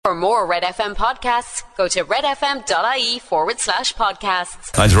For more Red FM podcasts, go to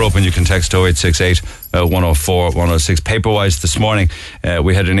redfm.ie/podcasts. Lines are open. You can text 0868 104 106. Paper-wise this morning,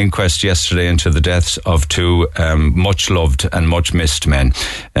 we had an inquest yesterday into the deaths of two much loved and much missed men.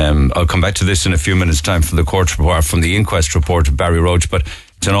 I'll come back to this in a few minutes' time from the court report, from the inquest report of Barry Roach, but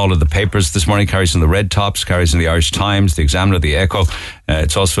it's in all of the papers this morning. Carries in the Red Tops, carries in the Irish Times, the Examiner, the Echo.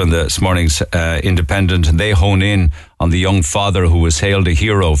 It's also in this morning's Independent. And they hone in on the young father who was hailed a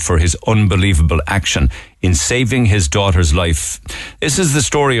hero for his unbelievable action in saving his daughter's life. This is the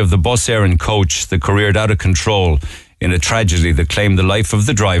story of the bus Éireann coach that careered out of control in a tragedy that claimed the life of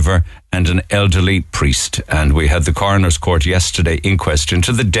the driver and an elderly priest. And we had the coroner's court yesterday inquest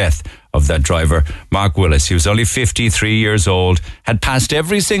into the death of that driver, Mark Willis. He was only 53 years old, had passed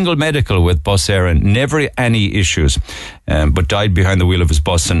every single medical with bus Éireann, never any issues, but died behind the wheel of his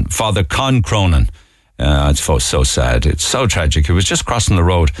bus. And Father Con Cronin, it's so sad. It's so tragic. He was just crossing the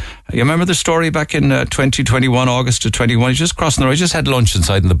road. You remember the story back in 2021, August of 21? He was just crossing the road. He just had lunch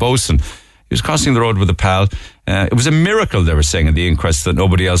inside in the Bosun. He was crossing the road with a pal. It was a miracle, they were saying in the inquest, that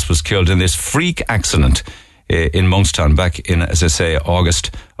nobody else was killed in this freak accident in Monkstown back in, as I say,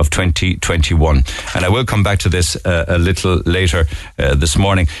 August of 2021. And I will come back to this a little later this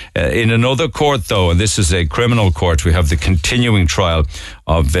morning. In another court, though, and this is a criminal court, we have the continuing trial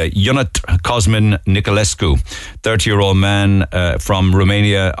of Ionut Cosmin Niculescu, 30-year-old man from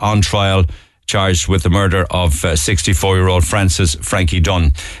Romania, on trial, charged with the murder of 64-year-old Frankie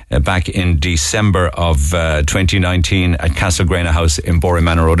Dunn back in December of 2019 at Castlegrana House in Borry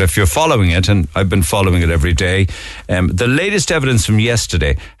Road. If you're following it, and I've been following it every day, the latest evidence from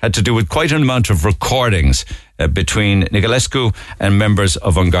yesterday had to do with quite an amount of recordings between Niculescu and members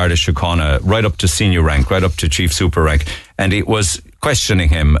of An Garda Síochána, right up to senior rank, right up to chief super rank. And it was questioning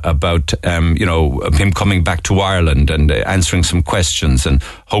him about, him coming back to Ireland and answering some questions and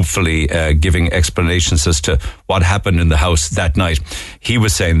hopefully giving explanations as to what happened in the house that night. He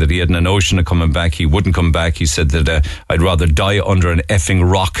was saying that he had a notion of coming back. He wouldn't come back. He said that I'd rather die under an effing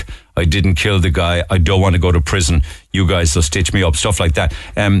rock. I didn't kill the guy. I don't want to go to prison. You guys will stitch me up, stuff like that.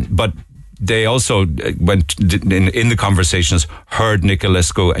 But they also went in the conversations, heard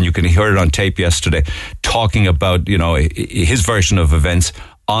Niculescu, and you can hear it on tape yesterday, talking about, his version of events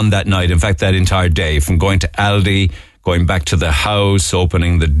on that night. In fact, that entire day, from going to Aldi, going back to the house,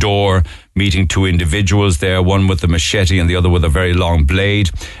 opening the door, meeting two individuals there, one with a machete and the other with a very long blade,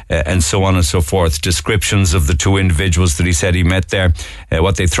 and so on and so forth. Descriptions of the two individuals that he said he met there,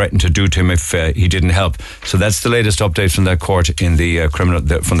 what they threatened to do to him if he didn't help. So that's the latest update from that court in the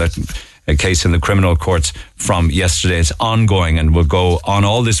from that case in the criminal courts from yesterday. It's ongoing and will go on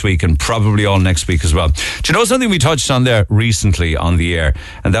all this week and probably all next week as well. Do you know something we touched on there recently on the air?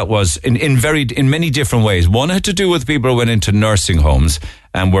 And that was in many different ways. One had to do with people who went into nursing homes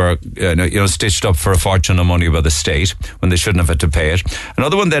and were stitched up for a fortune of money by the state when they shouldn't have had to pay it.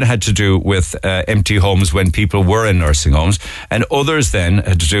 Another one then had to do with empty homes when people were in nursing homes, and others then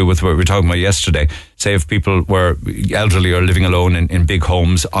had to do with what we were talking about yesterday. Say if people were elderly or living alone in big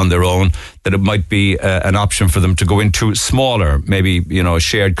homes on their own, that it might be an option for them to go into smaller, maybe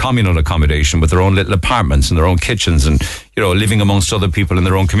shared communal accommodation with their own little apartments and their own kitchens and living amongst other people in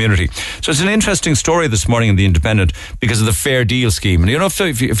their own community. So it's an interesting story this morning in the Independent because of the Fair Deal scheme. And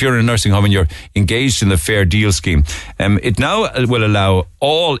if you're in a nursing home and you're engaged in the Fair Deal scheme, it now will allow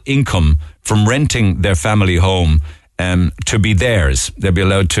all income from renting their family home to be theirs. They'll be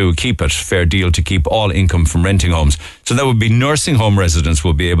allowed to keep it. Fair Deal to keep all income from renting homes. So that would be nursing home residents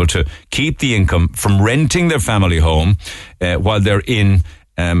will be able to keep the income from renting their family home while they're in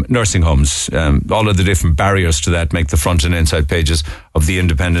nursing homes. All of the different barriers to that make the front and inside pages of the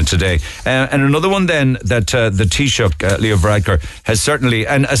Independent today. And another one then that the Taoiseach, Leo Varadkar, has certainly,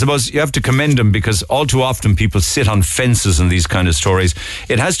 and I suppose you have to commend him because all too often people sit on fences in these kind of stories.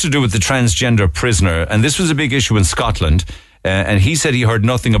 It has to do with the transgender prisoner, and this was a big issue in Scotland. And he said he heard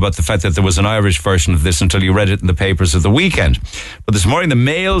nothing about the fact that there was an Irish version of this until he read it in the papers of the weekend. But this morning the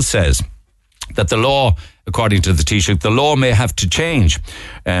Mail says that the law, according to the Taoiseach, the law may have to change.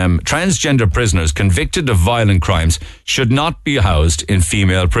 Transgender prisoners convicted of violent crimes should not be housed in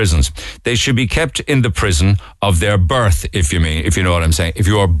female prisons. They should be kept in the prison of their birth, if you know what I'm saying. If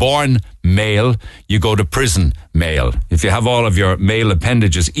you are born male, you go to prison male. If you have all of your male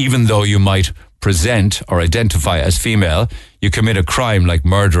appendages, even though you might present or identify as female, you commit a crime like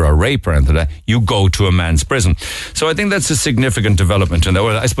murder or rape or anything like that, you go to a man's prison. So I think that's a significant development, and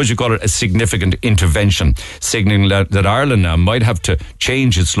I suppose you call it a significant intervention, signaling that Ireland now might have to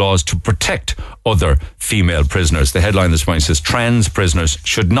change its laws to protect other female prisoners. The headline this morning says trans prisoners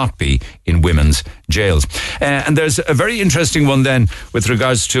should not be in women's jails. And there's a very interesting one then with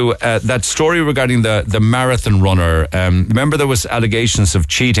regards to that story regarding the marathon runner. Remember there was allegations of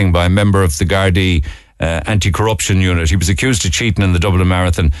cheating by a member of the Gardaí anti-corruption unit. He was accused of cheating in the Dublin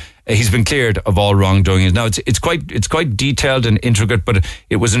Marathon. He's been cleared of all wrongdoing. Now it's quite detailed and intricate, but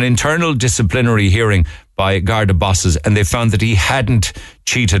it was an internal disciplinary hearing by Garda bosses, and they found that he hadn't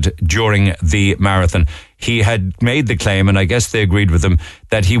cheated during the marathon. He had made the claim, and I guess they agreed with him,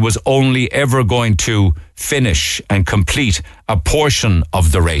 that he was only ever going to finish and complete a portion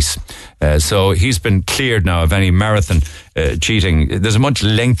of the race. So he's been cleared now of any marathon cheating. There's a much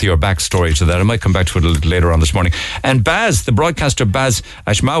lengthier backstory to that. I might come back to it a little later on this morning. And Baz, the broadcaster Baz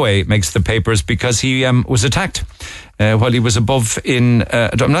Ashmawe, makes the papers because he was attacked while he was above in,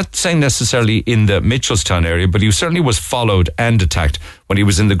 I'm not saying necessarily in the Mitchelstown area, but he certainly was followed and attacked when he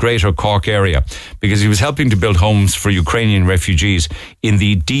was in the Greater Cork area, because he was helping to build homes for Ukrainian refugees in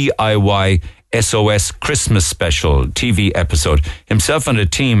the DIY SOS Christmas special TV episode. Himself and a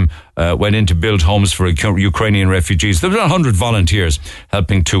team went in to build homes for Ukrainian refugees. There were 100 volunteers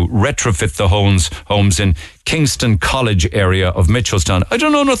helping to retrofit the homes in Kingston College area of Mitchelstown. I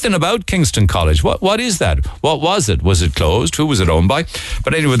don't know nothing about Kingston College. What is that? What was it? Was it closed? Who was it owned by?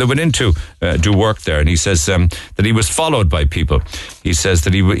 But anyway, they went in to do work there, and he says that he was followed by people. He says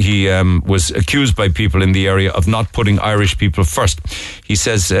that he was accused by people in the area of not putting Irish people first. He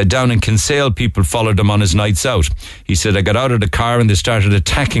says down in Kinsale, people followed him on his nights out. He said, I got out of the car and they started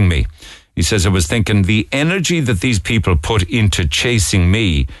attacking me. He says, I was thinking the energy that these people put into chasing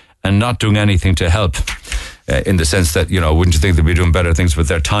me and not doing anything to help, in the sense that, wouldn't you think they'd be doing better things with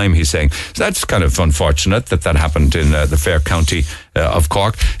their time, he's saying. So that's kind of unfortunate that happened in the fair county of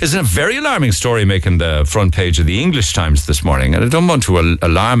Cork. It's a very alarming story making the front page of the English Times this morning, and I don't want to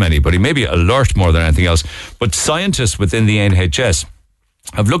alarm anybody, maybe alert more than anything else, but scientists within the NHS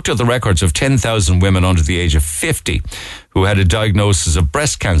have looked at the records of 10,000 women under the age of 50 who had a diagnosis of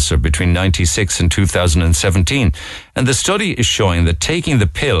breast cancer between 1996 and 2017. And the study is showing that taking the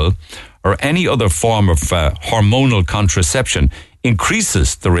pill or any other form of hormonal contraception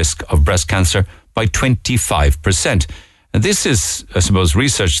increases the risk of breast cancer by 25%. And this is, I suppose,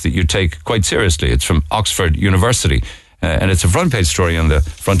 research that you take quite seriously. It's from Oxford University. And it's a front page story on the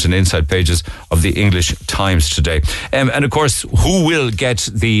front and inside pages of the English Times today. And of course, who will get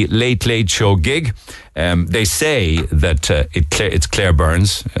the Late Late Show gig? They say that it's Claire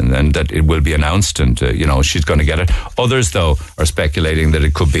Burns, and that it will be announced, and she's going to get it. Others, though, are speculating that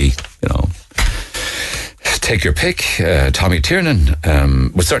it could be, take your pick, Tommy Tiernan.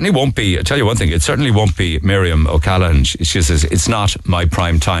 It certainly won't be, I'll tell you one thing, it certainly won't be Miriam O'Callaghan. She says, it's not my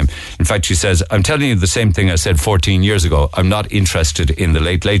prime time. In fact, she says, I'm telling you the same thing I said 14 years ago. I'm not interested in the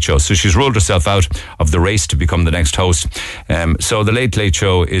Late Late Show. So she's ruled herself out of the race to become the next host. So the Late Late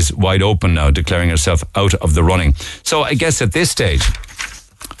Show is wide open now, declaring herself out of the running. So I guess at this stage,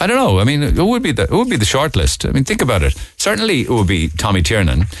 I don't know. I mean, who would be the short list? I mean, think about it. Certainly it would be Tommy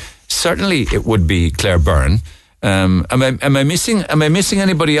Tiernan. Certainly it would be Claire Byrne. Am I missing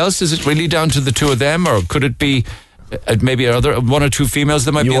anybody else? Is it really down to the two of them, or could it be maybe one or two females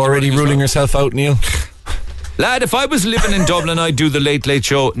that might be? You already ruling yourself out, Neil? Lad, if I was living in Dublin, I'd do the Late Late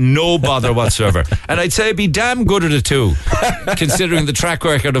Show, no bother whatsoever. And I'd say I'd be damn good at it too, considering the track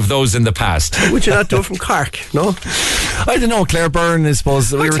record of those in the past. Would you not do it from Cork, no? I don't know, Claire Byrne, I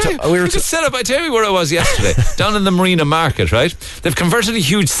suppose. I tell you where I was yesterday, down in the Marina Market, right? They've converted a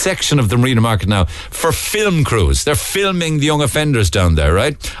huge section of the Marina Market now for film crews. They're filming the young offenders down there,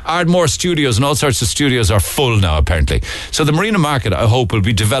 right? Ardmore Studios and all sorts of studios are full now, apparently. So the Marina Market, I hope, will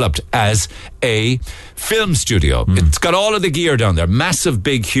be developed as a film studio. It's got all of the gear down there. Massive,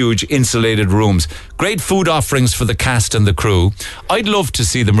 big, huge insulated rooms. Great food offerings for the cast and the crew. I'd love to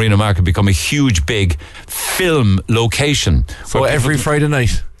see the Marina Market become a huge, big film location. So every Friday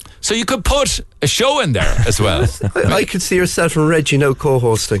night. So you could put a show in there as well. I could see yourself and Reggie now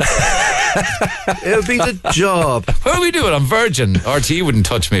co-hosting. It would be the job. Where are we doing? On Virgin. RT wouldn't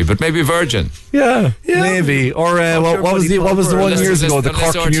touch me, but maybe Virgin. Yeah. Maybe. Or what was the one years ago? The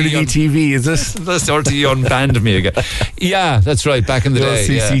Cork Community TV, is this? Let's RT unbanned me again. Yeah, that's right. Back in the day.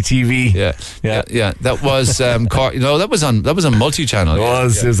 CCTV. Yeah. That was Cork. No, that was on multi-channel. It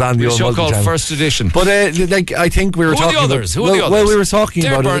was on the old show multi-channel. called First Edition. But I think we were talking about... Who are the others? Well, we were talking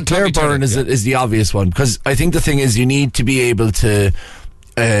about Byrne, Claire Byrne is the obvious one, because I think the thing is you need to be able to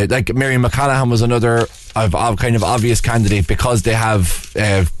like Mary McConaughey was another of kind of obvious candidate because they have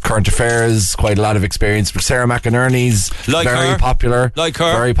current affairs, quite a lot of experience. But Sarah McInerney's very popular,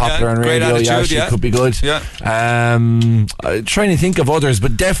 very popular on radio. Yeah, she could be good. Yeah. Trying to think of others,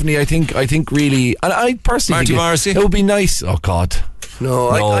 but definitely I think really, and I personally think Marcy. It would be nice. Oh God. No,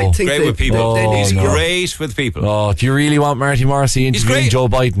 I think great with people. He's great with people. Oh, do you really want Marty Morrissey interviewing Joe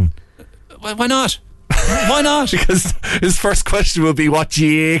Biden? Well, why not? Why not? Because his first question will be, what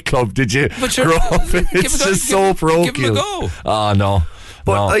GA club did you grow up in? It's just so parochial. Give him a go. Oh, no.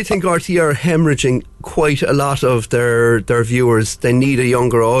 But I think RTE are hemorrhaging quite a lot of their viewers. They need a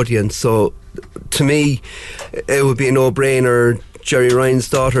younger audience. So, to me, it would be a no-brainer. Jerry Ryan's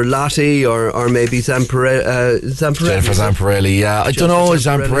daughter Lottie, or maybe Zamparelli. Jennifer Zamparelli, yeah. I don't know,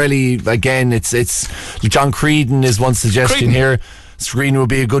 Zamparelli, again, it's John Creedon is one suggestion here. Screen would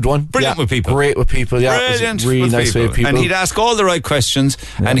be a good one. Brilliant with people. Great with people, yeah. Brilliant really with nice people. way of people. And he'd ask all the right questions,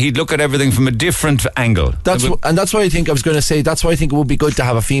 and he'd look at everything from a different angle. That's why I think I was going to say, that's why I think it would be good to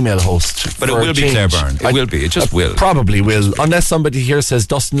have a female host. But it will be Claire Byrne. It will be. It just will. Probably will. Unless somebody here says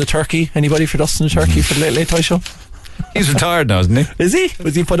Dustin the Turkey. Anybody for Dustin the Turkey for the Late Late Toy Show? He's retired now, isn't he? Is he?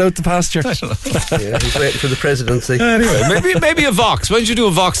 Was he put out the pasture? I don't know. Yeah, he's waiting for the presidency. Anyway, maybe a Vox. Why don't you do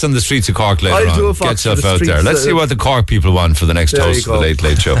a Vox on the streets of Cork later I'll on? do a Vox. Get yourself out there. Let's see what the Cork people want for the next host of the Late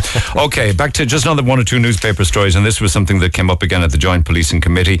Late Show. Okay, back to just another one or two newspaper stories, and this was something that came up again at the Joint Policing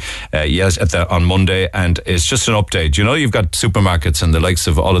Committee on Monday, and it's just an update. You know, you've got supermarkets and the likes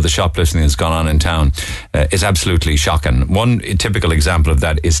of all of the shoplifting that's gone on in town. It's absolutely shocking. One typical example of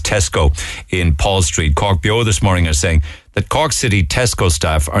that is Tesco in Paul Street. Cork Bio this morning are saying that Cork City Tesco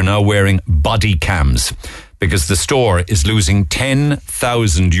staff are now wearing body cams because the store is losing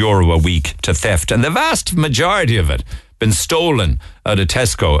 €10,000 a week to theft. And the vast majority of it, been stolen out of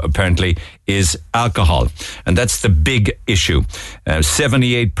Tesco, apparently, is alcohol. And that's the big issue.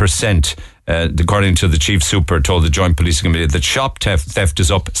 78%, according to the Chief Super, told the Joint Policing Committee that shop theft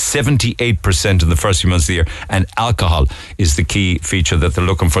is up 78% in the first few months of the year, and alcohol is the key feature that they're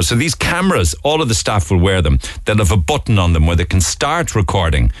looking for. So these cameras, all of the staff will wear them. They'll have a button on them where they can start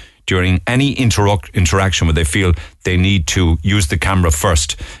recording during any interaction where they feel they need to use the camera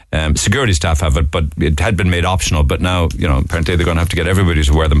first. Security staff have it, but it had been made optional. But now, apparently they're going to have to get everybody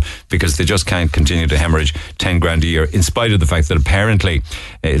to wear them because they just can't continue to hemorrhage 10 grand a year, in spite of the fact that apparently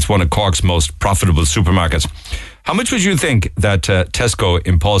it's one of Cork's most profitable supermarkets. How much would you think that Tesco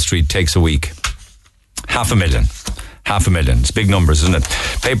in Paul Street takes a week? $500,000. It's big numbers, isn't it?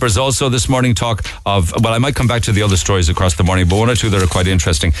 Papers also this morning talk of, well, I might come back to the other stories across the morning, but one or two that are quite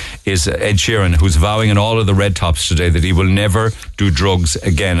interesting is Ed Sheeran, who's vowing in all of the red tops today that he will never do drugs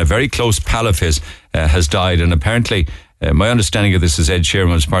again. A very close pal of his has died, and apparently my understanding of this is Ed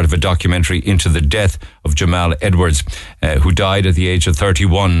Sheeran was part of a documentary into the death of Jamal Edwards, who died at the age of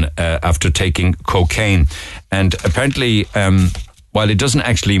 31 after taking cocaine. And apparently, while it doesn't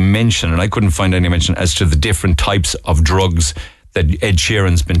actually mention, and I couldn't find any mention as to the different types of drugs that Ed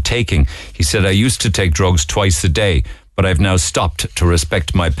Sheeran's been taking, he said, I used to take drugs twice a day, but I've now stopped to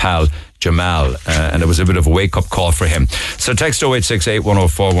respect my pal Jamal, and it was a bit of a wake-up call for him. So text 0868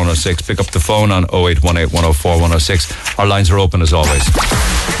 104 106, pick up the phone on 0818 104 106. Our lines are open as always.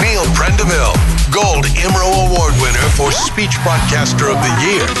 Neil Prendeville, Gold IMRO Award winner for Speech Broadcaster of the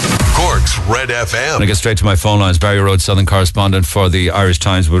Year, Cork's Red FM. I'm going to get straight to my phone lines. Barry Road, Southern correspondent for the Irish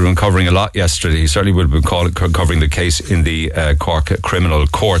Times, would have been covering a lot yesterday. He certainly would have been covering the case in the Cork criminal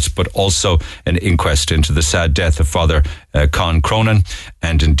courts, but also an inquest into the sad death of Father Con Cronin,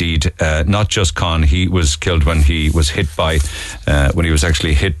 and indeed not just Con. He was killed when he was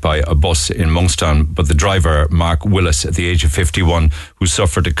actually hit by a bus in Monkstown, but the driver, Mark Willis, at the age of 51, who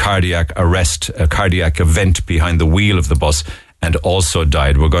suffered a cardiac arrest, a cardiac event behind the wheel of the bus, and also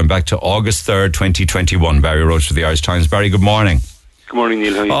died. We're going back to August 3rd, 2021. Barry Roach for the Irish Times. Barry, good morning. Good morning,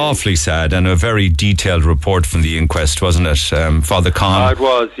 Neil. How are you? Awfully sad, and a very detailed report from the inquest, wasn't it? Father Con it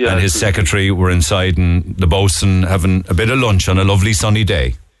was, yeah, and his secretary were inside, and the bosun having a bit of lunch on a lovely sunny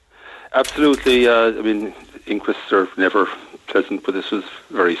day. Absolutely. I mean, inquests are never pleasant, but this was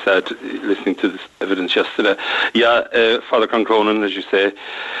very sad listening to this evidence yesterday. Yeah, Father Con Cronin, as you say,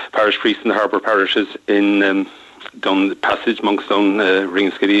 parish priest in the Harbour parishes in Dun Passage, Monkstown,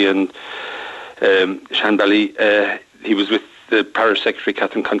 Ringskiddy and Shanbally. He was with the parish secretary,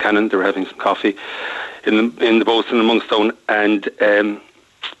 Catherine Concannon. They were having some coffee in the bosun in Monkstown, and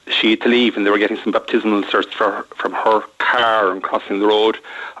she had to leave, and they were getting some baptismal certs from her car and crossing the road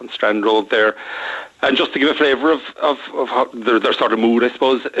on Strand Road there. And just to give a flavour of how their sort of mood, I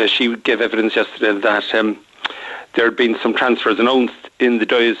suppose, she gave evidence yesterday that there had been some transfers announced in the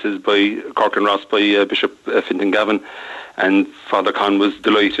diocese by Cork and Ross by Bishop Fintan Gavin, And Father Con was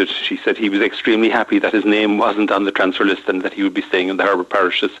delighted. She said he was extremely happy that his name wasn't on the transfer list and that he would be staying in the Harbour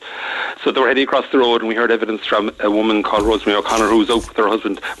parishes. So they were heading across the road, and we heard evidence from a woman called Rosemary O'Connor, who was out with her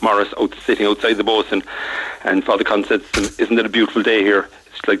husband Morris, sitting outside the boatswain. And Father Con said, "Isn't it a beautiful day here?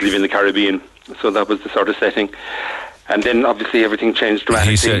 It's like living in the Caribbean." So that was the sort of setting. And then obviously everything changed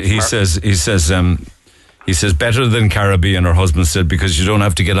dramatically. He says better than Caribbean, her husband said, because you don't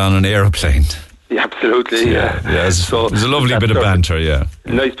have to get on an aeroplane. Yeah, absolutely, yeah. So it was a lovely bit of banter, yeah.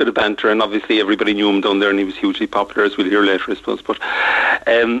 Nice bit of banter, and obviously everybody knew him down there, and he was hugely popular, as we'll hear later, I suppose. But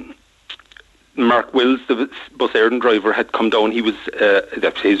Mark Wills, the bus Airden driver, had come down. He was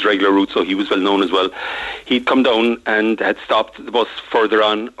that's his regular route, so he was well known as well. He'd come down and had stopped the bus further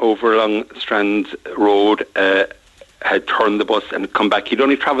on over along Strand Road, had turned the bus and come back. He'd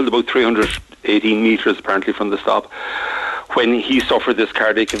only travelled about 318 metres apparently from the stop when he suffered this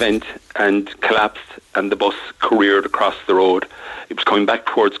cardiac event and collapsed, and the bus careered across the road. It was coming back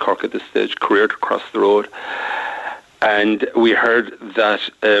towards Cork at this stage, careered across the road. And we heard that,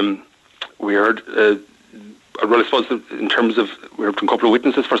 well, I suppose in terms of, we heard from a couple of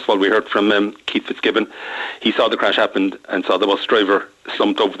witnesses. First of all, we heard from Keith Fitzgibbon. He saw the crash happen and saw the bus driver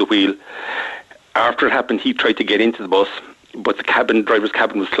slumped over the wheel. After it happened, he tried to get into the bus, but the driver's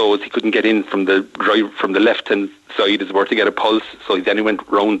cabin was closed. He couldn't get in from the left-hand side, as it were, to get a pulse. So then he went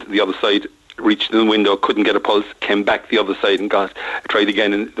round the other side, reached the window, couldn't get a pulse, came back the other side and tried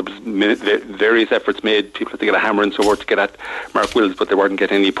again. And there was various efforts made. People had to get a hammer and so forth to get at Mark Wills, but they weren't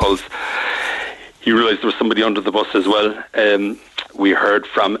getting any pulse. He realised there was somebody under the bus as well. We heard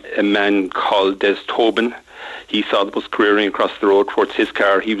from a man called Des Tobin. He saw the bus careering across the road towards his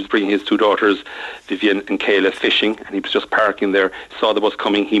car. He was bringing his two daughters, Vivian and Kayla, fishing, and he was just parking there. Saw the bus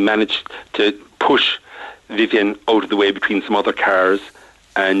coming. He managed to push Vivian out of the way between some other cars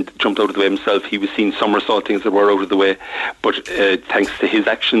and jumped out of the way himself. He was seen somersaulting as it were out of the way, but thanks to his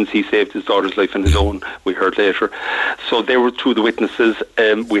actions, he saved his daughter's life and his own, we heard later. So they were two of the witnesses.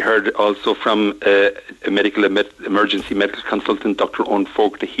 We heard also from a emergency medical consultant, Dr. Owen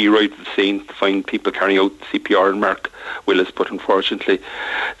Fogarty. He arrived at the scene to find people carrying out CPR and Mark Willis, but unfortunately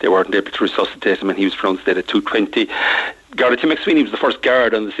they weren't able to resuscitate him, and he was pronounced dead at 2:20. Garda Tim McSweeney was the first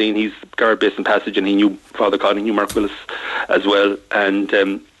guard on the scene. He's the guard based in Passage, and he knew Father Con, he knew Mark Willis as well,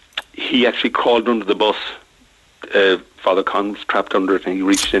 and he actually crawled under the bus. Father Con was trapped under it, and he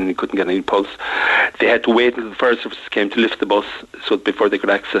reached in and he couldn't get any pulse. They had to wait until the fire services came to lift the bus before they could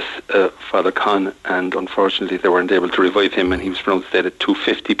access Father Con, and unfortunately they weren't able to revive him, and he was pronounced dead at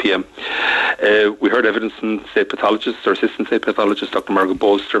 2:50 p.m. We heard evidence from state pathologist, or assistant state pathologist, Dr. Margaret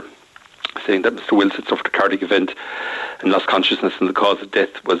Bolster, saying that Mr. Wills had suffered a cardiac event and lost consciousness, and the cause of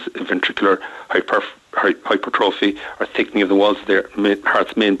death was ventricular hypertrophy or thickening of the walls of the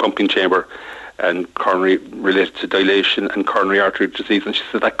heart's main pumping chamber, and coronary related to dilation and coronary artery disease. And she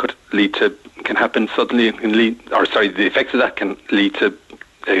said that can happen suddenly, the effects of that can lead to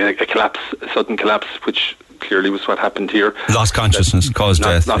a sudden collapse, which clearly was what happened here. Lost consciousness caused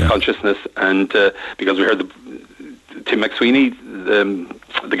death. Lost consciousness, and because we heard Tim McSweeney,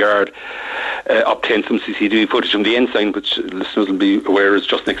 the guard, obtained some CCTV footage from the ensign, which listeners will be aware is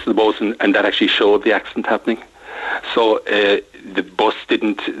just next to the boatswain, and that actually showed the accident happening. So the bus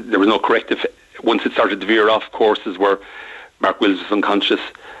there was no corrective. Once it started to veer off courses where Mark Wills was unconscious,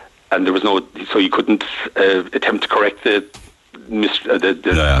 and there was so you couldn't attempt to correct the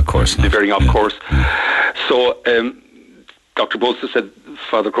veering off course. So Dr. Bolster said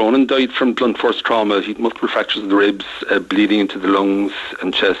Father Cronin died from blunt force trauma. He had multiple fractures of the ribs, bleeding into the lungs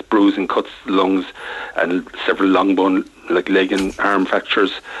and chest, bruising cuts to the lungs, and several long bone, like leg and arm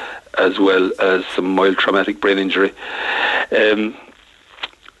fractures, as well as some mild traumatic brain injury.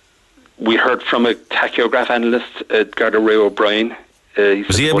 We heard from a tachograph analyst, Garda Ray O'Brien.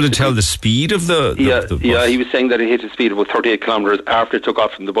 Was he able to tell the speed of the bus? Yeah, he was saying that it hit a speed of about 38 kilometres after it took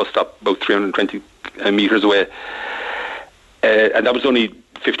off from the bus stop, about 320 metres away. And that was only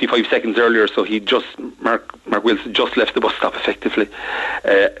 55 seconds earlier, so Mark Wills just left the bus stop effectively,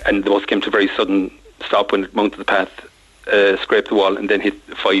 and the bus came to a very sudden stop when it mounted the path, scraped the wall, and then hit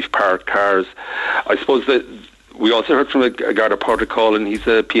 5 parked cars. I suppose that we also heard from a Garda Protocol, and he's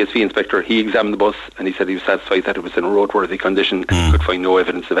a PSV inspector. He examined the bus, and he said he was satisfied that it was in a roadworthy condition, and he could find no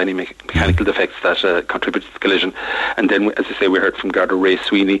evidence of any mechanical defects that contributed to the collision. And then, as I say, we heard from Garda Ray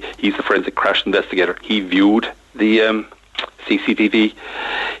Sweeney. He's the forensic crash investigator. He viewed the CCTV.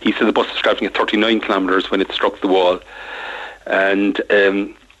 He said the bus was travelling at 39 kilometres when it struck the wall, and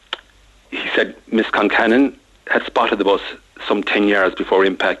he said Miss Concannon had spotted the bus some 10 yards before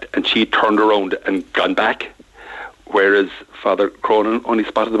impact, and she turned around and gone back, whereas Father Cronin only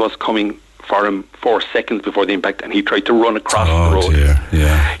spotted the bus coming for him 4 seconds before the impact, and he tried to run across the road. Dear.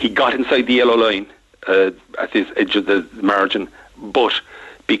 Yeah. He got inside the yellow line at the edge of the margin, but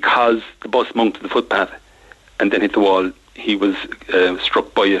because the bus mounted the footpath and then hit the wall, he was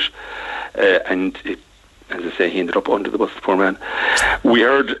struck by it, and as I say, he ended up under the bus, the poor man. We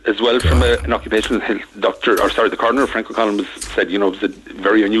heard as well from an occupational health doctor, the coroner, Frank O'Connell, said, it was a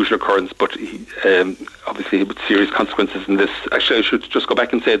very unusual occurrence, but he, obviously with serious consequences in this. Actually, I should just go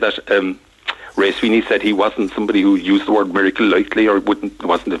back and say that Ray Sweeney said he wasn't somebody who used the word miracle lightly, or wasn't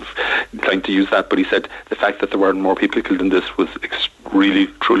inclined to use that, but he said the fact that there weren't more people killed in this was really,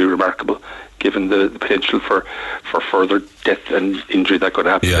 truly remarkable, given the potential for further death and injury that could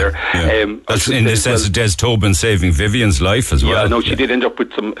happen there. Yeah. That's in the sense of Des Tobin saving Vivian's life as well. Yeah, no, she did end up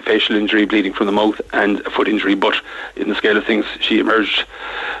with some facial injury, bleeding from the mouth, and a foot injury, but in the scale of things, she emerged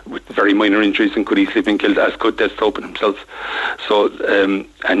with very minor injuries and could easily have been killed, as could Des Tobin himself. So,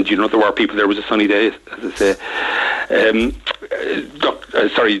 and there were people there. It was a sunny day, as I say.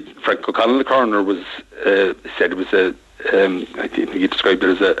 Frank O'Connell, the coroner, said it was I think he described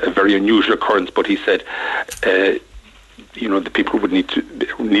it as a very unusual occurrence, but he said, the people would need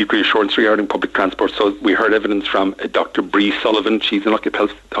reassurance regarding public transport. So we heard evidence from Dr. Bree Sullivan. She's an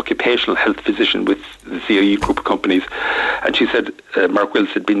occupational health physician with the CIE group of companies, and she said Mark Wills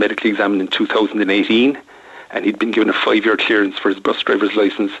had been medically examined in 2018, and he'd been given a 5-year clearance for his bus driver's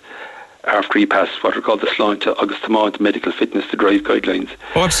licence after he passed what are called the Sláinte agus Támad medical fitness to drive guidelines.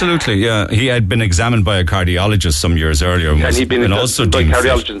 Oh, absolutely, yeah. He had been examined by a cardiologist some years earlier, and he'd been also by a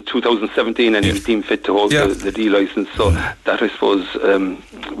cardiologist in 2017, and he was deemed fit to hold the D licence. So that, I suppose,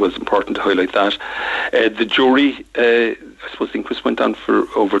 was important to highlight that. The jury, I suppose the inquest went on for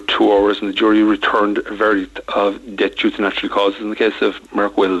over 2 hours, and the jury returned a verdict of death due to natural causes in the case of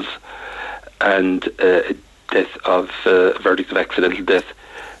Mark Wills, and a verdict of accidental death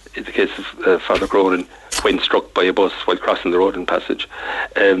in the case of Father Cronin when struck by a bus while crossing the road in Passage.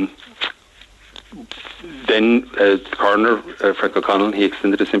 Then the coroner, Frank O'Connell, he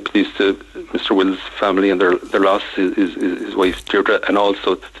extended his sympathies to Mr. Will's family and their loss, his wife Deirdre, and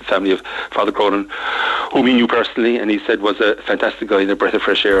also to the family of Father Cronin, whom he knew personally, and he said was a fantastic guy and a breath of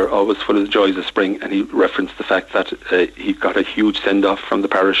fresh air, always full of the joys of spring. And he referenced the fact that he got a huge send-off from the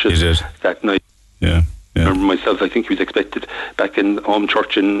parishes that night. Yeah. I remember myself, I think he was expected back in Home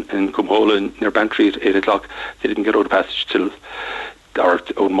Church in Cumhola near Bantry at 8 o'clock. They didn't get out of Passage till our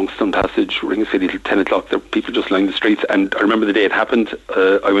own Monkstown Passage, Ring City, till 10 o'clock. There were people just lining the streets. And I remember the day it happened,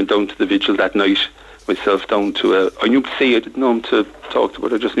 I went down to the vigil that night myself, down to I knew him to see. I didn't know him to talk to,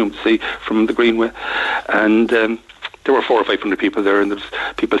 but I just knew him to see from the Greenway. And there were 400 or 500 people there, and there was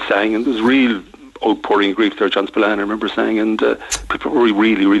people sang, and there was real outpouring grief there. John Spillane, I remember saying, and people were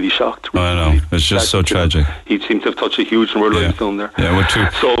really, really shocked. Really, I know, it's just so tragic. He seemed to have touched a huge number of lives down there. Yeah, with two.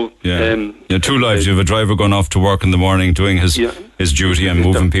 So, two lives. You have a driver going off to work in the morning, doing his duty and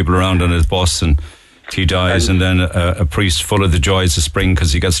moving people around on his bus, and he dies, and then a priest full of the joys of spring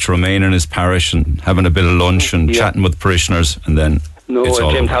because he gets to remain in his parish and having a bit of lunch and chatting with parishioners, and then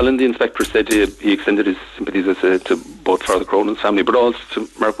James Hallen, the inspector, said he extended his sympathies to both Father Cronin's family, but also to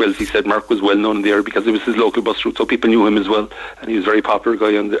Mark Wills. He said Mark was well known in the area because it was his local bus route, so people knew him as well, and he was a very popular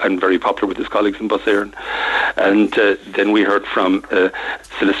guy and very popular with his colleagues in Bus Éireann. And then we heard from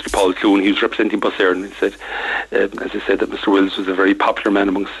Solicitor Paul Clune. He was representing Bus Éireann, and he said, as I said, that Mr. Wills was a very popular man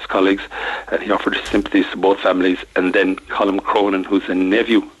amongst his colleagues, and he offered his sympathies to both families. And then Colm Cronin, who's a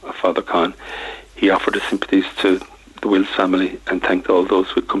nephew of Father Con, he offered his sympathies to the Wills family and thanked all those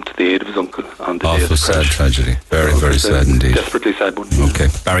who had come to the aid of his uncle on the day of the crash. Sad tragedy. Very, very sad indeed. Desperately sad one. Okay.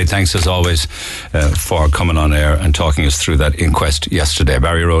 Barry, thanks as always for coming on air and talking us through that inquest yesterday.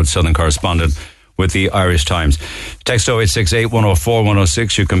 Barry Rhodes, Southern correspondent with the Irish Times. Text 0868 104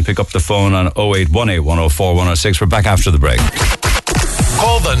 106. You can pick up the phone on 0818 104 106. We're back after the break.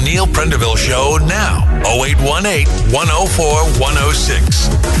 Call the Neil Prendeville Show now. 0818 104 106.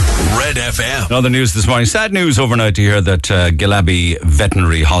 Red FM. Another news this morning. Sad news overnight to hear that Gillaby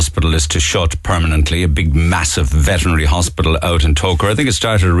Veterinary Hospital is to shut permanently. A big, massive veterinary hospital out in Toker. I think it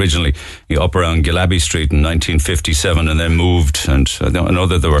started originally up around Gillaby Street in 1957 and then moved. And I know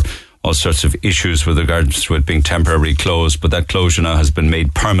that there were all sorts of issues with regards to it being temporarily closed, but that closure now has been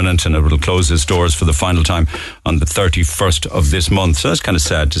made permanent and it will close its doors for the final time on the 31st of this month. So that's kind of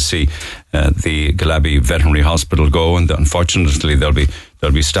sad to see the Gillaby Veterinary Hospital go, and unfortunately there'll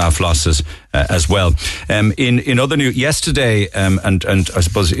be staff losses as well. In other news, yesterday, and I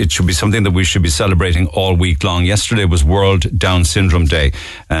suppose it should be something that we should be celebrating all week long. Yesterday was World Down Syndrome Day,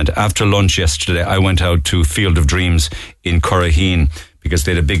 and after lunch yesterday I went out to Field of Dreams in Curraheen because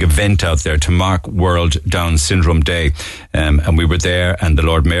they had a big event out there to mark World Down Syndrome Day. And we were there, and the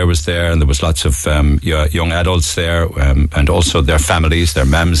Lord Mayor was there, and there was lots of young adults there, and also their families, their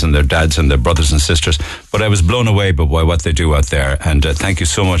mums and their dads and their brothers and sisters. But I was blown away by what they do out there. And thank you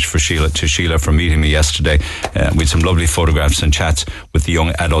so much to Sheila for meeting me yesterday. We had some lovely photographs and chats with the young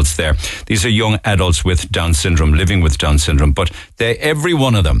adults there. These are young adults with Down syndrome, living with Down syndrome, but every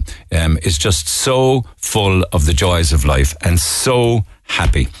one of them is just so full of the joys of life and so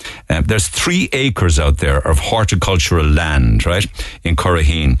happy. There's 3 acres out there of horticultural land, right, in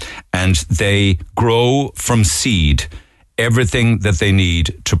Curraheen, and they grow from seed everything that they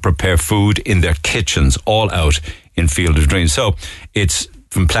need to prepare food in their kitchens, all out in Field of Dreams. So it's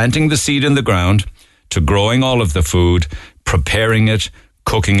from planting the seed in the ground to growing all of the food, preparing it,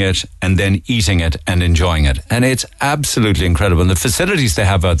 cooking it, and then eating it and enjoying it. And it's absolutely incredible. And the facilities they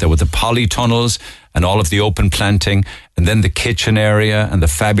have out there with the polytunnels and all of the open planting, and then the kitchen area and the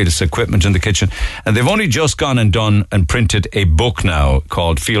fabulous equipment in the kitchen. And they've only just gone and done and printed a book now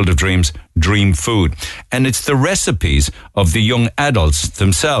called Field of Dreams, Dream Food. And it's the recipes of the young adults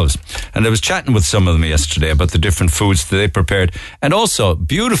themselves. And I was chatting with some of them yesterday about the different foods that they prepared, and also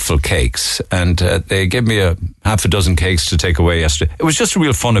beautiful cakes. And they gave me a half a dozen cakes to take away yesterday. It was just a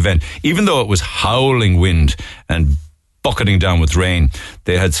real fun event, even though it was howling wind and bucketing down with rain.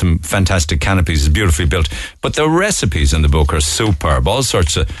 They had some fantastic canopies, beautifully built. But the recipes in the book are superb. All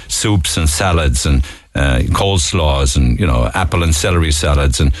sorts of soups and salads and coleslaws and, apple and celery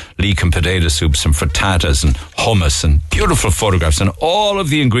salads and leek and potato soups and frittatas and hummus and beautiful photographs and all of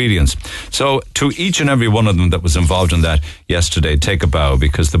the ingredients. So to each and every one of them that was involved in that yesterday, take a bow,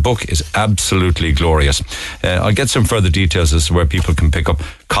 because the book is absolutely glorious. I'll get some further details as to where people can pick up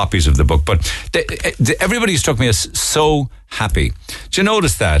copies of the book. But everybody struck me as so happy. Do you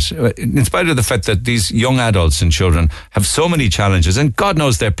notice that? In spite of the fact that these young adults and children have so many challenges, and God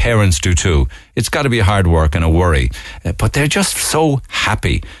knows their parents do too. It's got to be hard work and a worry. But they're just so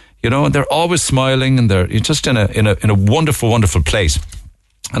happy. And they're always smiling, and they're just in a wonderful, wonderful place.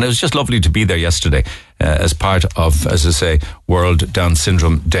 And it was just lovely to be there yesterday as part of, as I say, World Down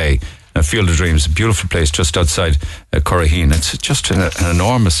Syndrome Day. Field of Dreams, a beautiful place just outside Curraheen. It's just an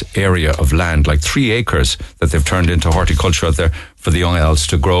enormous area of land, like 3 acres that they've turned into horticulture out there for the young adults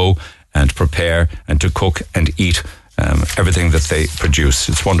to grow and prepare and to cook and eat everything that they produce.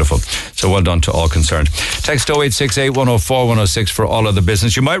 It's wonderful. So well done to all concerned. Text 0868 104 106 for all of the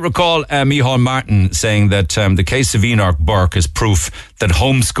business. You might recall Micheál Martin saying that the case of Enoch Burke is proof that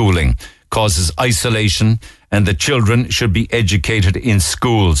homeschooling causes isolation and that children should be educated in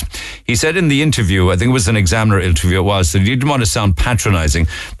schools. He said in the interview, I think it was an Examiner interview, that he didn't want to sound patronising,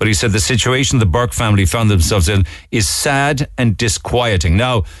 but he said the situation the Burke family found themselves in is sad and disquieting.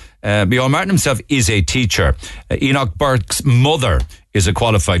 Now, Micheál Martin himself is a teacher. Enoch Burke's mother is a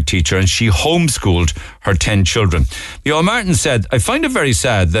qualified teacher, and she homeschooled her 10 children. Micheál Martin said, I find it very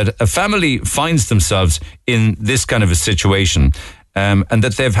sad that a family finds themselves in this kind of a situation, and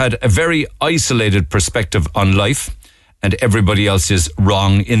that they've had a very isolated perspective on life, and everybody else is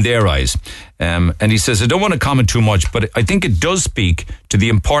wrong in their eyes. And he says, I don't want to comment too much, but I think it does speak to the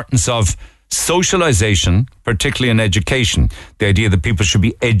importance of socialization, particularly in education, the idea that people should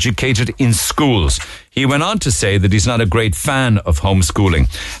be educated in schools. He went on to say that he's not a great fan of homeschooling.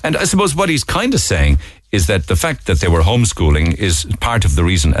 And I suppose what he's kind of saying is that the fact that they were homeschooling is part of the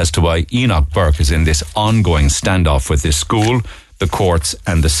reason as to why Enoch Burke is in this ongoing standoff with this school, the courts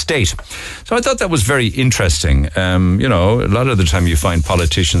and the state. So I thought that was very interesting. A lot of the time you find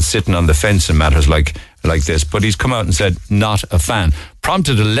politicians sitting on the fence in matters like this, but he's come out and said not a fan.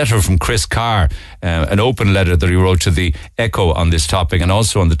 Prompted a letter from Chris Carr, an open letter that he wrote to the Echo on this topic, and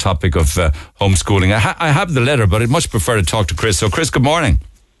also on the topic of homeschooling. I have the letter, but I'd much prefer to talk to Chris. So Chris, good morning.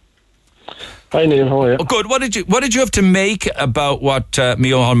 Hi Neil, how are you? Oh, good. What did you have to make about what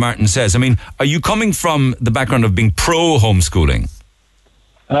Micheál Martin says? I mean, are you coming from the background of being pro homeschooling?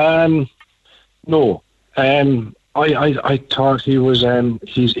 No. I thought he was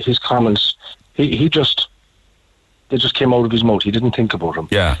his comments. They just came out of his mouth. He didn't think about them.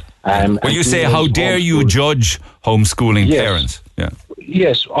 Yeah. Well, you say, how dare you judge homeschooling parents? Yeah.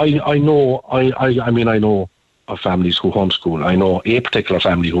 Yes, I know. I mean, I know of families who homeschool. I know a particular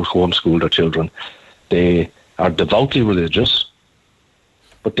family who homeschool their children. They are devoutly religious,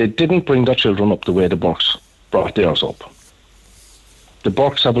 but they didn't bring their children up the way the Burkes brought theirs up. The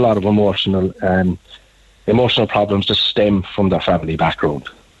Burkes have a lot of emotional problems that stem from their family background.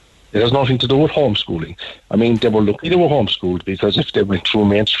 It has nothing to do with homeschooling. I mean, they were lucky they were homeschooled, because if they went through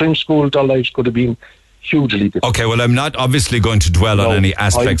mainstream school, their lives could have been hugely different. Okay, well, I'm not obviously going to dwell on any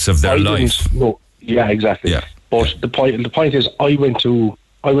aspects of their life. No, yeah, exactly. Yeah. But the point is, I went to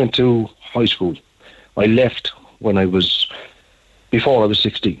high school. I left before I was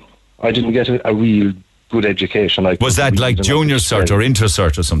 16. I didn't get a real good education. Was that like junior cert or inter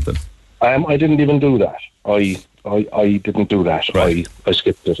cert or something? I didn't even do that. I didn't do that. Right. I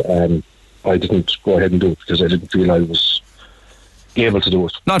skipped it. I didn't go ahead and do it because I didn't feel I was able to do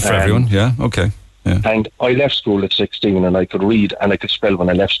it. Not for everyone, yeah, okay. Yeah. And I left school at 16 and I could read and I could spell when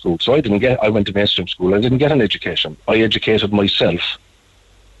I left school. So I went to mainstream school. I didn't get an education. I educated myself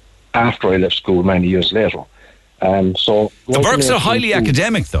after I left school many years later. So the Burkes are highly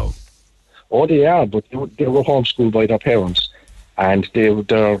academic, though. Oh, they are, but they were homeschooled by their parents. And their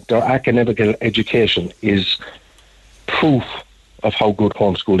academic education is proof of how good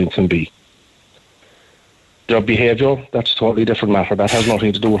homeschooling can be. Their behaviour, that's a totally different matter. That has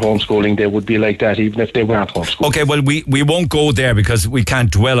nothing to do with homeschooling. They would be like that even if they weren't homeschooled. Okay, well, we won't go there because we can't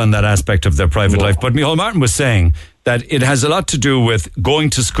dwell on that aspect of their private life. But Micheál Martin was saying that it has a lot to do with going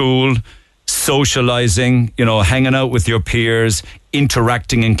to school, socialising, hanging out with your peers,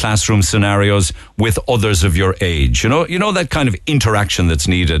 interacting in classroom scenarios with others of your age. You know that kind of interaction that's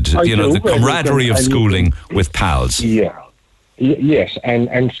needed. The camaraderie of schooling with pals. Yeah. Yes,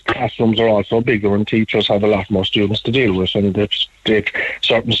 and classrooms are also bigger and teachers have a lot more students to deal with, and if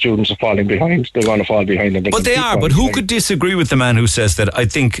certain students are falling behind, they're going to fall behind. But they are, but who could disagree with the man who says that I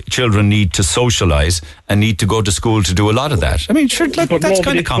think children need to socialise and need to go to school to do a lot of that? I mean, sure, that's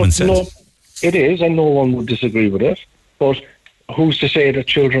kind of common sense. No, it is, and no one would disagree with it, but who's to say that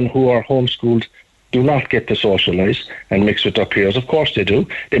children who are homeschooled do not get to socialise and mix with their peers? Of course they do.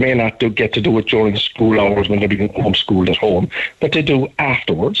 They may not get to do it during school hours when they're being homeschooled at home, but they do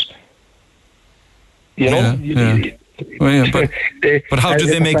afterwards. But how do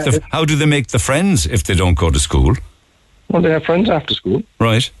they make the friends if they don't go to school? Well, they have friends after school.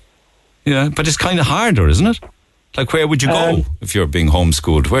 Right. Yeah, but it's kind of harder, isn't it? Like, where would you go if you're being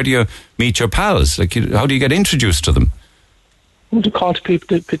homeschooled? Where do you meet your pals? Like, how do you get introduced to them? To call to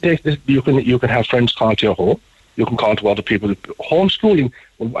people, you can have friends call to your home. You can call to other people. Homeschooling,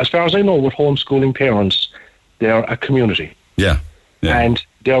 as far as I know, with homeschooling parents, they're a community. Yeah. And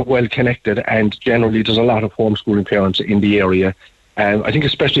they're well connected. And generally, there's a lot of homeschooling parents in the area. I think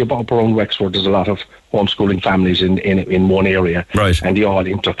especially about around Wexford, there's a lot of homeschooling families in one area. Right. And they all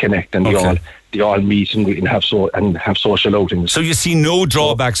interconnect and they all meet and have social outings. So you see no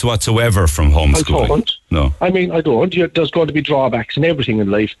drawbacks whatsoever from homeschooling? I don't. No. I mean, I don't. There's going to be drawbacks in everything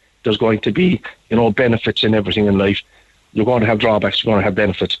in life. There's going to be, benefits in everything in life. You're going to have drawbacks, you're going to have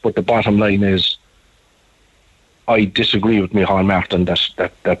benefits. But the bottom line is, I disagree with Micheál Martin that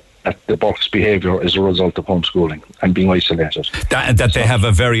the Burkes' behaviour is a result of homeschooling and being isolated. That they have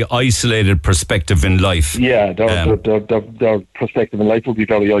a very isolated perspective in life. Yeah, their perspective in life would be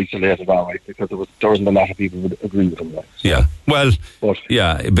very isolated, all right, because there isn't a lot of people who would agree with them. Like, so. Yeah, well,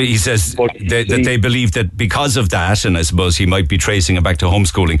 but he says that they believe that because of that, and I suppose he might be tracing it back to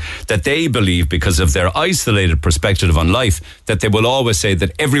homeschooling, that they believe because of their isolated perspective on life, that they will always say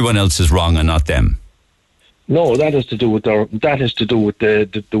that everyone else is wrong and not them. No, that is to do with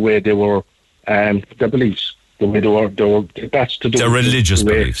the way they were, their beliefs, the way they were. That's to do their with religious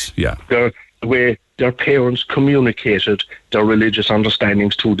beliefs. Yeah, the way their parents communicated their religious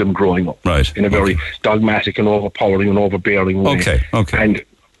understandings to them growing up, right? In a very dogmatic and overpowering and overbearing way. Okay. And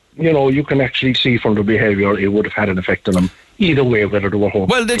you can actually see from their behaviour it would have had an effect on them. Either way, whether they were home.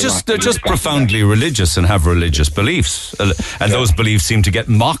 Well, they're just profoundly religious and have religious beliefs, and those beliefs seem to get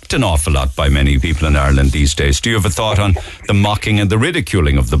mocked an awful lot by many people in Ireland these days. Do you have a thought on the mocking and the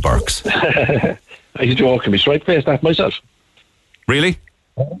ridiculing of the Burkes? Are you joking me? Straight face that myself. Really?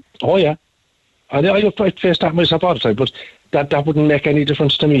 Oh yeah, I have straight face that myself all the time, but that wouldn't make any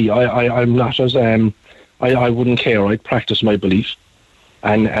difference to me. I'm not as I wouldn't care. I'd practice my belief,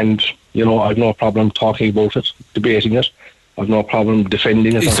 and I've no problem talking about it, debating it. I've no problem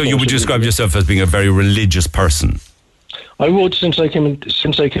defending it. So you would describe yourself as being a very religious person? I would, since I came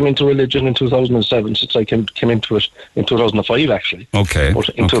into religion in 2007, since I came into it in 2005 actually. Okay. But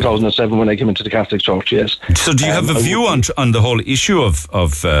in 2007 when I came into the Catholic Church, yes. So do you have a view on the whole issue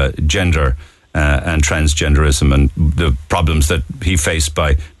of gender and transgenderism and the problems that he faced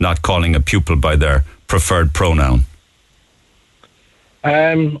by not calling a pupil by their preferred pronoun?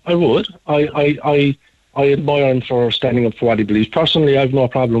 I would. I admire him for standing up for what he believes. Personally, I have no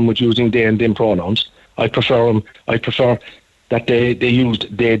problem with using they and them pronouns. I prefer that they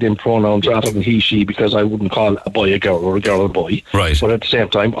used they, them pronouns rather than he, she, because I wouldn't call a boy a girl or a girl a boy. Right. But at the same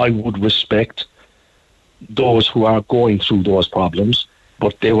time, I would respect those who are going through those problems,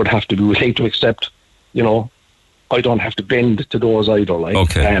 but they would have to be willing to accept, I don't have to bend to those either. Like,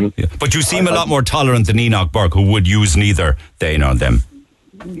 okay. But you seem a lot more tolerant than Enoch Burke, who would use neither they nor them.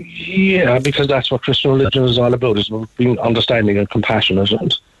 Yeah, because that's what Christian religion is all about. It's about being understanding and compassionate,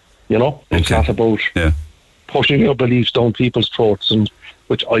 and it's not about pushing your beliefs down people's throats, and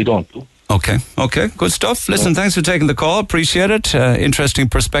which I don't do. Okay, good stuff. Listen, thanks for taking the call. Appreciate it. Interesting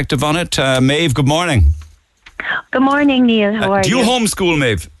perspective on it. Maeve, good morning. Good morning, Neil. How are you? Do you homeschool,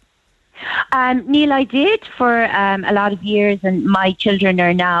 Maeve? Neil, I did for a lot of years, and my children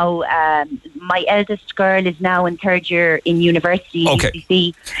are now, my eldest girl is now in third year in university. Okay.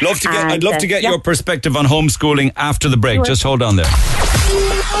 UCC, I'd love to get your perspective on homeschooling after the break. Sure. Just hold on there.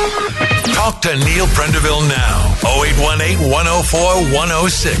 Talk to Neil Prendeville now. 0818 104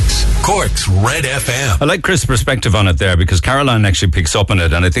 106. Cork's Red FM. I like Chris' perspective on it there, because Caroline actually picks up on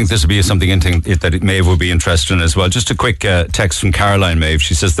it, and I think this would be something that Maeve would be interested in as well. Just a quick text from Caroline, Maeve.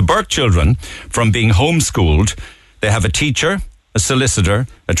 She says, the Burke children, from being homeschooled, they have a teacher, a solicitor,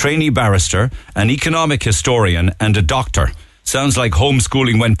 a trainee barrister, an economic historian, and a doctor. Sounds like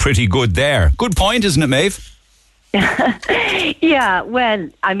homeschooling went pretty good there. Good point, isn't it, Maeve? Yeah, well,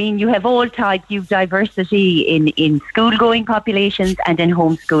 I mean, you have all types. You've diversity in school-going populations and in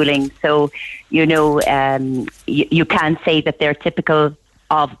homeschooling. So, you can't say that they're typical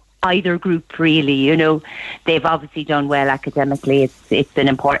of either group, really. They've obviously done well academically. It's an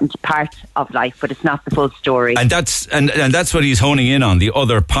important part of life, but it's not the full story. And that's what he's honing in on, the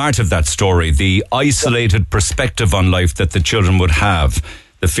other part of that story, the isolated perspective on life that the children would have.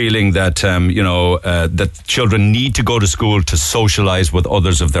 The feeling that, that children need to go to school to socialise with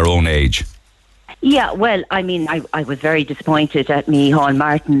others of their own age. Yeah, well, I mean, I was very disappointed at Micheál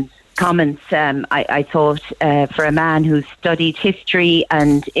Martin's comments. I thought for a man who's studied history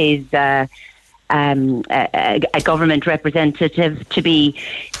and is a government representative to be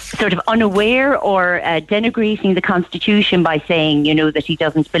sort of unaware or denigrating the Constitution by saying, that he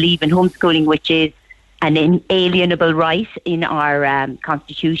doesn't believe in homeschooling, which is an inalienable right in our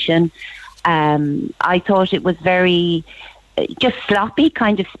Constitution. I thought it was very just sloppy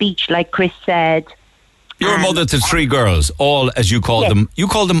kind of speech, like Chris said. You're a mother to three girls, all, as you call them. You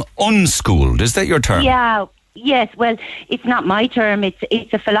call them unschooled. Is that your term? Yeah. Yes. Well, it's not my term.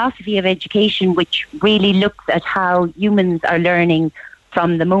 It's a philosophy of education which really looks at how humans are learning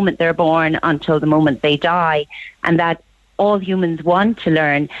from the moment they're born until the moment they die, and that all humans want to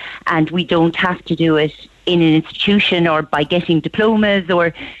learn, and we don't have to do it in an institution or by getting diplomas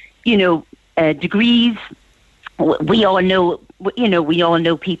or, degrees. We all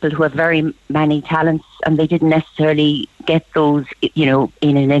know people who have very many talents, and they didn't necessarily get those,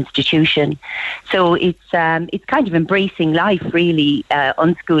 in an institution. So it's kind of embracing life, really.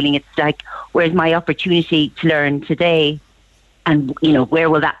 Unschooling. It's like, where's my opportunity to learn today? And, where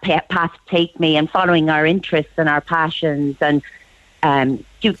will that path take me? And following our interests and our passions, and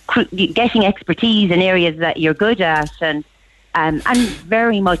getting expertise in areas that you're good at, and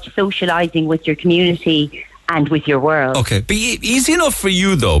very much socialising with your community and with your world. Okay, but easy enough for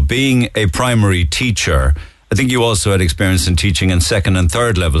you, though, being a primary teacher. I think you also had experience in teaching in second and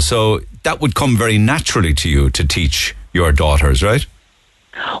third level, so that would come very naturally to you to teach your daughters, right?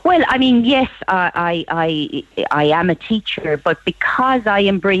 Well, I mean, yes, I am a teacher, but because I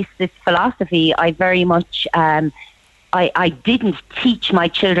embrace this philosophy, I very much I didn't teach my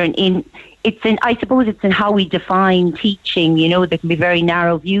children I suppose it's in how we define teaching. There can be very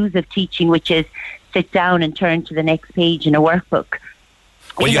narrow views of teaching, which is sit down and turn to the next page in a workbook.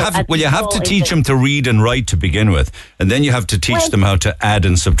 Well, you have to teach them to read and write to begin with, and then you have to teach them how to add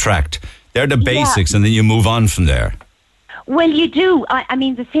and subtract. They're the basics, and then you move on from there. Well, you do. I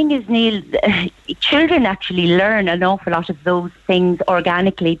mean, the thing is, Neil, children actually learn an awful lot of those things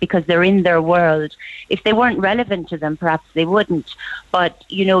organically because they're in their world. If they weren't relevant to them, perhaps they wouldn't. But,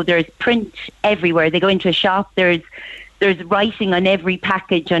 there's print everywhere. They go into a shop, there's writing on every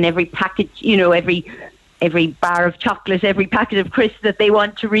package, every bar of chocolate, every packet of crisps that they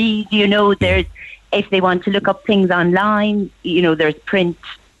want to read. There's, if they want to look up things online, there's print.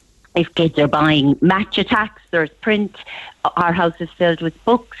 If kids are buying match attacks, there's print. Our house is filled with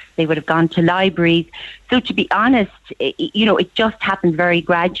books. They would have gone to libraries. So to be honest, it just happens very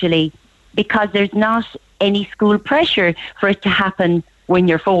gradually because there's not any school pressure for it to happen when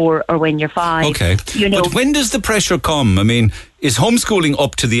you're 4 or when you're 5. Okay. But when does the pressure come? I mean, is homeschooling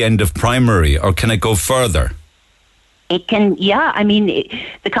up to the end of primary, or can it go further? It can, yeah. I mean,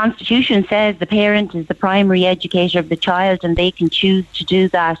 the Constitution says the parent is the primary educator of the child, and they can choose to do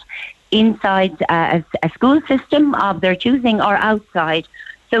that inside a school system of their choosing or outside.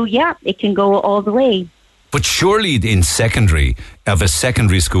 So, yeah, it can go all the way. But surely in secondary, of a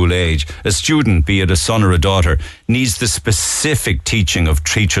secondary school age, a student, be it a son or a daughter, needs the specific teaching of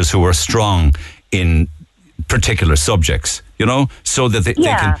teachers who are strong in particular subjects, so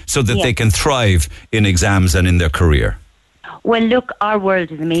that they can thrive in exams and in their career. Well, look, our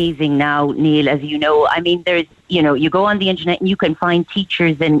world is amazing now, Neil, as you know. I mean, there's, you go on the internet and you can find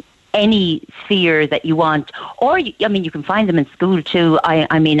teachers in any sphere that you want. Or, you can find them in school too. I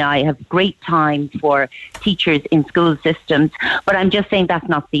have great time for teachers in school systems. But I'm just saying that's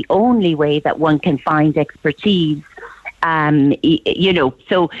not the only way that one can find expertise.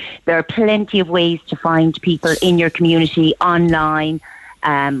 So there are plenty of ways to find people in your community online.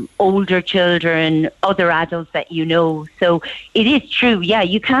 Older children, other adults that So it is true,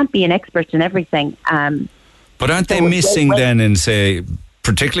 you can't be an expert in everything. But aren't they missing then in, say,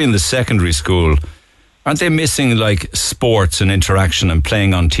 particularly in the secondary school, aren't they missing like sports and interaction and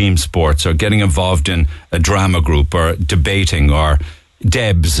playing on team sports or getting involved in a drama group or debating or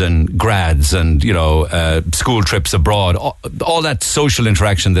Debs and grads and, school trips abroad, all that social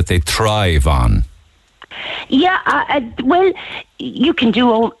interaction that they thrive on? Yeah, well, you can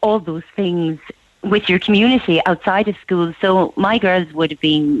do all those things with your community outside of school. So my girls would have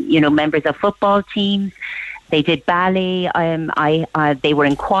been, members of football teams. They did ballet. They were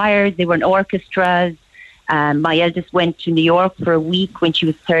in choirs. They were in orchestras. My eldest went to New York for a week when she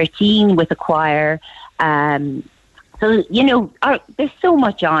was 13 with a choir. So, there's so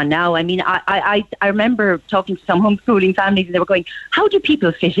much on now. I mean, I remember talking to some homeschooling families and they were going, how do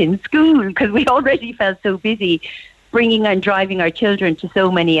people fit in school? Because we already felt so busy bringing and driving our children to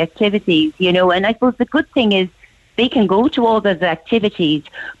so many activities, And I suppose the good thing is they can go to all those activities,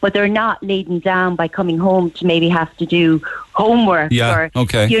 but they're not laden down by coming home to maybe have to do homework.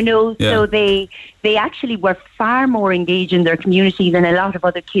 So they actually were far more engaged in their community than a lot of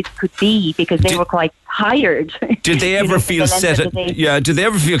other kids could be because they were quite tired. Did they ever feel did they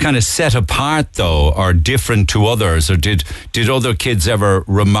ever feel kind of set apart though, or different to others, or did other kids ever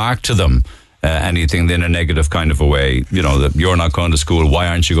remark to them anything in a negative kind of a way, that you're not going to school, why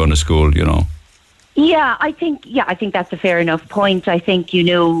aren't you going to school, Yeah, I think that's a fair enough point. I think,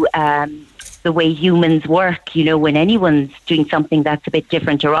 the way humans work, when anyone's doing something that's a bit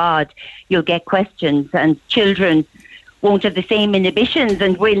different or odd, you'll get questions and children won't have the same inhibitions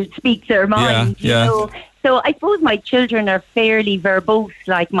and will speak their mind, So I suppose my children are fairly verbose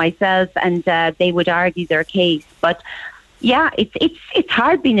like myself and they would argue their case. But yeah, it's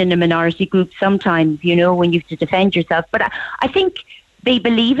hard being in a minority group sometimes, when you have to defend yourself. But I think they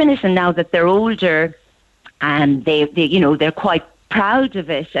believe in it, and now that they're older, and they're quite proud of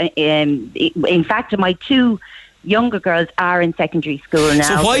it. In fact, my two younger girls are in secondary school now.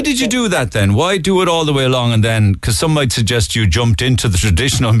 So why did you do that then? Why do it all the way along and then? Because some might suggest you jumped into the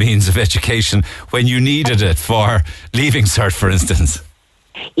traditional means of education when you needed it for Leaving Cert, for instance.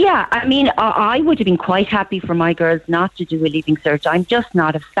 Yeah, I would have been quite happy for my girls not to do a Leaving Cert. I'm just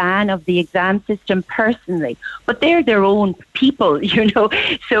not a fan of the exam system personally, but they're their own people,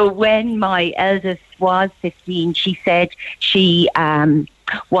 So when my eldest was 15, she said she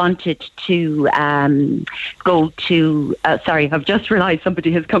wanted to go to. Sorry, I've just realised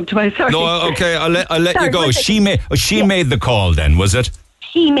somebody has come to my. Sorry. No, okay, I'll let you go. She made the call then, was it?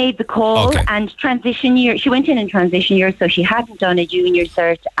 She made the call and transition year. She went in transition year, so she hadn't done a junior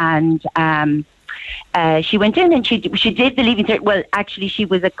cert, and she went in and she did the Leaving Cert. Well, actually, she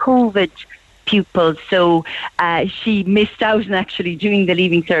was a COVID pupil, so she missed out on actually doing the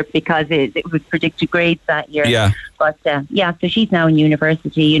Leaving Cert because it was predicted grades that year. Yeah. But so she's now in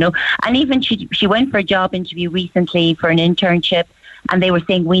university, and even she went for a job interview recently for an internship. And they were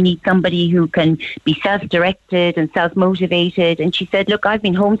saying, we need somebody who can be self-directed and self-motivated. And she said, look, I've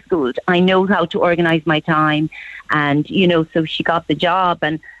been homeschooled. I know how to organise my time. And, so she got the job.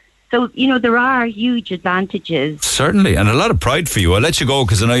 And so, there are huge advantages. Certainly. And a lot of pride for you. I'll let you go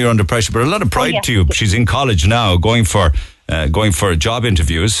because I know you're under pressure, but a lot of pride to you. She's in college now, going for job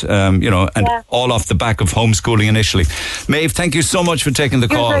interviews, all off the back of homeschooling initially. Maeve, thank you so much for taking the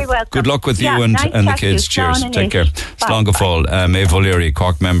call. You're very welcome. Good luck with you and the kids. Cheers. Take care. Slán go fóill. Maeve O'Leary,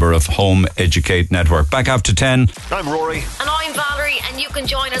 Cork member of Home Educate Network. Back after 10. I'm Rory. And I'm Valerie, and you can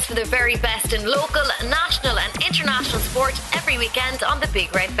join us for the very best in local, national and international sport every weekend on the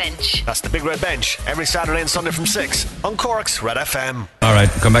Big Red Bench. That's the Big Red Bench, every Saturday and Sunday from 6 on Cork's Red FM. All right,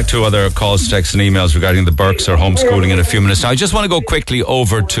 come back to other calls, texts and emails regarding the Burkes or homeschooling in a few minutes. Now, I just want to go quickly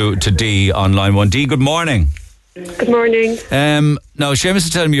over to Dee on line 1. Dee, good morning. Good morning. Now, Seamus is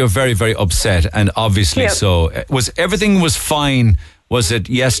telling me you're very, very upset, and obviously so. Everything was fine was it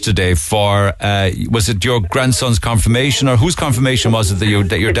yesterday for? Was it your grandson's confirmation, or whose confirmation was it that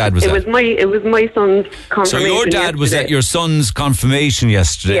your dad was at? It was my son's confirmation. So your dad was at your son's confirmation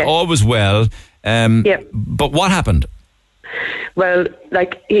yesterday. Yes. All was well. But what happened? Well,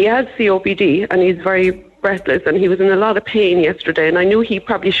 like, he has COPD and he's very breathless, and he was in a lot of pain yesterday, and I knew he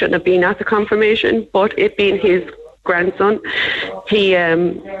probably shouldn't have been at the confirmation, but it being his grandson, he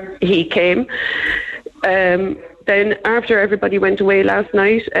came. Then after everybody went away last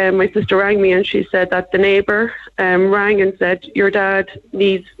night, my sister rang me and she said that the neighbour rang and said, your dad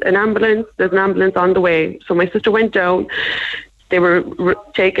needs an ambulance, there's an ambulance on the way. So my sister went down. They were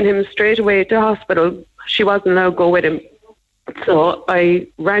taking him straight away to hospital. She wasn't allowed to go with him. So I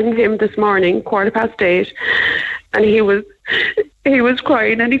rang him this morning, 8:15, and he was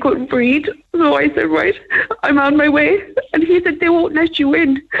crying and he couldn't breathe. So I said, right, I'm on my way. And he said, they won't let you in.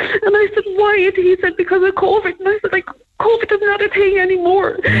 And I said, why? And he said, because of COVID. And I said, like, COVID is not a thing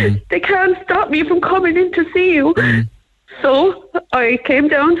anymore. They can't stop me from coming in to see you. So I came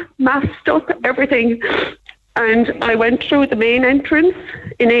down, masked up, everything. And I went through the main entrance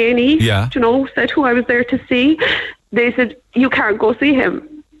in A&E, said who I was there to see. They said, you can't go see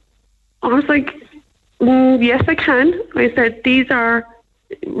him. I was like, yes, I can. I said, these are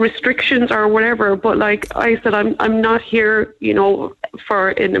restrictions or whatever, but like I said, I'm not here,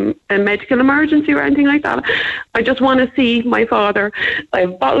 for a medical emergency or anything like that. I just want to see my father. I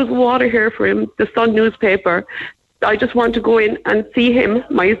have bottles of water here for him, the Sun newspaper. I just want to go in and see him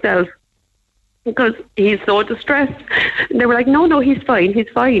myself because he's so distressed. And they were like, no, he's fine.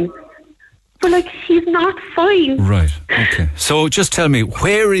 But like, he's not fine. Right. Okay. So just tell me,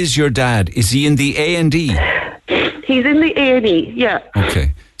 where is your dad? Is he in the A&E? He's in the A&E, yeah.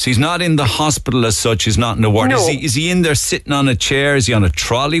 Okay. So he's not in the hospital as such. He's not in the ward. No. Is he in there sitting on a chair? Is he on a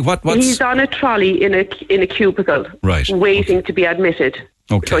trolley? What's... He's on a trolley in a cubicle, right? Waiting to be admitted.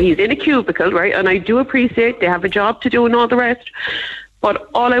 Okay. So he's in a cubicle, right? And I do appreciate they have a job to do and all the rest. But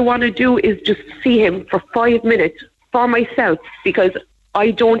all I want to do is just see him for 5 minutes for myself, because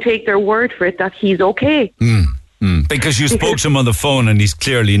I don't take their word for it that he's okay. Because you spoke to him on the phone and he's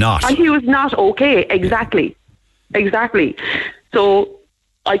clearly not. And he was not okay, exactly. So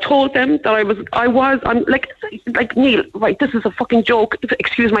I told them that I'm like Neil, right, this is a fucking joke,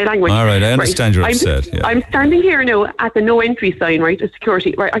 excuse my language. All right, I understand you're upset. Yeah. I'm standing here now at the no entry sign, right, the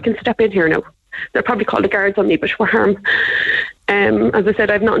security, right, I can step in here now. They'll probably call the guards on me, but what harm? As I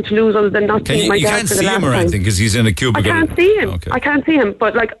said, I've nothing to lose other than not seeing my dad for the last time. You can't see him or anything because he's in a cubicle. I can't see him. Okay. I can't see him,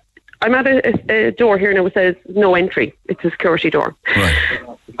 but like, I'm at a door here now. It says no entry. It's a security door. Right.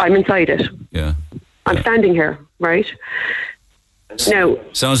 I'm inside it. Yeah. I'm standing here, right? Now.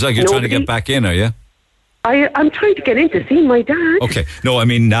 Sounds like you're trying to get back in, are you? I'm trying to get in to see my dad. Okay. No, I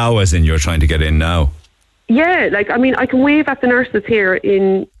mean now, as in you're trying to get in now. Yeah, like, I mean, I can wave at the nurses here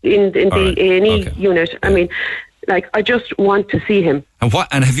in the A&E unit. I mean, like, I just want to see him. And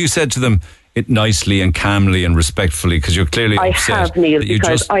have you said to them it nicely and calmly and respectfully, because you're clearly upset? I have, Neil,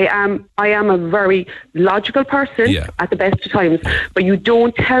 because I am a very logical person at the best of times, but you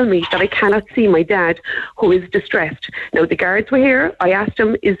don't tell me that I cannot see my dad who is distressed. Now, the guards were here. I asked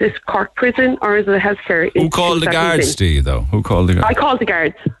them, is this Cork prison or is it a healthcare? Who called the guards to you, though? Who called the guards? I called the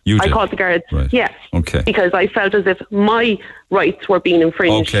guards. You did? I called the guards, right. Yeah. Okay. Because I felt as if my rights were being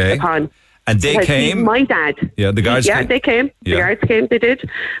infringed upon. And they came? My dad. Yeah, the guards came? Yeah, they came. The guards came, they did.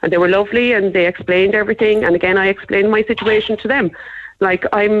 And they were lovely and they explained everything. And again, I explained my situation to them. Like,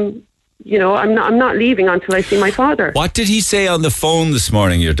 I'm not leaving until I see my father. What did he say on the phone this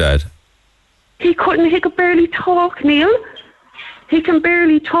morning, your dad? He could barely talk, Neil. He can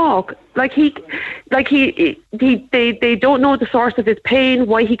barely talk. They don't know the source of his pain,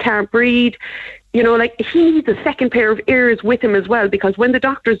 why he can't breathe. You know, like, he needs a second pair of ears with him as well, because when the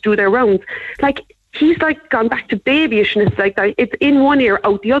doctors do their rounds, like, he's like gone back to babyishness, like that. It's in one ear,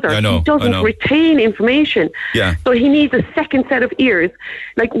 out the other. He doesn't retain information. Yeah. So he needs a second set of ears.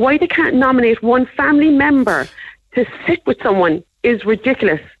 Like, why they can't nominate one family member to sit with someone is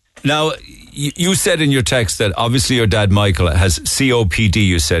ridiculous. Now, you said in your text that obviously your dad, Michael, has COPD.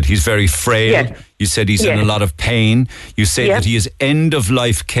 You said he's very frail. Yes. You said he's in a lot of pain. You say that he is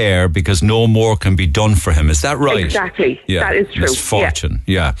end-of-life care because no more can be done for him. Is that right? Exactly. Yeah. That is true. Misfortune.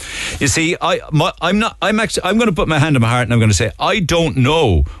 Yeah. You see, I'm going to put my hand on my heart and I'm going to say I don't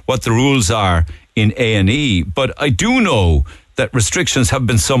know what the rules are in A&E, but I do know that restrictions have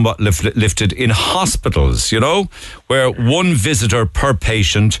been somewhat lifted in hospitals, you know, where one visitor per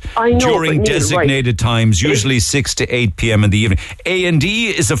patient during designated times, usually 6 to 8 p.m. in the evening.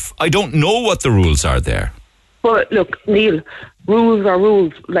 A&E I don't know what the rules are there. But look, Neil, rules are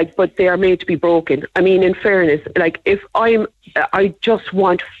rules, like, but they are made to be broken. I mean, in fairness, like, if I just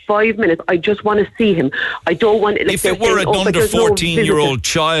want 5 minutes. I just want to see him. I don't want... Like, if it were an under 14-year-old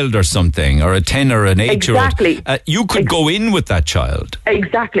child or something, or a 10 or an 8-year-old, you could go in with that child.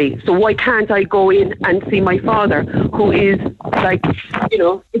 Exactly. So why can't I go in and see my father, who is, like,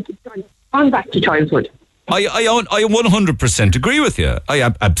 it's gone back to childhood? I 100% agree with you.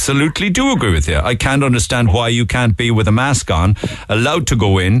 I absolutely do agree with you. I can't understand why you can't be with a mask on, allowed to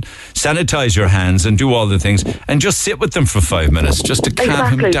go in, sanitize your hands and do all the things, and just sit with them for 5 minutes just to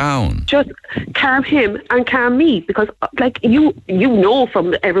calm him down. Just calm him and calm me, because, like, you know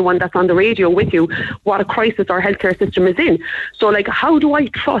from everyone that's on the radio with you what a crisis our healthcare system is in. So, like, how do I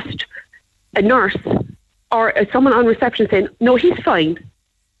trust a nurse or someone on reception saying, no, he's fine?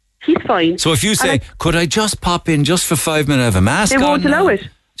 He's fine. So if you say, could I just pop in just for 5 minutes, have a mask on? They won't allow it.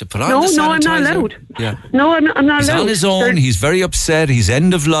 To put on the sanitizer? No, I'm not allowed. Yeah. No, I'm not allowed. He's on his own. He's very upset. He's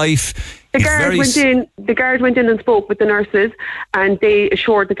end of life. The guard went in and spoke with the nurses, and they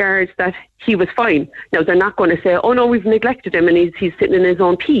assured the guards that he was fine. Now, they're not going to say, oh no, we've neglected him and he's sitting in his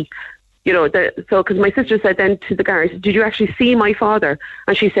own pee. Because my sister said then to the guards, did you actually see my father?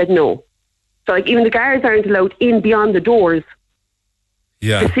 And she said no. So, like, even the guards aren't allowed in beyond the doors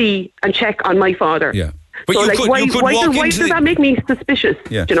to see and check on my father. Yeah. But so, why does that make me suspicious?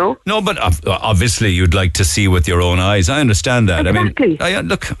 Yeah. You know? No, but obviously you'd like to see with your own eyes. I understand that. Exactly. I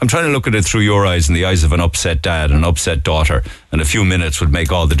mean, I'm trying to look at it through your eyes and the eyes of an upset dad, an upset daughter, and a few minutes would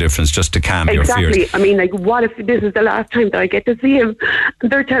make all the difference just to calm your fears. Exactly. I mean, like, what if this is the last time that I get to see him?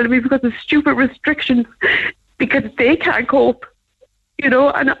 And they're telling me because of stupid restrictions, because they can't cope,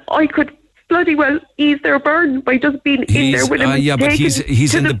 and I could bloody well ease their burden by just being in there with him. But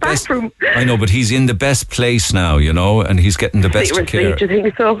he's in the bathroom. I know, but he's in the best place now, and he's getting the best of care. Do you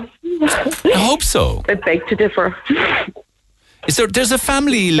think so? I hope so. I beg to differ. There's a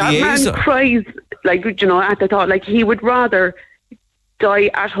family liaison. That man cries, like, at the thought, like, he would rather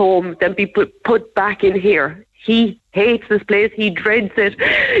die at home than be put back in here. He hates this place. He dreads it.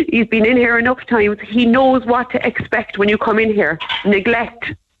 He's been in here enough times. He knows what to expect when you come in here.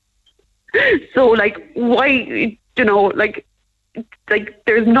 Neglect. So, like, why, like,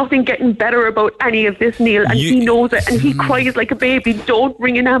 there's nothing getting better about any of this, Neil, and he knows it, and he cries like a baby. Don't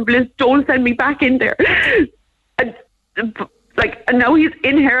ring an ambulance. Don't send me back in there. And now he's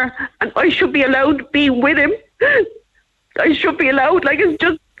in here, and I should be allowed to be with him. I should be allowed. Like, it's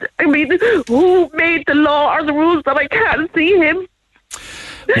just, I mean, who made the law or the rules that I can't see him?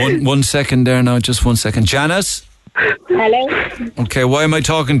 One second there now, just 1 second. Janice? Hello. Okay, why am I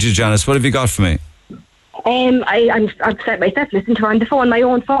talking to you, Janice? What have you got for me? I'm upset myself listening to her on the phone. My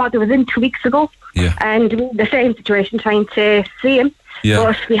own father was in 2 weeks ago, and we had the same situation trying to see him. Yeah.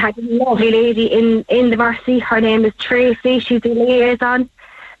 But we had a lovely lady in the Mercy. Her name is Tracy. She's a liaison,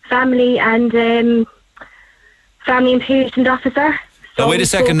 family and patient officer. So, wait a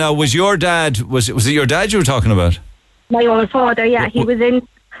second now. Was your dad? Was it your dad you were talking about? My own father. Yeah, he was in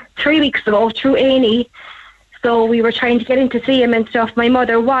 3 weeks ago through A&E. So we were trying to get in to see him and stuff. My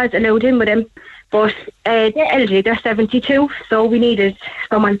mother was allowed in with him, but they're elderly, they're 72, so we needed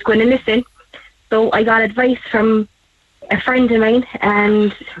someone to go in and listen. So I got advice from a friend of mine,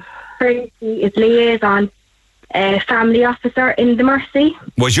 and Tracy is liaison family officer in the Mercy.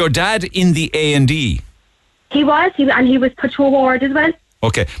 Was your dad in the A&E? He was, and he was put to a ward as well.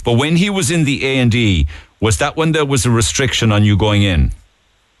 Okay, but when he was in the A&E, was that when there was a restriction on you going in?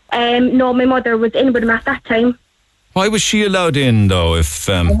 No, my mother was in with him at that time. Why was she allowed in, though? If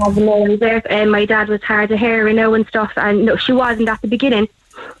I have no idea. My dad was hard of hearing now and stuff, and no, she wasn't at the beginning.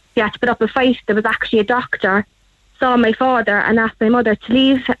 He had to put up a fight. There was actually a doctor saw my father and asked my mother to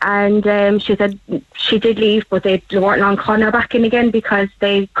leave, and she said she did leave, but they weren't long calling her back in again because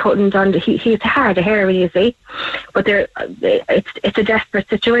they couldn't. He's hard of hearing, you see, but it's a desperate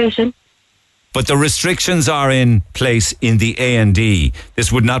situation. But the restrictions are in place in the A&E.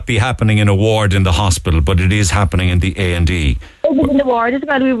 This would not be happening in a ward in the hospital, but it is happening in the A&E. It was in the ward as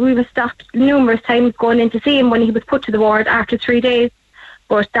well. We were stopped numerous times going in to see him when he was put to the ward after 3 days.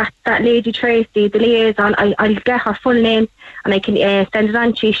 But that lady Tracy, the liaison, I'll get her full name and I can send it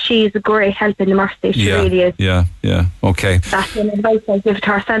on to you. She's a great help in the Mercy. She really is. Yeah, okay. That's an advice I give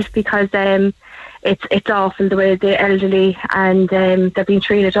to herself because it's awful the way the elderly and they're being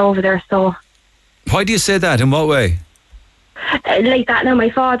treated over there, so... Why do you say that? In what way? Like that now, my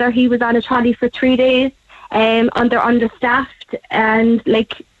father, he was on a trolley for 3 days, they're understaffed, and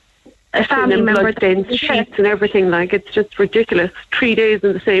like a family member... Blood-stained sheets and everything, like, it's just ridiculous. 3 days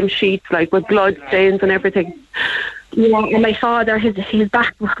in the same sheets, like, with blood stains and everything. Yeah, and my father, his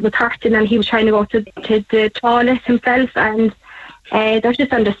back was hurting and he was trying to go to the toilet himself, and They're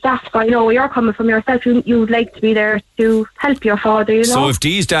just understaffed. But I know where you're coming from yourself. You'd like to be there to help your father, you know. So if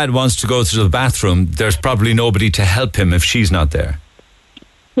Dee's dad wants to go to the bathroom, there's probably nobody to help him if she's not there.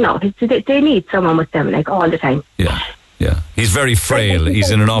 No, they need someone with them, like, all the time. Yeah. He's very frail.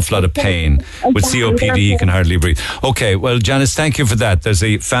 He's in an awful lot of pain. With COPD, he can hardly breathe. Okay, well, Janice, thank you for that. There's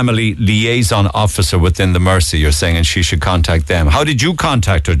a family liaison officer within the Mercy, you're saying, and she should contact them. How did you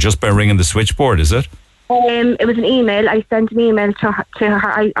contact her? Just by ringing the switchboard, is it? It was an email. I sent an email to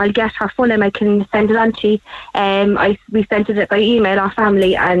her. I'll get her full name. I can send it on to you. We sent it by email, our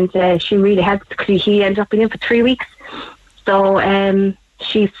family, and she really helped because he ended up being in for 3 weeks. So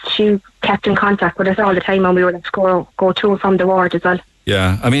she kept in contact with us all the time, and we were able to go to and from the ward as well.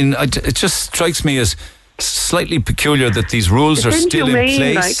 Yeah, I mean, it just strikes me as slightly peculiar that these rules are still in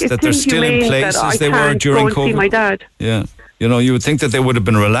place, that they're still in place as they were during COVID. See my dad. Yeah. You know, you would think that they would have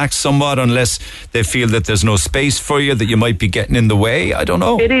been relaxed somewhat, unless they feel that there's no space for you, that you might be getting in the way. I don't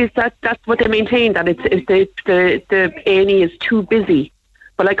know. It is. That's what they maintain, that it's the A&E is too busy.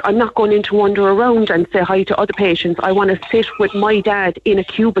 But, like, I'm not going in to wander around and say hi to other patients. I want to sit with my dad in a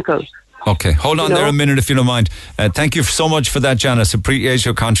cubicle. Okay, hold on there a minute if you don't mind. Thank you so much for that, Janice. Appreciate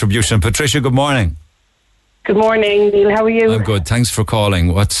your contribution. Patricia, good morning. Good morning, Neil. How are you? I'm good. Thanks for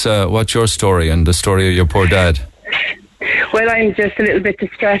calling. What's your story and the story of your poor dad? Well, I'm just a little bit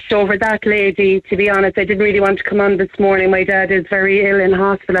distressed over that lady, to be honest. I didn't really want to come on this morning. My dad is very ill in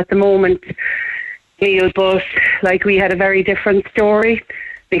hospital at the moment, Neil, but, like, we had a very different story,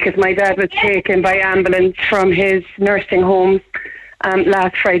 because my dad was taken by ambulance from his nursing home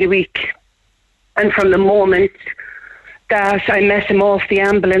last Friday week. And from the moment that I met him off the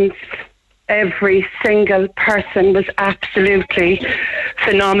ambulance, every single person was absolutely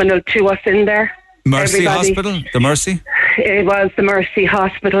phenomenal to us in there. Mercy Hospital? The Mercy? It was the Mercy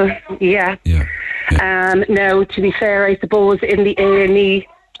Hospital, yeah. Now, to be fair, I suppose in the A&E,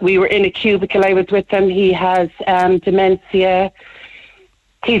 we were in a cubicle. I was with him. He has dementia.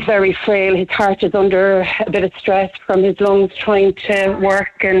 He's very frail. His heart is under a bit of stress from his lungs trying to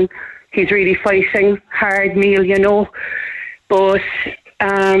work, and he's really fighting hard, Neil, you know. But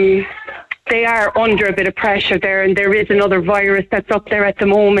they are under a bit of pressure there, and there is another virus that's up there at the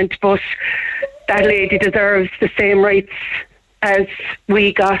moment, but that lady deserves the same rights as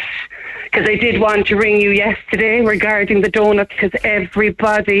we got. Because I did want to ring you yesterday regarding the donuts, because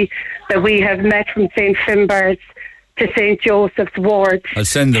everybody that we have met from St. Finbarr's to St. Joseph's Ward. I'll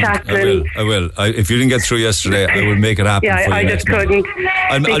send them. I will. If you didn't get through yesterday, I will make it happen for you. I just couldn't.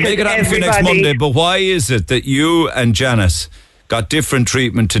 I'll make it happen for you next Monday. But why is it that you and Janice got different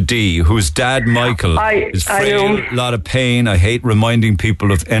treatment to Dee, whose dad, Michael, is frail, a lot of pain? I hate reminding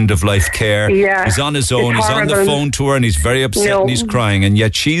people of end-of-life care. Yeah, he's on his own, he's on the phone to her, and he's very upset and he's crying, and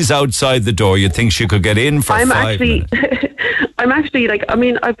yet she's outside the door. You'd think she could get in for 5 minutes. I'm actually, like, I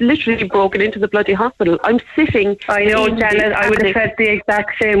mean, I've literally broken into the bloody hospital. I'm sitting. I know, Janet, I would have felt the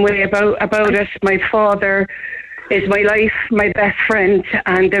exact same way about it. My father is my life, my best friend,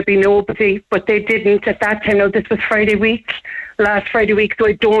 and there'd be nobody, but they didn't at that time. Now, this was last Friday week, so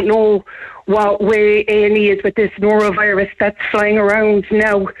I don't know what way A&E is with this norovirus that's flying around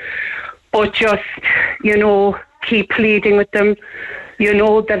now. But just, you know, keep pleading with them, you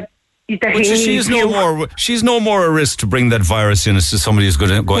know, that she's no more a risk to bring that virus in as to somebody who's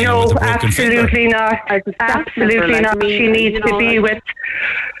going in with a broken finger. Absolutely not. She needs to be with.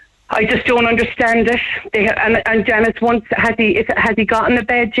 I just don't understand it. And Janice, once has he gotten a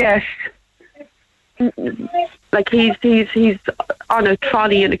bed yet? Like, he's on a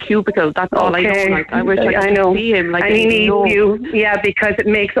trolley in a cubicle. That's all I know. Like, I wish I could see him. Like, and he needs you, because it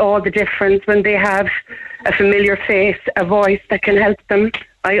makes all the difference when they have a familiar face, a voice that can help them.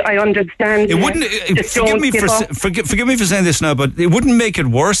 I understand. It wouldn't. Forgive me for saying this now, but it wouldn't make it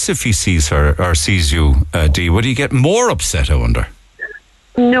worse if he sees her or sees you, Dee. Would he get more upset, I wonder?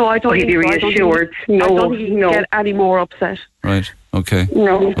 No, I don't. He'd be reassured. I don't think he can get any more upset. Right. Okay.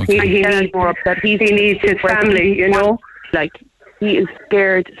 No, okay. He needs more upset. He needs his family. You know, like, he is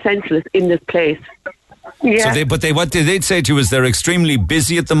scared senseless in this place. Yeah. So what they'd say to you is they're extremely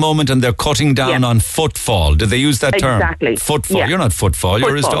busy at the moment and they're cutting down on footfall. Did they use that term? Exactly. Footfall. Yeah. You're not footfall.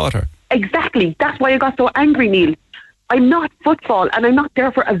 You're his daughter. Exactly. That's why I got so angry, Neil. I'm not football, and I'm not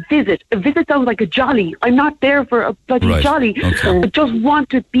there for a visit. A visit sounds like a jolly. I'm not there for a bloody jolly. Okay. I just want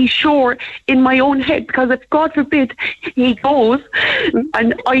to be sure in my own head, because if, God forbid, he goes,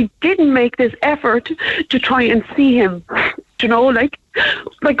 and I didn't make this effort to try and see him, you know, like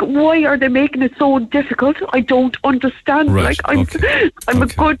why are they making it so difficult? I don't understand. Right. Like, I'm a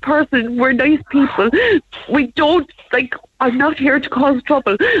good person. We're nice people. We don't, like, I'm not here to cause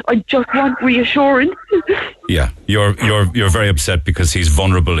trouble. I just want reassurance. Yeah, you're very upset because he's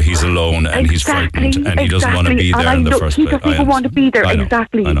vulnerable, he's alone, and he's frightened, and he doesn't want to be there in the first place. He doesn't even want to be there.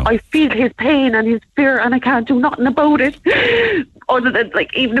 Exactly. I feel his pain and his fear, and I can't do nothing about it. Other than,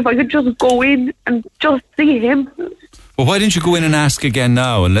 like, even if I could just go in and just see him. Well, why didn't you go in and ask again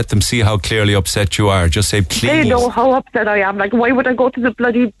now and let them see how clearly upset you are? Just say, please. They know how upset I am. Like, why would I go to the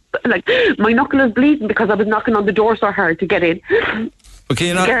bloody... Like, my knuckle is bleeding because I was knocking on the door so hard to get in. Okay,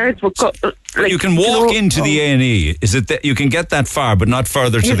 you're not... Guards would go, you can walk into the A&E. Is it that you can get that far, but not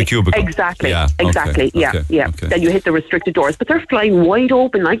further to the cubicle? Exactly. Yeah. Exactly. Okay. Yeah. Okay. Then you hit the restricted doors, but they're flying wide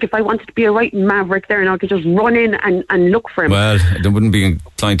open. Like, if I wanted to be a right maverick there, and I could just run in and look for him. Well, they wouldn't be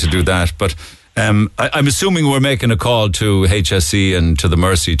inclined to do that, but I'm assuming we're making a call to HSE and to the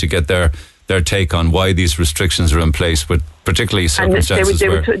Mercy to get their take on why these restrictions are in place, but particularly circumstances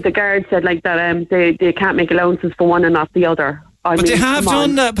the guard said like that they can't make allowances for one and not the other. But they have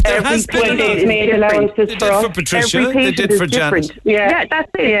done that. But there has been made allowances for us. For Patricia, they did for Janet. Yeah,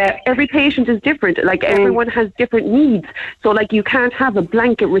 that's it. Yeah. Every patient is different. Like, everyone has different needs. So, like, you can't have a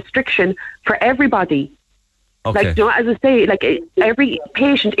blanket restriction for everybody. Okay. Like, you know, as I say, like, every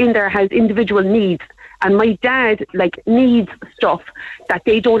patient in there has individual needs. And my dad, like, needs stuff that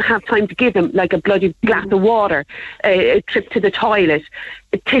they don't have time to give him, like a bloody glass of water, a trip to the toilet,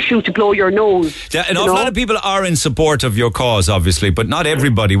 a tissue to blow your nose. Yeah, an awful lot of people are in support of your cause, obviously, but not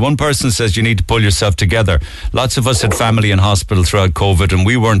everybody. One person says you need to pull yourself together. Lots of us had family in hospital throughout COVID, and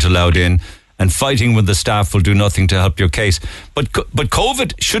we weren't allowed in. And fighting with the staff will do nothing to help your case. But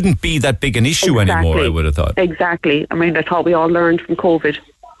COVID shouldn't be that big an issue anymore, I would have thought. Exactly. I mean, that's how we all learned from COVID.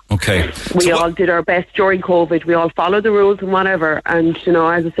 Okay. We all did our best during COVID. We all followed the rules and whatever. And, you know,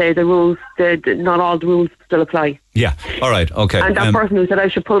 as I say, the rules, not all the rules still apply. Yeah. All right. Okay. And that person who said I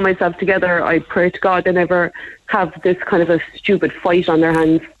should pull myself together, I pray to God they never have this kind of a stupid fight on their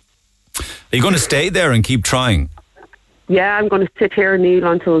hands. Are you going to stay there and keep trying? Yeah, I'm going to sit here, Neil,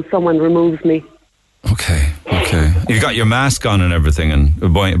 until someone removes me. Okay. You got your mask on and everything, and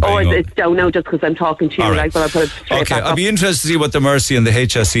it's down now just because I'm talking to you. Right. Like, but I'll put it straight back I'd be interested to see what the Mercy and the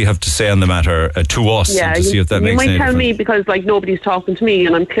HSE have to say on the matter to us, and to see if that makes any difference. You might tell me because, like, nobody's talking to me,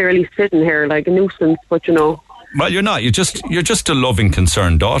 and I'm clearly sitting here like a nuisance. But you know, well, you're not. You're just a loving,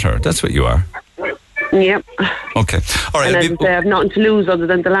 concerned daughter. That's what you are. Yep. Okay. All right. And as I say, I have nothing to lose other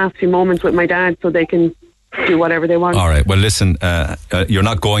than the last few moments with my dad, so they can do whatever they want. All right. Well, listen, you're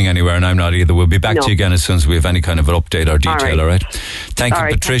not going anywhere, and I'm not either. We'll be back to you again as soon as we have any kind of an update or detail. All right. Thank you,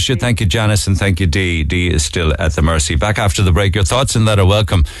 Patricia. Thank you, Janice, and thank you, Dee. Dee is still at the Mercy. Back after the break. Your thoughts on that are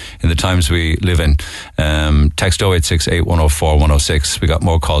welcome in the times we live in. Text 0868 104 106. We got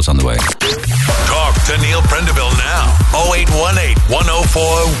more calls on the way. Talk to Neil Prendeville now. 0818 104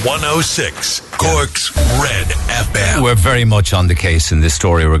 106. Cork's Red FM. We're very much on the case in this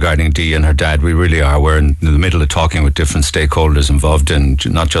story regarding Dee and her dad. We really are. We're in the middle of talking with different stakeholders involved in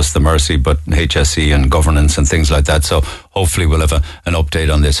not just the Mercy, but HSE and governance and things like that. So hopefully we'll have an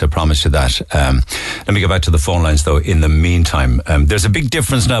update on this. I promise you that. Let me get back to the phone lines, though. In the meantime, there's a big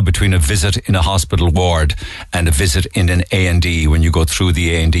difference now between a visit in a hospital ward and a visit in an A&E. When you go through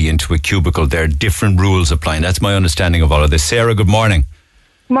the A&E into a cubicle, there are different rules applying. That's my understanding of all of this. Sarah, good morning.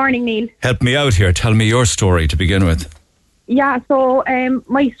 Morning, Neil. Help me out here. Tell me your story to begin with. Yeah, so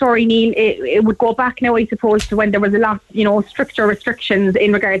my story, Neil, it would go back now, I suppose, to when there was a lot, stricter restrictions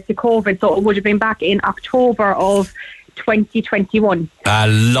in regards to COVID. So it would have been back in October of 2021. A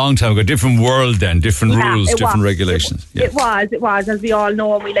long time ago. Different world then, different rules, different regulations. It was, as we all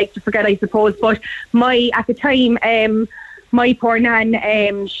know, and we like to forget, I suppose. But at the time, my poor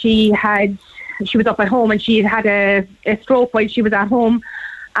nan, she was up at home and she had a stroke while she was at home.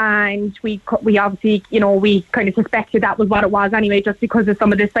 And we obviously, we kind of suspected that was what it was anyway, just because of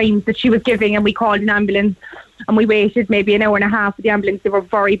some of the signs that she was giving. And we called an ambulance and we waited maybe an hour and a half for the ambulance. They were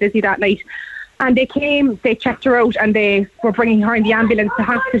very busy that night. And they came, they checked her out and they were bringing her in the ambulance to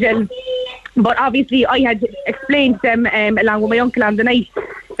hospital. But obviously I had explained to them, along with my uncle on the night,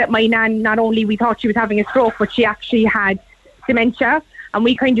 that my nan, not only we thought she was having a stroke, but she actually had dementia. And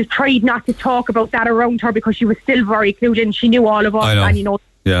we kind of tried not to talk about that around her because she was still very clued in. She knew all of us. And,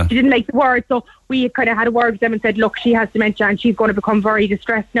 yeah. She didn't like the word, so we kind of had a word with them and said, look, she has dementia and she's going to become very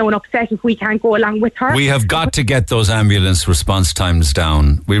distressed now and upset if we can't go along with her. We have got to get those ambulance response times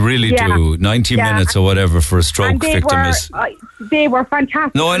down. We really do. 90 minutes or whatever for a stroke victim is... They were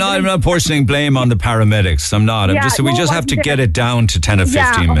fantastic. No, I'm not portioning blame on the paramedics. I'm not. We just have to get it down to 10 or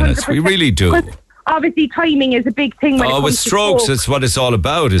 15 minutes. We really do. obviously timing is a big thing when it comes with strokes, it's what it's all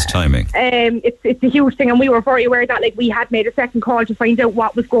about, is timing. It's a huge thing, and we were very aware that, like, we had made a second call to find out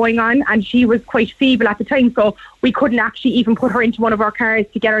what was going on, and she was quite feeble at the time, so we couldn't actually even put her into one of our cars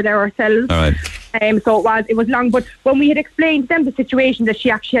to get her there ourselves. All right. So it was long, but when we had explained to them the situation, that she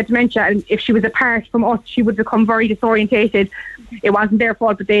actually had dementia, and if she was apart from us she would become very disorientated, it wasn't their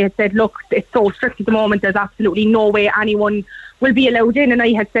fault, but they had said, look, it's so strict at the moment, there's absolutely no way anyone will be allowed in. And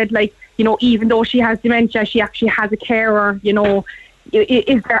I had said, like, you know, even though she has dementia, she actually has a carer, you know,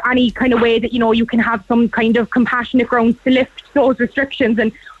 is there any kind of way that, you know, you can have some kind of compassionate grounds to lift those restrictions?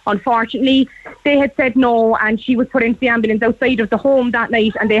 And unfortunately they had said no, and she was put into the ambulance outside of the home that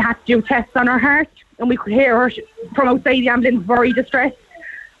night, and they had to do tests on her heart, and we could hear her from outside the ambulance very distressed.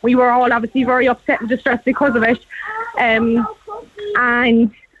 We were all obviously very upset and distressed because of it.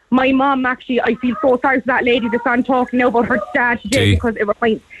 And my mum, actually, I feel so sorry for that lady that's on talking now about her dad today, because it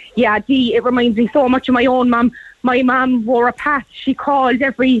reminds me so much of my own mum. My mum wore a patch. She called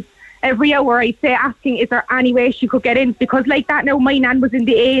every hour, I'd say, asking is there any way she could get in, because like that now, my nan was in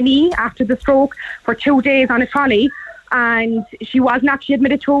the A&E after the stroke for 2 days on a trolley, and she wasn't actually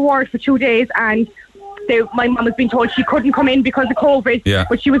admitted to a ward for 2 days, and my mum was being told she couldn't come in because of COVID,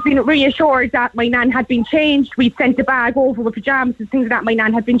 but she was being reassured that my nan had been changed. We'd sent a bag over with pyjamas and things like that. My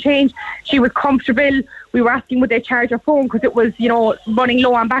nan had been changed. She was comfortable. We were asking would they charge her phone because it was, you know, running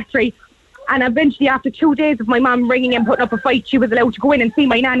low on battery. And eventually, after 2 days of my mum ringing and putting up a fight, she was allowed to go in and see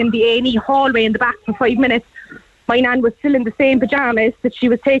my nan in the A&E hallway in the back for 5 minutes. My nan was still in the same pyjamas that she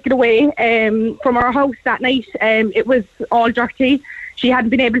was taken away from our house that night. It was all dirty. She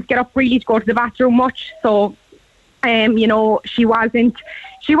hadn't been able to get up really to go to the bathroom much, so you know, she wasn't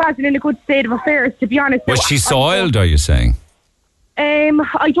in a good state of affairs, to be honest. Was she soiled, are you saying?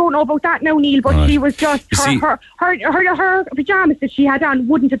 I don't know about that now, Neil, but she was just her pyjamas that she had on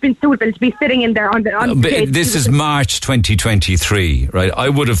wouldn't have been suitable to be sitting in there on the this is March 2023, right? I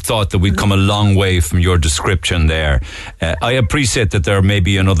would have thought that we'd come a long way from your description there. I appreciate that there may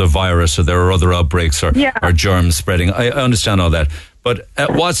be another virus, or there are other outbreaks, or germs spreading. I understand all that. But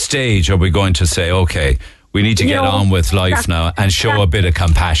at what stage are we going to say, okay, we need to get on with life now and show a bit of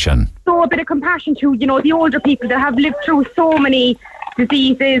compassion? So a bit of compassion to, you know, the older people that have lived through so many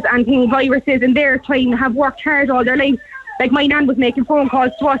diseases and viruses, and they're trying to have worked hard all their life. Like, my nan was making phone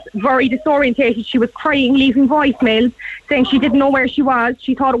calls to us, very disorientated. She was crying, leaving voicemails, saying she didn't know where she was.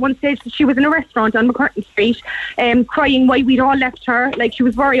 She thought at one stage that she was in a restaurant on McCurtain Street, crying why we'd all left her. Like, she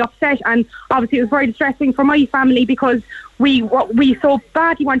was very upset, and obviously it was very distressing for my family because we so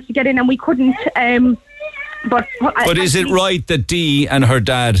badly wanted to get in and we couldn't. But is it right that Dee and her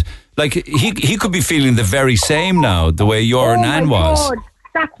dad, like, he could be feeling the very same now, the way your nan was? God.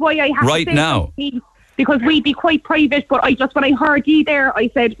 That's why I have right to say now. Because we'd be quite private, but when I heard Dee there, I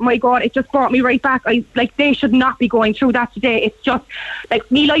said, my God, it just brought me right back. They should not be going through that today. It's just, like,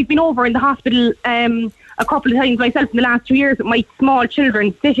 Neil, I've been over in the hospital a couple of times myself in the last 2 years with my small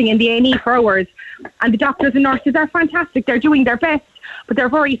children sitting in the A&E for hours, and the doctors and nurses are fantastic. They're doing their best, but they're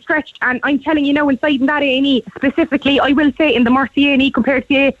very stretched. And I'm telling you now, inside in that A&E, specifically, I will say in the Mercy A&E compared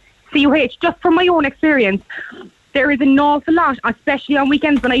to the CUH, just from my own experience, there is an awful lot, especially on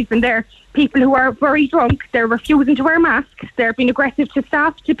weekends when I've been there, people who are very drunk, they're refusing to wear masks, they're being aggressive to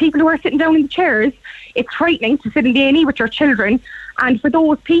staff, to people who are sitting down in the chairs. It's frightening to sit in the A&E with your children, and for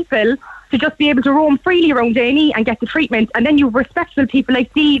those people to just be able to roam freely around A&E and get the treatment. And then you have respectful people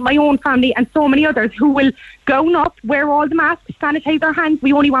like Dee, my own family, and so many others who will gown up, wear all the masks, sanitize their hands.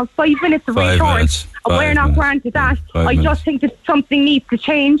 We only want 5 minutes of reassurance, and we're not granted that. I just think that something needs to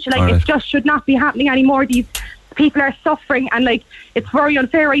change. Like, it just should not be happening anymore. These people are suffering, and like, it's very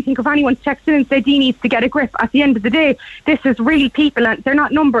unfair. I think if anyone's texted and said Dee needs to get a grip, at the end of the day, this is real people, and they're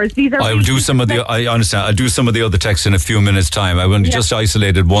not numbers. These are. I understand. I'll do some of the other texts in a few minutes' time. I only just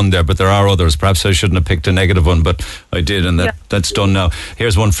isolated one there, but there are others. Perhaps I shouldn't have picked a negative one, but I did, and that's done now.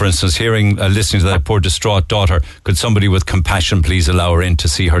 Here's one, for instance, listening to that poor distraught daughter. Could somebody with compassion please allow her in to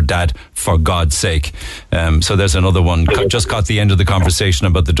see her dad, for God's sake? So there's another one. Just got the end of the conversation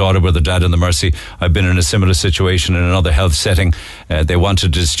about the daughter with the dad and the Mercy. I've been in a similar situation in another health setting. They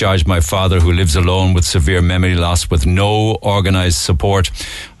wanted to discharge my father, who lives alone with severe memory loss, with no organised support.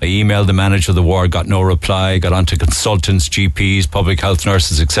 I emailed the manager of the ward, got no reply, got onto consultants, GPs, public health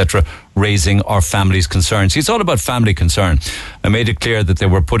nurses, etc., raising our family's concerns. It's all about family concern. I made it clear that they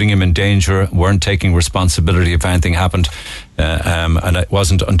were putting him in danger, weren't taking responsibility if anything happened, and it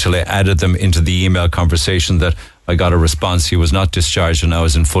wasn't until I added them into the email conversation that I got a response. He was not discharged and now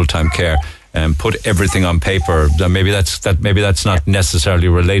is in full-time care. put everything on paper. Maybe that's not necessarily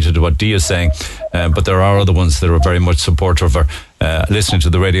related to what Dee is saying, but there are other ones that are very much supportive of her listening to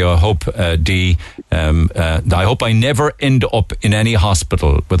the radio. I hope, Dee, I hope I never end up in any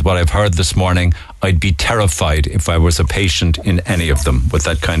hospital with what I've heard this morning. I'd be terrified if I was a patient in any of them with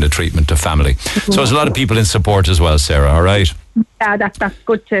that kind of treatment to family. So there's a lot of people in support as well, Sarah, all right? Yeah, that's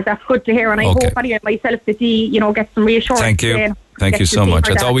good to hear, and I hope anyway myself that Dee, get some reassurance. Thank you. Thank you so much.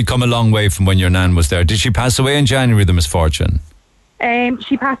 I thought we'd come a long way from when your nan was there. Did she pass away in January, the misfortune?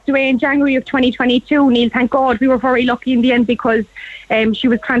 She passed away in January of 2022, Neil. Thank God. We were very lucky in the end because she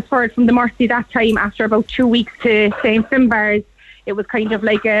was transferred from the Mercy that time after about 2 weeks to St. Finbarr's. It was kind of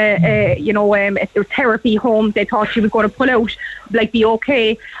like a therapy home. They thought she was going to pull out, be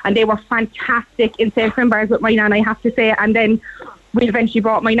okay. And they were fantastic in St. Finbarr's with my nan, I have to say. And then we eventually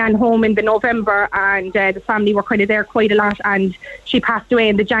brought my nan home in the November, and the family were kind of there quite a lot, and she passed away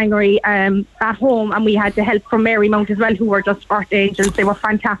in the January at home, and we had the help from Marymount as well, who were just earth angels. They were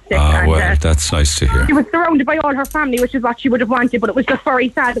fantastic. Well, that's nice to hear. She was surrounded by all her family, which is what she would have wanted, but it was just very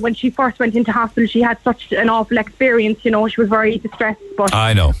sad that when she first went into hospital, she had such an awful experience. She was very distressed. But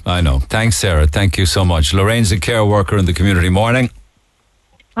I know. Thanks, Sarah. Thank you so much. Lorraine's a care worker in the community. Morning.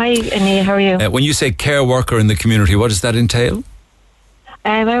 Hi, Annie. How are you? When you say care worker in the community, what does that entail?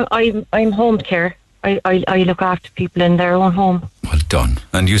 I'm home care. I look after people in their own home. Well done.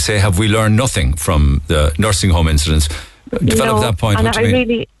 And you say, have we learned nothing from the nursing home incidents? Develop that point. And what do you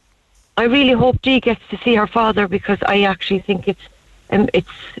mean? I really hope Dee gets to see her father, because I actually think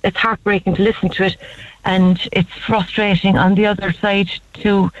it's heartbreaking to listen to it, and it's frustrating on the other side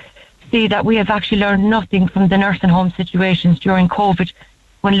to see that we have actually learned nothing from the nursing home situations during COVID,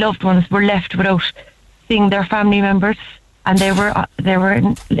 when loved ones were left without seeing their family members. And they were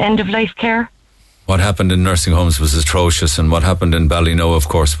in end of life care. What happened in nursing homes was atrocious, and what happened in Ballynoe, of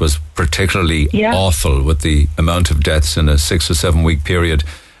course, was particularly awful, with the amount of deaths in a 6 or 7 week period.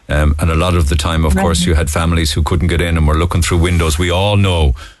 And a lot of the time, of course, you had families who couldn't get in and were looking through windows. We all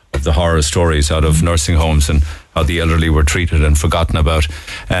know of the horror stories out of nursing homes and how the elderly were treated and forgotten about.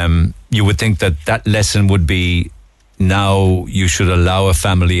 You would think that lesson would be, now you should allow a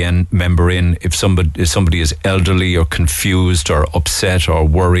family member in if somebody is elderly or confused or upset or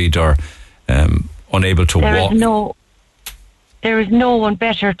worried or unable to walk. There is no one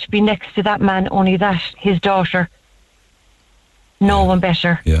better to be next to that man, only that, his daughter. No one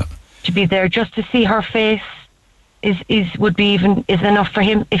better to be there. Just to see her face is enough for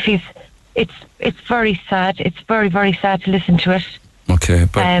him. It's very sad. It's very, very sad to listen to it. Okay,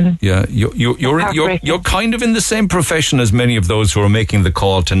 but you're kind of in the same profession as many of those who are making the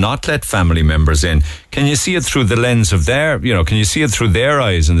call to not let family members in. Can you see it through the lens of can you see it through their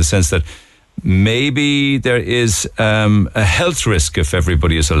eyes, in the sense that maybe there is a health risk if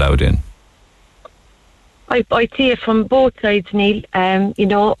everybody is allowed in? I see it from both sides, Neil.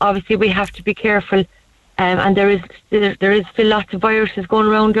 Obviously we have to be careful, and there is still lots of viruses going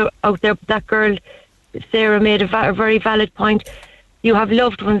around out there. That girl, Sarah, made a very valid point. You have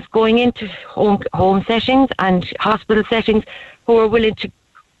loved ones going into home settings and hospital settings who are willing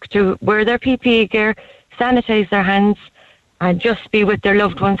to wear their PPE gear, sanitize their hands, and just be with their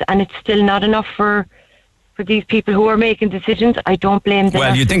loved ones. And it's still not enough for these people who are making decisions. I don't blame them.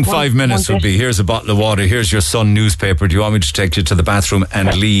 Well, you think 5 minutes would be, here's a bottle of water, here's your Sun newspaper, do you want me to take you to the bathroom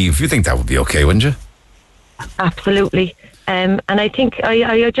and leave? You think that would be okay, wouldn't you? Absolutely. And I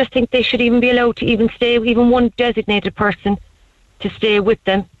just think they should even be allowed to even stay, even one designated person to stay with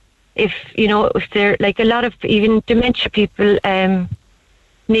them. If they're like a lot of even dementia people,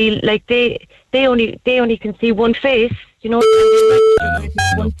 Neil, like they only can see one face,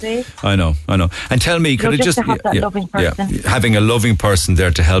 I know. And tell me, could it just have that loving person? Having a loving person there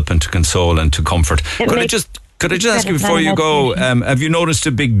to help and to console and to comfort. Could I just ask you before you go, have you noticed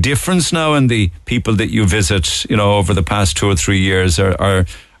a big difference now in the people that you visit, over the past 2 or 3 years? Have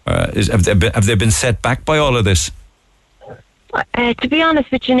they been set back by all of this? To be honest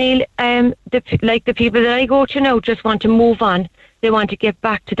with you, Neil, the people that I go to now just want to move on. They want to get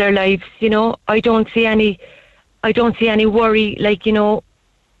back to their lives. I don't see any worry,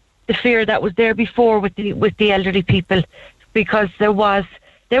 the fear that was there before with the elderly people, because they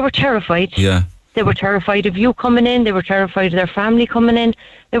were terrified. Yeah. They were terrified of you coming in. They were terrified of their family coming in.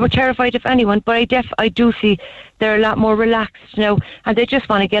 They were terrified of anyone. But I do see they're a lot more relaxed now, and they just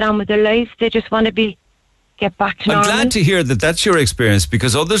want to get on with their lives. They just want to get back to normal. I'm glad to hear that that's your experience,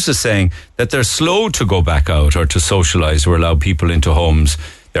 because others are saying that they're slow to go back out or to socialise or allow people into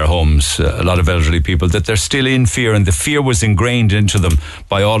their homes, a lot of elderly people, that they're still in fear, and the fear was ingrained into them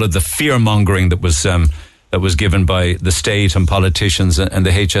by all of the fear-mongering that was that was given by the state and politicians and the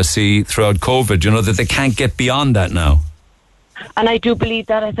HSE throughout COVID, you know, that they can't get beyond that now. And I do believe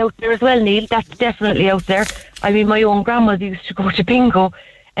that is out there as well, Neil. That's definitely out there. I mean, my own grandmother used to go to bingo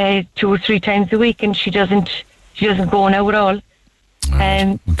 2 or 3 times a week, and she doesn't go now at all.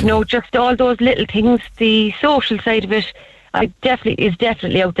 Okay. You know, just all those little things, the social side of it, is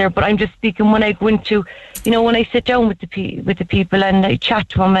definitely out there. But I'm just speaking when I go into, you know, when I sit down with the people and I chat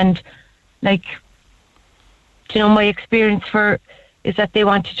to them, and like, you know, my experience is that they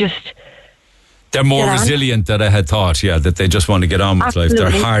want to just. They're more resilient than I had thought, that they just want to get on with life. They're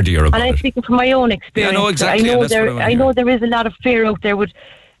hardier about it. And I'm speaking from my own experience. Yeah, no, exactly. I know there is a lot of fear out there with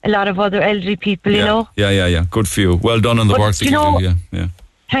a lot of other elderly people, you know. Yeah. Good for you. Well done on the work that you do. Yeah.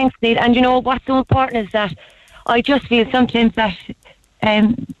 Thanks, Neil. And you know what's so important is that I just feel sometimes that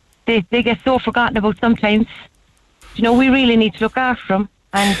they get so forgotten about sometimes. You know, we really need to look after them.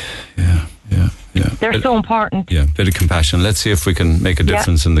 And they're so important. Yeah, bit of compassion. Let's see if we can make a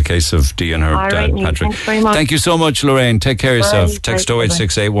difference in the case of Dee and her dad, Patrick. Thanks very much. Thank you so much, Lorraine. Take care of yourself. Text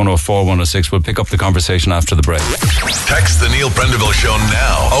 0868 104 106. We'll pick up the conversation after the break. Text the Neil Prendeville Show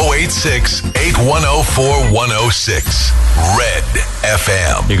now. 086 8104 106. Red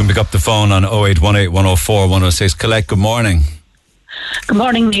FM. You can pick up the phone on 0818 104 106. Colette, good morning. Good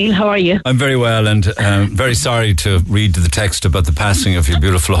morning, Neil. How are you? I'm very well, and very sorry to read the text about the passing of your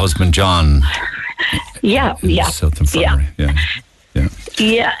beautiful husband, John. South Infirmary.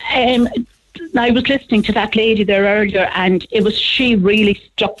 I was listening to that lady there earlier, and she really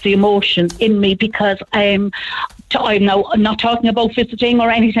struck the emotion in me, because I'm now not talking about visiting or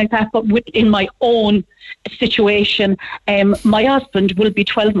anything like that, but within my own situation, my husband will be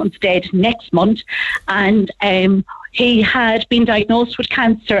 12 months dead next month, and he had been diagnosed with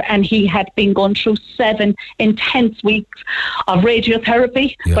cancer, and he had been going through 7 intense weeks of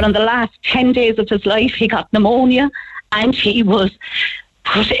radiotherapy. But in the last 10 days of his life, he got pneumonia, and he was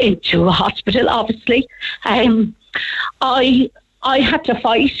put into a hospital, obviously. I had to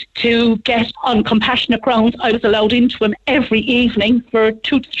fight to get on compassionate grounds. I was allowed into him every evening for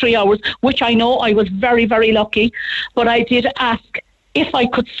 2 to 3 hours, which I know I was very, very lucky. But I did ask if I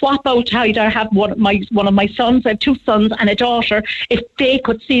could swap out. I'd have one of my sons. I have 2 sons and a daughter. If they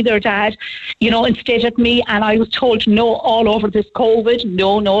could see their dad, you know, instead of me. And I was told no all over this COVID.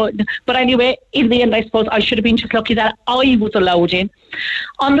 No. But anyway, in the end, I suppose I should have been just lucky that I was allowed in.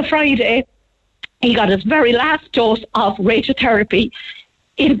 On the Friday, he got his very last dose of radiotherapy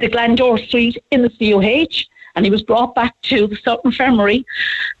in the Glandore Street in the COH, and he was brought back to the South Infirmary.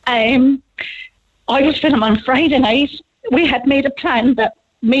 I was with him on Friday night. We had made a plan that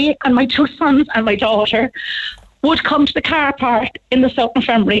me and my 2 sons and my daughter would come to the car park in the South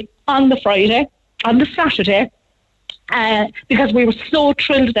Infirmary on the Saturday, because we were so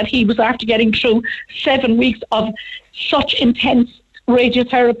thrilled that he was after getting through 7 weeks of such intense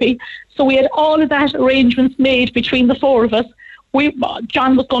radiotherapy. So we had all of that arrangements made between the 4 of us.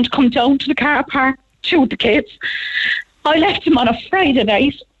 John was going to come down to the car park to the kids. I left him on a Friday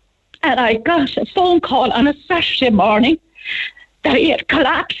night, and I got a phone call on a Saturday morning that he had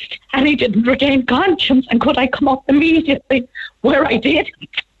collapsed and he didn't regain conscience, and could I come up immediately, where I did.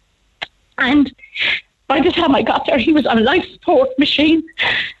 And by the time I got there, he was on a life support machine.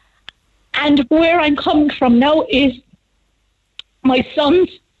 And where I'm coming from now is my sons,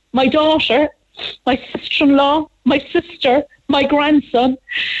 my daughter, my sister-in-law, my sister, my grandson,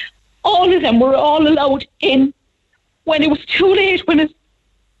 all of them were all allowed in when it was too late, when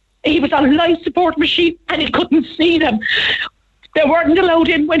he was on a life support machine and he couldn't see them. They weren't allowed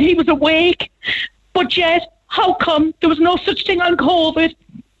in when he was awake. But yet, how come there was no such thing on COVID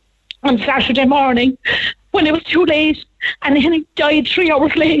on Saturday morning when it was too late, and then he died 3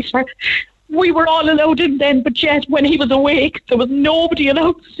 hours later? We were all allowed in then, but yet when he was awake, there was nobody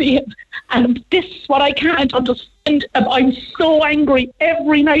allowed to see him. And this is what I can't understand. I'm so angry.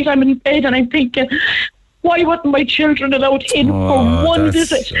 Every night I'm in bed and I'm thinking, why weren't my children allowed in for one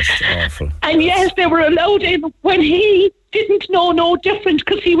visit? Just awful. And yes, they were allowed in when he didn't know no different,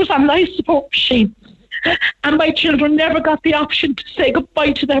 because he was on life support machine. And my children never got the option to say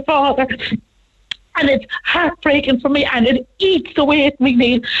goodbye to their father. And it's heartbreaking for me, and it eats away at me,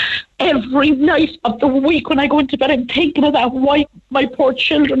 Neil. Every night of the week when I go into bed, I'm thinking of that. Why my poor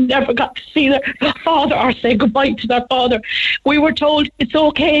children never got to see their father or say goodbye to their father. We were told, it's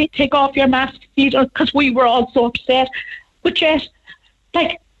okay, take off your mask, because we were all so upset. But yet,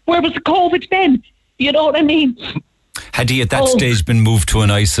 like, where was the COVID then? You know what I mean? Had he at that stage been moved to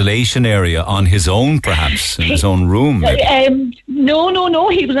an isolation area on his own, perhaps, in his own room? No.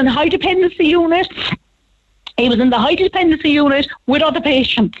 He was in a high dependency unit. He was in the high dependency unit with other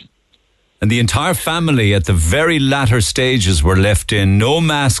patients. And the entire family at the very latter stages were left in, no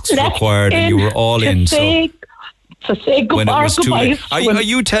masks required, and you were all in. To say goodbye, when it was too late. Are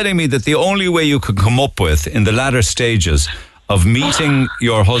you telling me that the only way you could come up with in the latter stages of meeting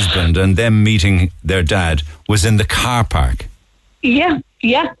your husband and them meeting their dad was in the car park? Yeah,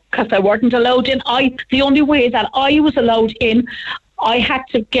 because I wasn't allowed in. The only way that I was allowed in, I had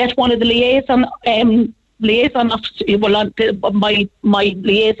to get one of the liaison officers, my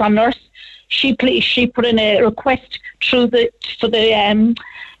liaison nurse. She put in a request for the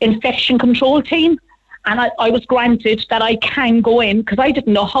infection control team, and I was granted that I can go in because I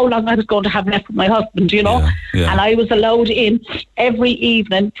didn't know how long I was going to have left with my husband, you know. Yeah. And I was allowed in every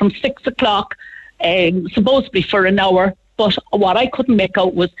evening from 6 o'clock, supposedly for an hour. But what I couldn't make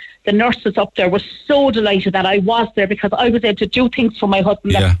out was the nurses up there were so delighted that I was there because I was able to do things for my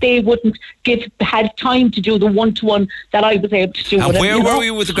husband that they wouldn't had time to do the one-to-one that I was able to do. And where were we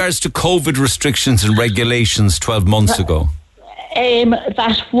with regards to COVID restrictions and regulations 12 months ago?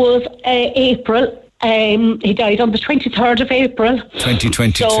 That was April. He died on the 23rd of April.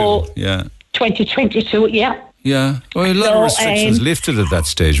 2022, so, yeah. 2022, yeah. Yeah. Well, a lot of restrictions lifted at that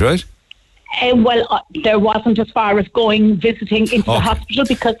stage, right? There wasn't as far as visiting into the hospital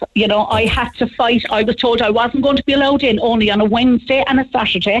because, you know, I had to fight. I was told I wasn't going to be allowed in only on a Wednesday and a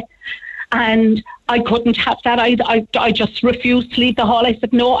Saturday. And I couldn't have that. I just refused to leave the hall. I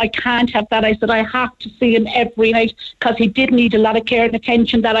said, no, I can't have that. I said, I have to see him every night because he did need a lot of care and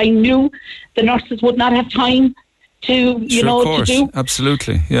attention that I knew the nurses would not have time to, to do.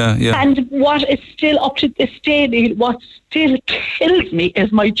 Absolutely, yeah. And what is still up to this day, what still kills me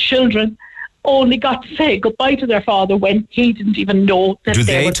is my children only got to say goodbye to their father when he didn't even know that Do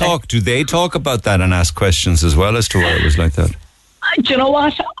they talk about that and ask questions as well as to why it was like that? Do you know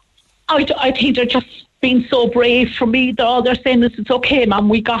what? I think they're just being so brave for me. All they're saying is, it's okay, Mum,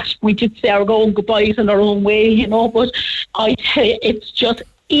 we did say our own goodbyes in our own way, you know, but I tell you, it just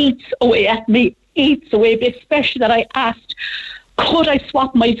eats away at me, especially that I asked, could I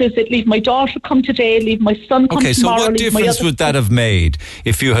swap my visit, leave my daughter come today, leave my son come tomorrow? Okay, so what difference would that have made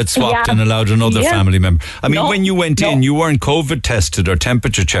if you had swapped and allowed another family member? I mean, when you went in, you weren't COVID tested or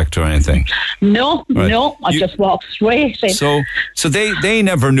temperature checked or anything? No, I just walked straight in. So they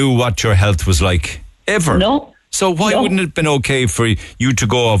never knew what your health was like, ever? No. So why wouldn't it have been okay for you to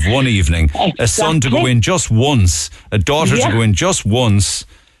go off one evening, a son to go in just once, a daughter to go in just once?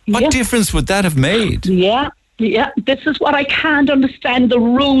 What difference would that have made? Yeah, this is what I can't understand. The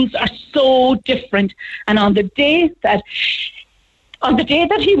rules are so different. And on the day that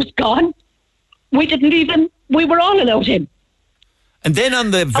he was gone, we were all allowed in. And then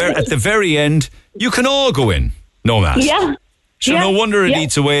at the very end, you can all go in, no mask. Yeah. So no wonder it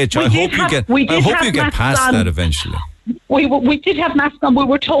eats away at you. I hope you get past that eventually. We did have masks on. We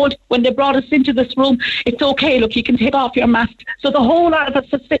were told when they brought us into this room, it's okay, look, you can take off your mask. So the whole lot of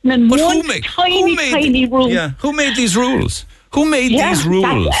us are sitting in one tiny room. Yeah, who made these rules? Who made these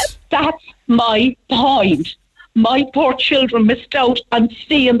rules? That's my point. My poor children missed out on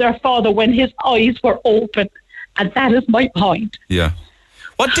seeing their father when his eyes were open. And that is my point. Yeah.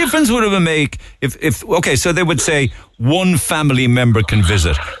 What difference would it make if okay, so they would say one family member can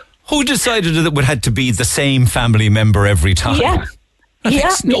visit. Who decided that it would have to be the same family member every time? Yeah. That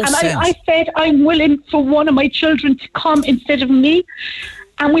makes no sense. I said I'm willing for one of my children to come instead of me,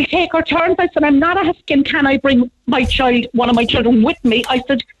 and we take our turns. I said, I'm not asking, can I bring one of my children with me? I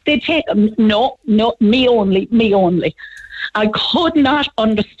said, they take them. No, me only. I could not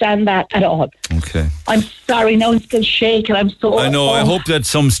understand that at all. Okay. I'm sorry, now I'm still shaking. I'm so... I know, I hope that at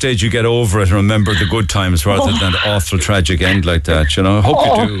some stage you get over it and remember the good times rather than an awful tragic end like that, you know. I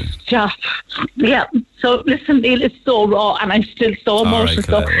hope you do. Yeah. So, listen, Neil, it's so raw and I'm still so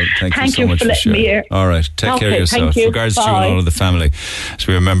emotional. Right, thank you so much for letting me here. All right, take care of yourself. Regards to you and all of the family. So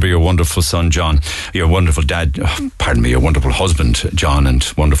we remember your wonderful son, John, your wonderful dad, your wonderful husband, John, and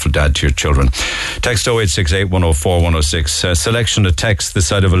wonderful dad to your children. Text 0868 104 106. Selection of text this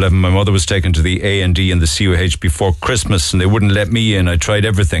side of 11. My mother was taken to the A&E and the CUH before Christmas and they wouldn't let me in. I tried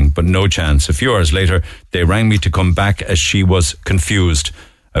everything, but no chance. A few hours later, they rang me to come back as she was confused.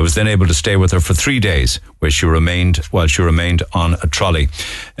 I was then able to stay with her for 3 days while she remained on a trolley.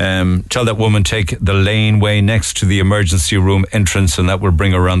 Tell that woman take the laneway next to the emergency room entrance and that will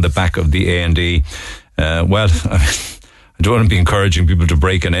bring her around the back of the A&E. I don't want to be encouraging people to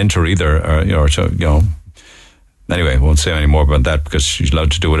break and enter either, Anyway, I won't say any more about that because she's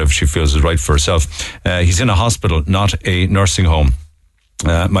allowed to do whatever she feels is right for herself. He's in a hospital, not a nursing home.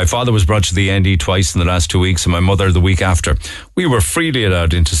 My father was brought to the A&E twice in the last 2 weeks and my mother the week after. We were freely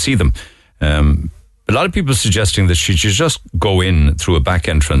allowed in to see them. But A lot of people suggesting that she should just go in through a back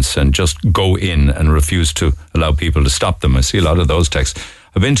entrance and just go in and refuse to allow people to stop them. I see a lot of those texts.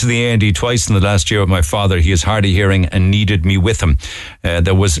 I've been to the A&E twice in the last year with my father. He is hard of hearing and needed me with him.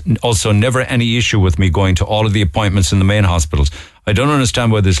 There was also never any issue with me going to all of the appointments in the main hospitals. I don't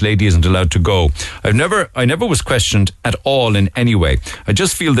understand why this lady isn't allowed to go. I never was questioned at all in any way. I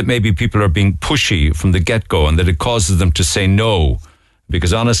just feel that maybe people are being pushy from the get-go and that it causes them to say no.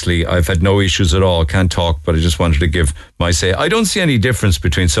 Because honestly, I've had no issues at all. Can't talk, but I just wanted to give my say. I don't see any difference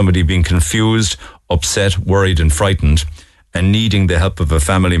between somebody being confused, upset, worried and frightened and needing the help of a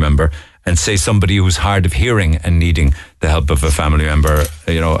family member and say somebody who's hard of hearing and needing the help of a family member.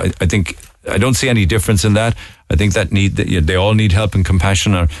 You know, I think I don't see any difference in that. I think that they all need help and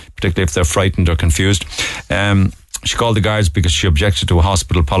compassion, or particularly if they're frightened or confused. She called the guards because she objected to a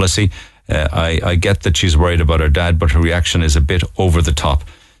hospital policy. I get that she's worried about her dad, but her reaction is a bit over the top.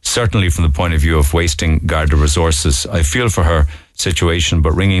 Certainly from the point of view of wasting Garda resources. I feel for her situation,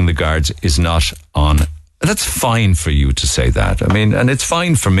 but ringing the guards is not on. That's fine for you to say that. I mean, and it's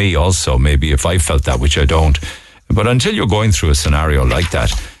fine for me also, maybe if I felt that, which I don't. But until you're going through a scenario like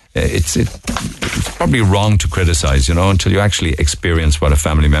that, it's probably wrong to criticize, you know, until you actually experience what a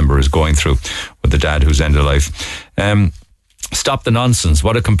family member is going through with the dad who's ended life. Stop the nonsense.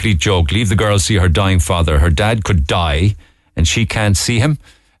 What a complete joke. Leave the girl see her dying father. Her dad could die and she can't see him.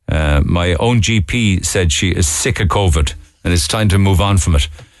 My own GP said she is sick of COVID and it's time to move on from it.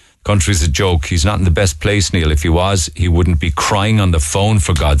 Country's a joke. He's not in the best place, Neil. If he was, he wouldn't be crying on the phone,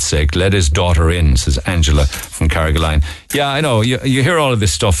 for God's sake. Let his daughter in, says Angela from Carrigaline. Yeah, I know. You hear all of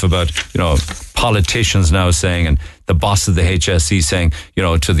this stuff about, you know, politicians now saying, and the boss of the HSE saying, you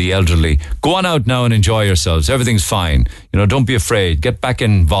know, to the elderly, go on out now and enjoy yourselves. Everything's fine. You know, don't be afraid. Get back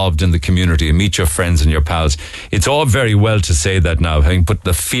involved in the community and meet your friends and your pals. It's all very well to say that now, having put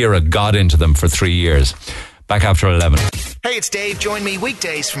the fear of God into them for 3 years. Back after 11. Hey, it's Dave. Join me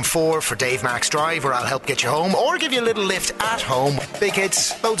weekdays from 4 for Dave Max Drive, where I'll help get you home or give you a little lift at home. Big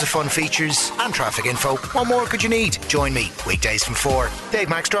hits, loads of fun features and traffic info. What more could you need? Join me weekdays from 4. Dave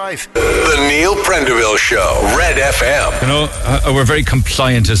Max Drive. The Neil Prendeville Show, Red FM. You know, we're very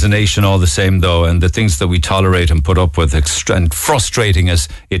compliant as a nation all the same, though, and the things that we tolerate and put up with, and frustrating as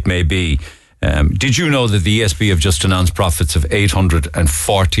it may be. Did you know that the ESB have just announced profits of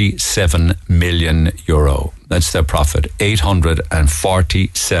 €847 million? That's their profit,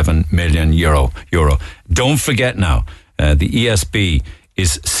 €847 million. Don't forget now, the ESB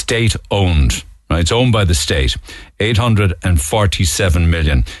is state-owned. Right? It's owned by the state. 847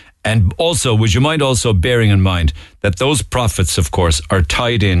 million. And also, would you mind also bearing in mind that those profits, of course, are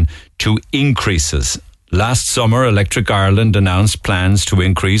tied in to increases. Last summer, Electric Ireland announced plans to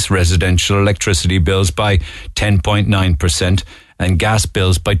increase residential electricity bills by 10.9% and gas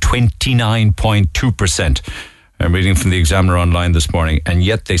bills by 29.2%. I'm reading from the Examiner online this morning, and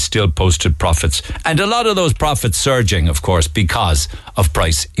yet they still posted profits. And a lot of those profits surging, of course, because of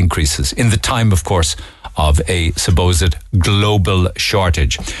price increases in the time, of course, of a supposed global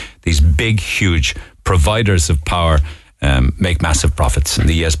shortage. These big, huge providers of power make massive profits, and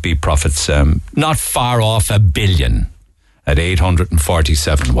the ESB profits not far off $1 billion at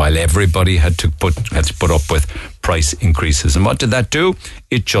 847, while everybody had to put up with price increases. And what did that do?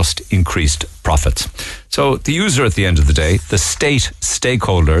 It just increased profits. So the user at the end of the day, the state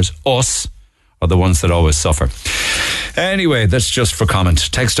stakeholders, us, are the ones that always suffer. Anyway, that's just for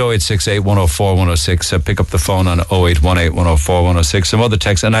comment. Text 0868 104 106. Pick up the phone on 0818 104 106. Some other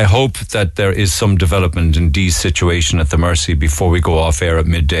texts, and I hope that there is some development in Dee's situation at the Mercy before we go off air at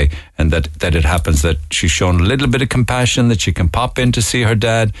midday, and that it happens, that she's shown a little bit of compassion, that she can pop in to see her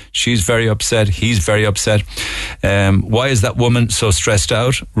dad. She's very upset. He's very upset. Why is that woman so stressed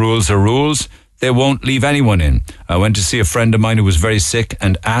out? Rules are rules. They won't leave anyone in. I went to see a friend of mine who was very sick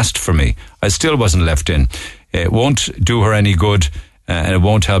and asked for me. I still wasn't left in. It won't do her any good, and it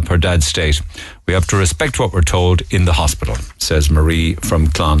won't help her dad's state. We have to respect what we're told in the hospital, says Marie from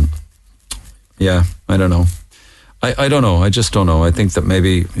Clon. Yeah, I don't know. I don't know. I just don't know. I think that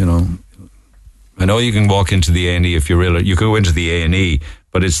maybe, you know, I know you can walk into the A&E if you really, you can go into the A&E,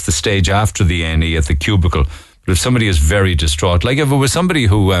 but it's the stage after the A&E at the cubicle. But if somebody is very distraught, like if it was somebody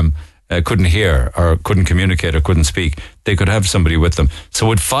who couldn't hear or couldn't communicate or couldn't speak, they could have somebody with them. So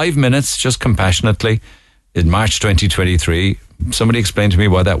with 5 minutes, just compassionately, in March 2023, somebody explained to me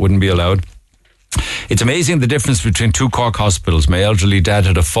why that wouldn't be allowed. It's amazing the difference between two Cork hospitals. My elderly dad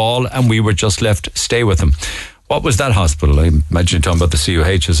had a fall and we were just left stay with him. What was that hospital? I imagine you're talking about the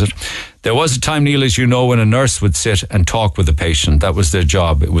CUH, is it? There was a time, Neil, as you know, when a nurse would sit and talk with a patient. That was their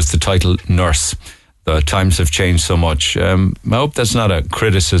job. It was the title nurse. The times have changed so much. I hope that's not a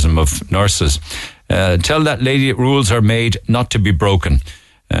criticism of nurses. Tell that lady rules are made not to be broken.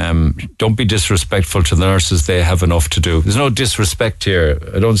 Don't be disrespectful to the nurses. They have enough to do. There's no disrespect here.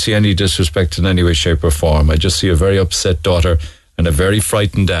 I don't see any disrespect in any way, shape or form. I just see a very upset daughter and a very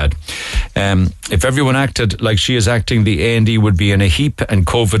frightened dad. If everyone acted like she is acting, the A&E would be in a heap and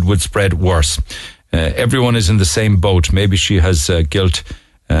COVID would spread worse. Everyone is in the same boat. Maybe she has guilt.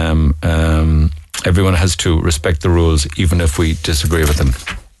 Everyone has to respect the rules, even if we disagree with them.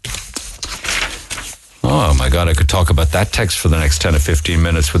 Oh my God, I could talk about that text for the next 10 or 15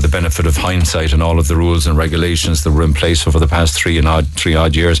 minutes with the benefit of hindsight and all of the rules and regulations that were in place over the past three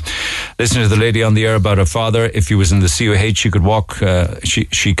odd years. Listening to the lady on the air about her father, if he was in the COH, she could walk,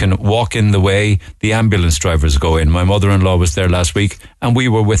 she can walk in the way the ambulance drivers go in. My mother-in-law was there last week and we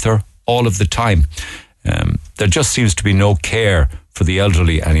were with her all of the time. There just seems to be no care for the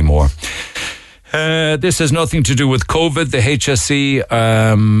elderly anymore. This has nothing to do with COVID. The HSE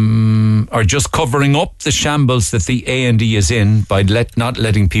are just covering up the shambles that the A&E is in by not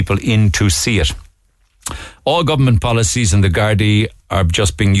letting people in to see it. All government policies in the Gardaí are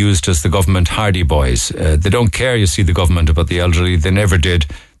just being used as the government hardy boys. They don't care, you see, the government about the elderly. They never did.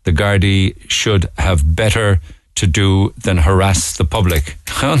 The Gardaí should have better to do than harass the public.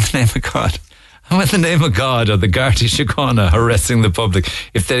 In the name of God. In the name of God, are the Gardaí Síochána harassing the public?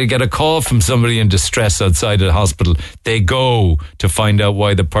 If they get a call from somebody in distress outside a hospital, they go to find out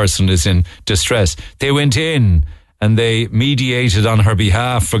why the person is in distress. They went in and they mediated on her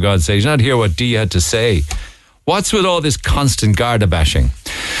behalf, for God's sake. Not hear what Dee had to say. What's with all this constant Garda bashing?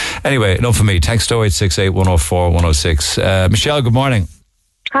 Anyway, enough of me. Text 0868 104 106. Micheál, good morning.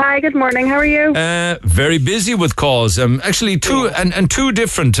 Hi, good morning. How are you? Very busy with calls. Actually, two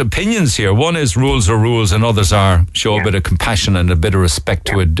different opinions here. One is rules are rules, and others are show a bit of compassion and a bit of respect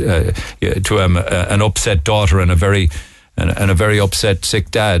to an upset daughter and a very upset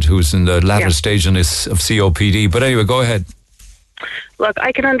sick dad who's in the latter stage of COPD. But anyway, go ahead. Look,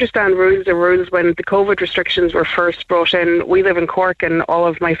 I can understand rules are rules. When the COVID restrictions were first brought in, we live in Cork and all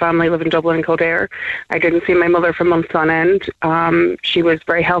of my family live in Dublin and Kildare. I didn't see my mother for months on end. She was a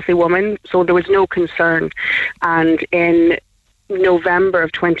very healthy woman, so there was no concern. And in November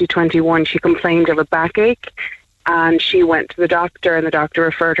of 2021, she complained of a backache. And she went to the doctor and the doctor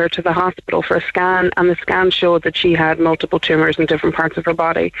referred her to the hospital for a scan, and the scan showed that she had multiple tumours in different parts of her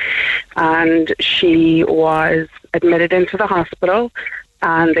body. And she was admitted into the hospital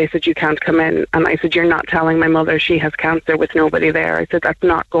and they said, you can't come in. And I said, you're not telling my mother she has cancer with nobody there. I said, that's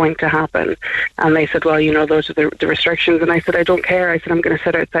not going to happen. And they said, well, you know, those are the restrictions. And I said, I don't care. I said, I'm going to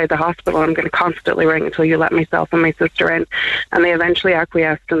sit outside the hospital and I'm going to constantly ring until you let myself and my sister in. And they eventually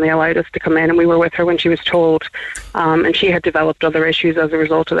acquiesced and they allowed us to come in, and we were with her when she was told. And she had developed other issues as a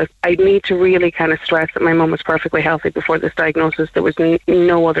result of this. I need to really kind of stress that my mum was perfectly healthy before this diagnosis. There was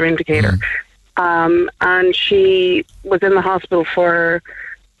no other indicator. And she was in the hospital for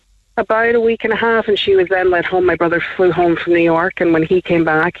about a week and a half, and she was then let home. My brother flew home from New York, and when he came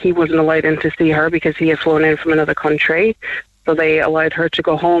back, he wasn't allowed in to see her because he had flown in from another country. So they allowed her to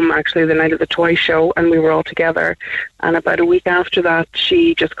go home actually the night of the toy show, and we were all together. And about a week after that,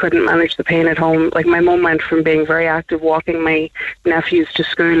 she just couldn't manage the pain at home. Like, my mum went from being very active, walking my nephews to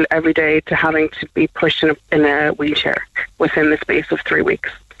school every day, to having to be pushed in a wheelchair within the space of 3 weeks.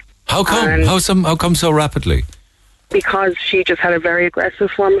 How come? How come so rapidly? Because she just had a very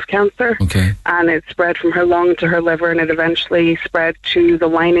aggressive form of cancer. Okay. And it spread from her lung to her liver, and it eventually spread to the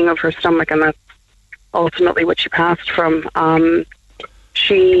lining of her stomach, and that's ultimately what she passed from.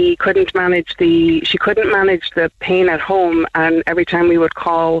 She couldn't manage the pain at home, and every time we would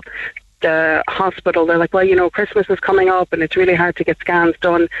call the hospital, they're like, well, you know, Christmas is coming up and it's really hard to get scans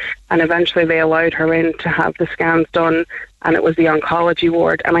done. And eventually they allowed her in to have the scans done, and it was the oncology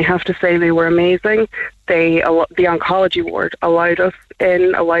ward. And I have to say, they were amazing. The oncology ward allowed us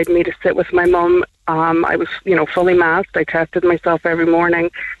in, allowed me to sit with my mum. I was, you know, fully masked. I tested myself every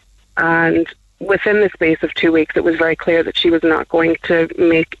morning, and within the space of 2 weeks, it was very clear that she was not going to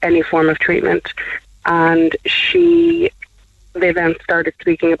make any form of treatment. And they then started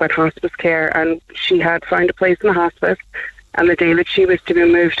speaking about hospice care, and she had found a place in the hospice. And the day that she was to be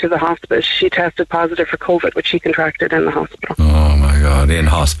moved to the hospice, she tested positive for COVID, which she contracted in the hospital. Oh my God, in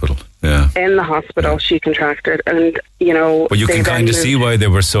hospital, yeah. In the hospital, she contracted, and you know. But you can kind of see why they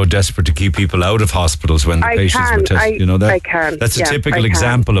were so desperate to keep people out of hospitals when the patients were tested. You know that? I can. That's a typical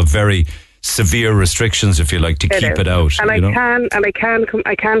example of very severe restrictions, if you like, to keep it out. And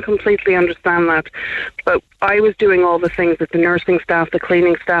I can completely understand that. But I was doing all the things that the nursing staff, the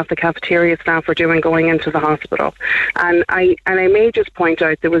cleaning staff, the cafeteria staff were doing going into the hospital. And I may just point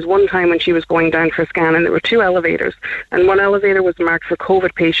out, there was one time when she was going down for a scan, and there were 2 elevators, and one elevator was marked for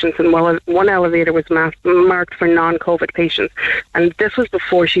COVID patients, and one elevator was marked for non-COVID patients. And this was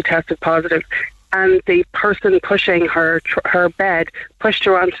before she tested positive. And the person pushing her bed pushed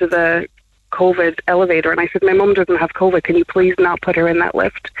her onto the COVID elevator, and I said, my mum doesn't have COVID, can you please not put her in that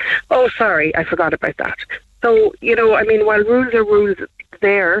lift? Oh, sorry, I forgot about that. So, while rules are rules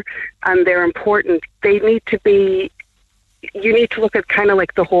there and they're important, they need to be, you need to look at kind of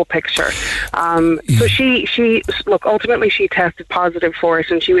like the whole picture. So she ultimately she tested positive for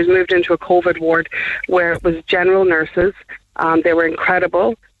it, and she was moved into a COVID ward where it was general nurses. They were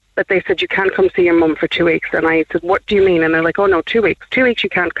incredible. But they said, you can't come see your mum for 2 weeks. And I said, what do you mean? And they're like, oh no, 2 weeks. 2 weeks you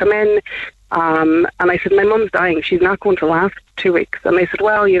can't come in. And I said, my mum's dying. She's not going to last 2 weeks. And they said,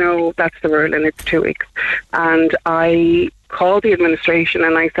 well, that's the rule, and it's 2 weeks. And I called the administration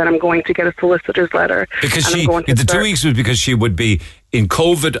and I said, I'm going to get a solicitor's letter. Because the 2 weeks was because she would be in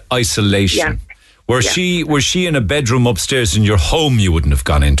COVID isolation. Yeah. Was she in a bedroom upstairs in your home you wouldn't have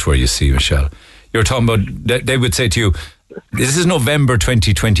gone into her, you see, Michelle? You're talking about, they would say to you, this is November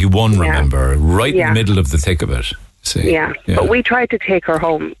 2021, remember, right in the middle of the thick of it. See? Yeah, but we tried to take her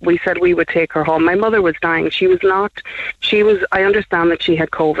home. We said we would take her home. My mother was dying. I understand that she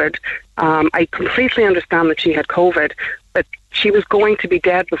had COVID. I completely understand that she had COVID, but she was going to be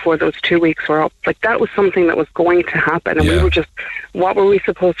dead before those 2 weeks were up. Like, that was something that was going to happen. And we were just, what were we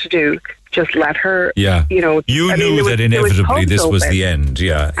supposed to do? Just let her, You knew that inevitably this was the end.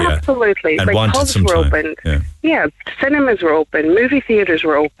 Yeah. Absolutely. And wanted pubs some were time. opened. Yeah, cinemas were open. Movie theatres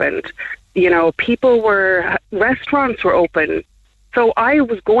were opened. Restaurants were open. So I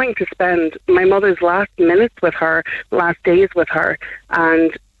was going to spend my mother's last minutes with her, last days with her.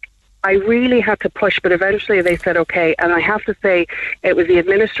 And I really had to push, but eventually they said okay. And I have to say, it was the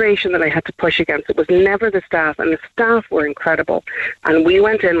administration that I had to push against. It was never the staff, and the staff were incredible. And we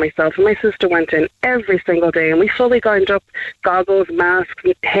went in, myself and my sister went in every single day, and we fully gowned up, goggles, masks,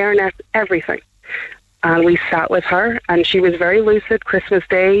 hairnets, everything. And we sat with her, and she was very lucid. Christmas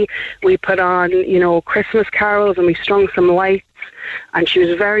Day, we put on, Christmas carols, and we strung some lights. And she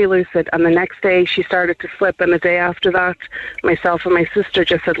was very lucid. And the next day she started to slip, and the day after that, myself and my sister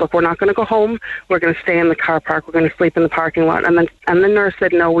just said, look, we're not going to go home, we're going to stay in the car park, we're going to sleep in the parking lot. And the nurse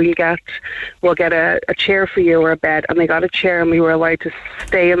said, no, we'll get a chair for you, or a bed. And they got a chair, and we were allowed to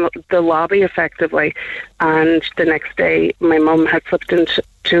stay in the lobby effectively. And the next day my mum had slipped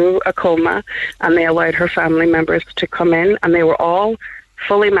into a coma, and they allowed her family members to come in, and they were all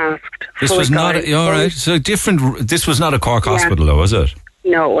fully masked. This was not all right. So different. This was not a Cork hospital, though, was it?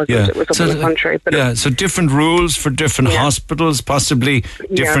 No, it wasn't. It was up in the country. But so different rules for different hospitals, possibly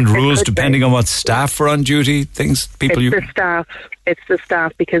different rules depending on what staff were on duty. It's the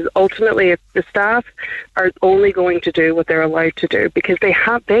staff, because ultimately the staff are only going to do what they're allowed to do, because they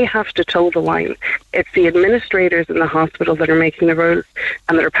have to toe the line. It's the administrators in the hospital that are making the rules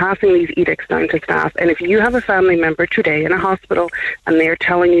and that are passing these edicts down to staff. And if you have a family member today in a hospital and they're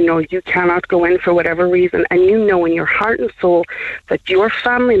telling you, no, you cannot go in for whatever reason, and you know in your heart and soul that your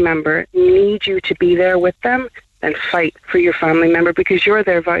family member needs you to be there with them, then fight for your family member, because you're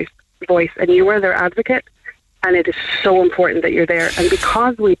their voice and you are their advocate. And it is so important that you're there. And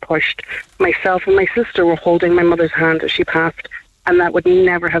because we pushed, myself and my sister were holding my mother's hand as she passed. And that would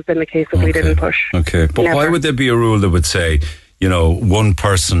never have been the case if we didn't push. Okay. But why would there be a rule that would say, one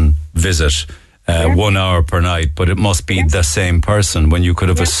person visit 1 hour per night, but it must be the same person, when you could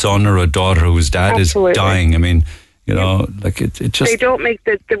have a son or a daughter whose dad is dying? I mean, it just... They don't make...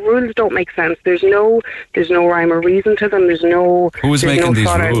 The rules don't make sense. There's no rhyme or reason to them. There's no... Who's making these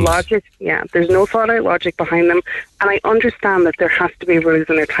rules? Logic. Yeah, there's no thought-out logic behind them. And I understand that there has to be rules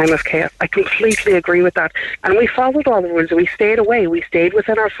in a time of chaos. I completely agree with that. And we followed all the rules. We stayed away. We stayed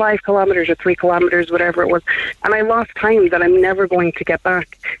within our 5 kilometres or 3 kilometres, whatever it was. And I lost time that I'm never going to get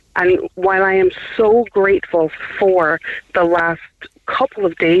back. And while I am so grateful for the last couple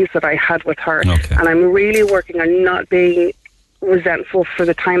of days that I had with her, and I'm really working on not being resentful for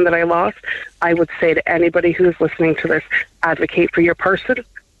the time that I lost, I would say to anybody who's listening to this, advocate for your person,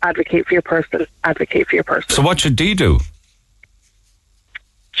 advocate for your person, advocate for your person. So what should Dee do?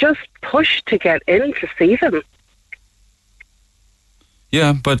 Just push to get in to see them.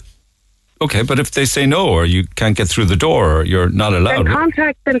 Yeah, but if they say no, or you can't get through the door, or you're not allowed,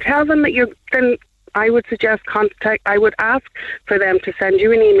 then tell them that I would suggest I would ask for them to send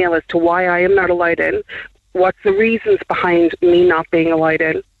you an email as to why I am not allowed in, what's the reasons behind me not being allowed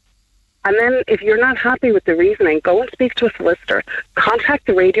in, And then if you're not happy with the reasoning, go and speak to a solicitor. Contact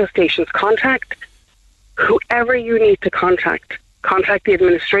the radio stations. Contact whoever you need to contact. Contact the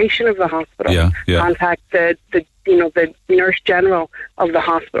administration of the hospital. Contact the nurse general of the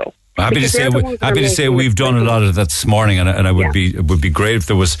hospital. Happy to say we've done a lot of that this morning, and it would be great if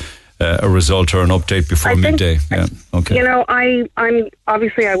there was a result or an update before midday. Okay. You know, I'm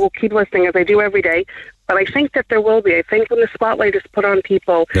obviously I will keep listening as I do every day. But I think that there will be. I think when the spotlight is put on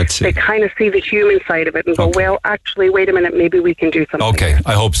people, they kind of see the human side of it and go, well, actually, wait a minute, maybe we can do something. Okay,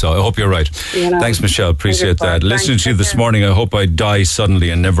 I hope so. I hope you're right. Thanks, Micheál. Appreciate that. Listening to you this morning, I hope I die suddenly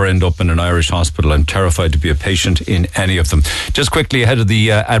and never end up in an Irish hospital. I'm terrified to be a patient in any of them. Just quickly ahead of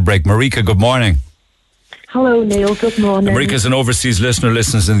the ad break, Marika, good morning. Hello, Neil. Good morning. Marika's an overseas listener,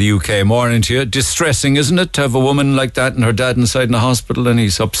 listens in the UK. Morning to you. Distressing, isn't it, to have a woman like that and her dad inside in a hospital and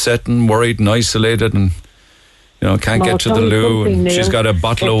he's upset and worried and isolated and, can't get to the loo and she's got a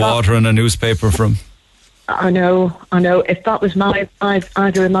bottle of water and a newspaper from... I know. If that was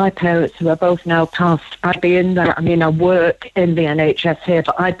either of my parents who are both now passed, I'd be in there. I mean, I work in the NHS here,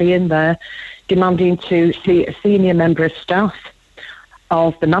 but I'd be in there demanding to see a senior member of staff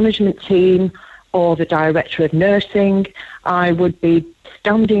of the management team or the director of nursing. I would be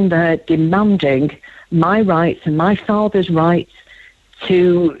standing there demanding my rights and my father's rights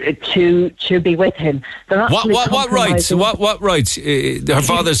to be with him. What rights? What rights? Her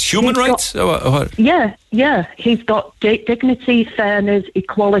father's human rights? What? Yeah. He's got dignity, fairness,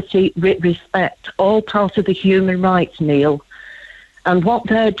 equality, respect, all part of the human rights, Neil. And what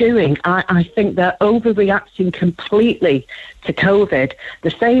they're doing, I think they're overreacting completely to COVID,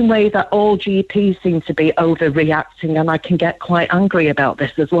 the same way that all GPs seem to be overreacting, and I can get quite angry about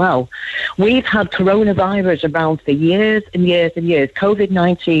this as well. We've had coronavirus around for years and years and years.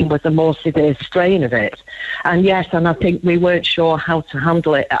 COVID-19 was a more severe strain of it. And I think we weren't sure how to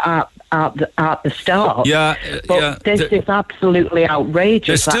handle it at the start. This is absolutely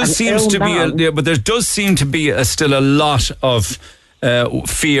outrageous. There still seems to be but there does seem to be still a lot of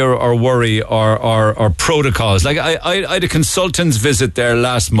fear or worry or protocols. Like I had a consultant's visit there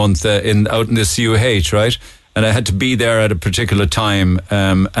last month out in the CUH, right? And I had to be there at a particular time.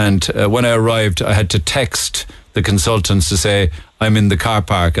 And when I arrived, I had to text the consultants to say, I'm in the car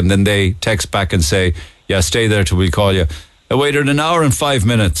park. And then they text back and say, stay there till we call you. I waited an hour and 5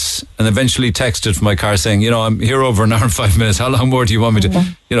 minutes and eventually texted from my car saying, I'm here over an hour and 5 minutes. How long more do you want me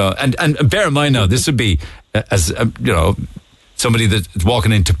to, and bear in mind now, this would be somebody that's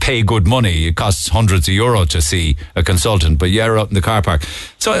walking in to pay good money. It costs hundreds of euro to see a consultant, but you're out in the car park.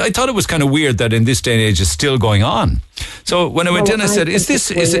 So I thought it was kind of weird that in this day and age it's still going on. So when I went in, I said, is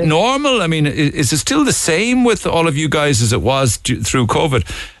it normal? I mean, is it still the same with all of you guys as it was through COVID?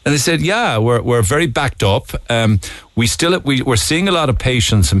 And they said, we're very backed up. We're seeing a lot of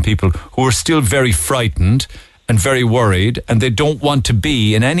patients and people who are still very frightened and very worried, and they don't want to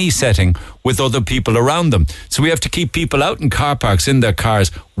be in any setting with other people around them. So we have to keep people out in car parks in their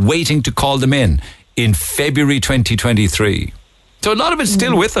cars waiting to call them in February 2023. So a lot of it's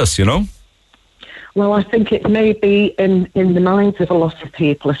still with us, Well, I think it may be in the minds of a lot of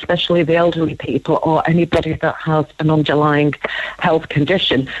people, especially the elderly people or anybody that has an underlying health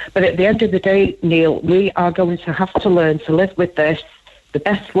condition. But at the end of the day, Neil, we are going to have to learn to live with this the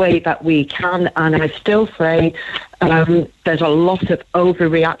best way that we can, and I still say there's a lot of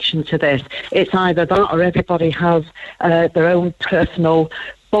overreaction to this. It's either that or everybody has their own personal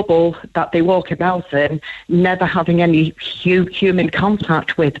bubble that they walk about in, never having any human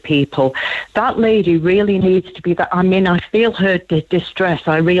contact with people. That lady really needs to be that. I mean, I feel her distress.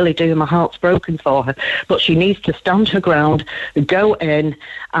 I really do. My heart's broken for her. But she needs to stand her ground, go in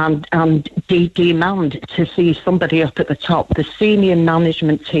and demand to see somebody up at the top, the senior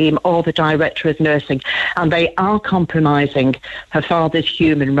management team or the director of nursing. And they are compromising her father's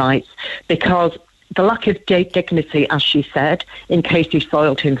human rights because the lack of dignity, as she said, in case he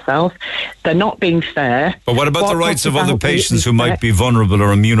soiled himself. They're not being fair. But what about the rights of other patients who might be vulnerable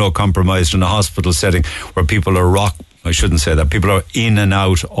or immunocompromised in a hospital setting where people are people are in and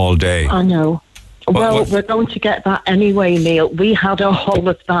out all day? I know. Well, we're going to get that anyway, Neil. We had a whole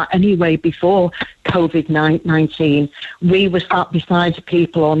of that anyway before COVID-19. We were sat beside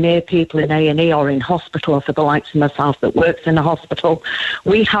people or near people in A&E or in hospital, for the likes of myself that works in a hospital.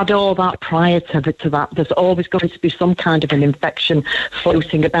 We had all that prior to that. There's always going to be some kind of an infection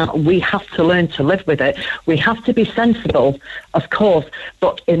floating about. We have to learn to live with it. We have to be sensible, of course,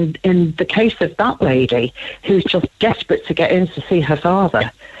 but in the case of that lady who's just desperate to get in to see her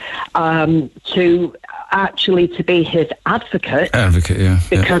father, actually to be his advocate.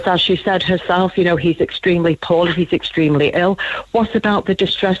 Because as she said herself, he's extremely poorly, he's extremely ill. What about the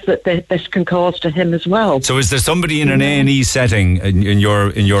distress that this can cause to him as well? So is there somebody in an A&E setting, in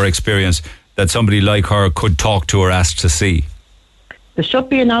your experience, that somebody like her could talk to or ask to see? There should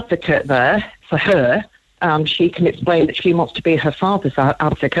be an advocate there for her. She can explain that she wants to be her father's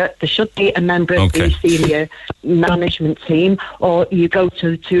advocate. There should be a member of the senior management team, or you go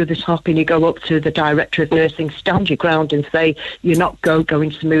to the top and you go up to the director of nursing, stand your ground and say you're not going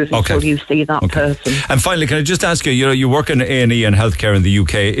to move until you see that person. And finally, can I just ask you, you work in A&E and healthcare in the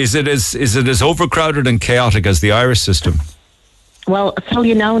UK. Is it as overcrowded and chaotic as the Irish system? Well, I'll tell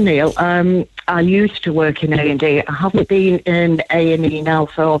you now, Neil, I used to work in A&E. I haven't been in A&E now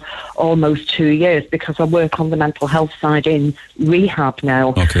for almost 2 years because I work on the mental health side in rehab now.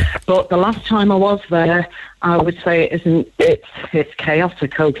 Okay. But the last time I was there, I would say it's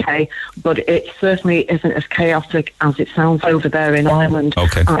chaotic, okay, but it certainly isn't as chaotic as it sounds over there in Ireland.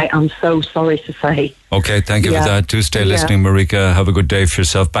 Okay. I am so sorry to say. Okay, thank you for that. Do stay listening, Marika. Have a good day for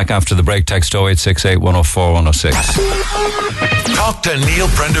yourself. Back after the break, text 0868 104 106. Talk to Neil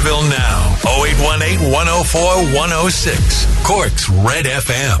Prendeville now. 0818 104 106. Cork's Red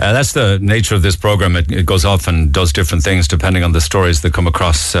FM. That's the nature of this program. It goes off and does different things depending on the stories that come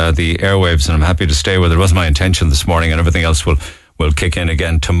across the airwaves, and I'm happy to stay with it. It was my intention this morning, and everything else will kick in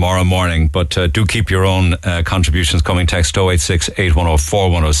again tomorrow morning. But do keep your own contributions coming. Text 0868 104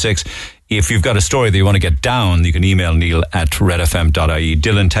 106. If you've got a story that you want to get down, you can email Neil at redfm.ie.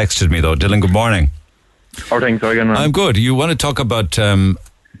 Dylan texted me though. Dylan, good morning. How are things? How are you getting on? I'm good. You want to talk about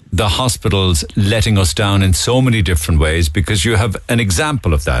the hospitals letting us down in so many different ways, because you have an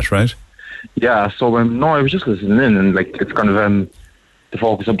example of that, right? Yeah, so I was just listening in, and it's kind of the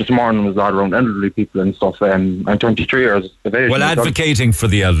focus of this morning was all around elderly people and stuff. I'm 23 years of age. Well, advocating for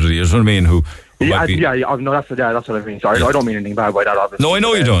the elderly, is what I mean, who might be... that's what I mean. Sorry, I don't mean anything bad by that, obviously. No, I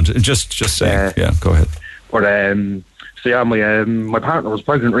know you don't. Just saying. Go ahead. But, my partner was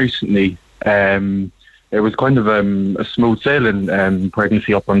pregnant recently. It was kind of a smooth sailing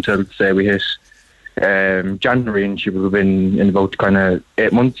pregnancy up until, say, we hit January, and she would have been in about kind of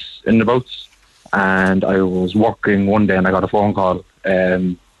 8 months in the boats. And I was working one day and I got a phone call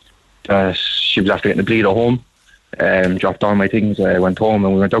that she was after getting a bleed at home. Dropped all my things. I went home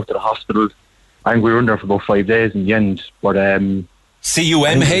and we went out to the hospital. I think we were in there for about 5 days in the end. But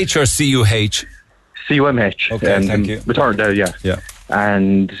CUMH or CUH? CUMH. Okay, thank you. The third day, yeah.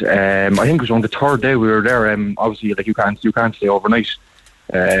 And I think it was on the third day we were there. Obviously, you can't stay overnight.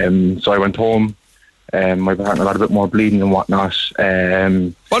 So I went home. My partner got a bit more bleeding and whatnot.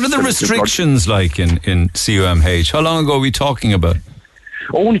 What are the restrictions like in CUMH? How long ago are we talking about?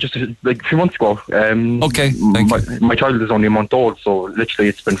 Only just a few months ago. Okay, thank you. My child is only a month old, so literally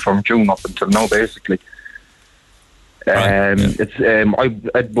it's been from June up until now, basically. It's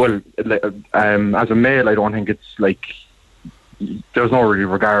as a male, I don't think it's there's no really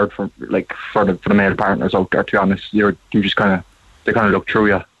regard for the male partners out there. To be honest, you just they kind of look through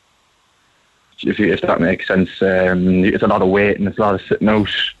you. If that makes sense. It's a lot of waiting, it's a lot of sitting out.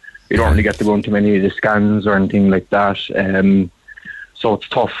 You don't really get to go into many of the scans or anything like that. So it's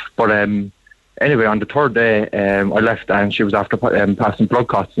tough. But anyway, on the third day, I left and she was after passing blood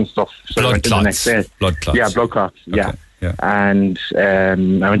clots and stuff. So I went in the next day. Blood clots? Yeah, blood clots, okay. Yeah. And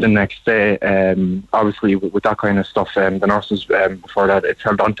I went in the next day. Obviously, with that kind of stuff, the nurses, before that, it's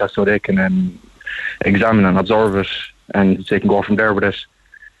held on to so they can examine and observe it, and they can go from there with it.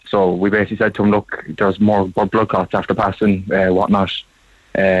 So we basically said to him, look, there's more blood clots after passing, whatnot.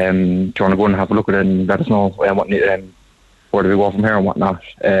 Do you want to go and have a look at it and let us know where do we go from here and whatnot.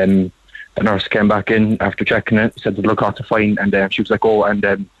 The nurse came back in after checking it, said the blood clots are fine, and she was like, you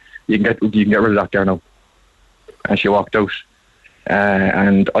can get rid of that there now. And she walked out,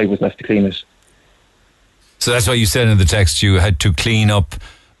 and I was left to clean it. So that's why you said in the text you had to clean up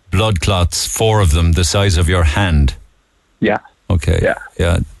blood clots, 4 of them, the size of your hand. Yeah. Okay.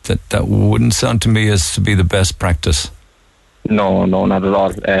 Yeah. That wouldn't sound to me as to be the best practice. No, not at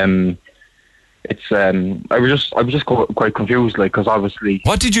all. It's I was just quite confused, because obviously.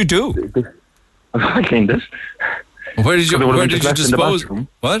 What did you do? I cleaned it. Where did you dispose?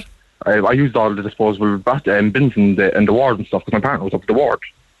 What? I used all the disposable bins in the ward and stuff, because my partner was up at the ward,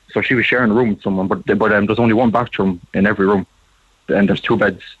 so she was sharing a room with someone. But there's only one bathroom in every room, and there's 2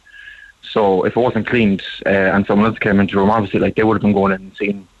 beds. So if it wasn't cleaned and someone else came into the room, obviously, they would have been going in and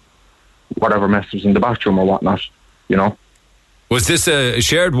seeing whatever mess was in the bathroom or whatnot, Was this a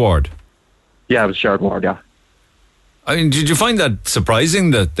shared ward? Yeah, it was a shared ward, yeah. I mean, did you find that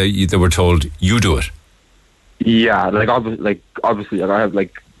surprising that they were told you do it? Yeah, obviously, I have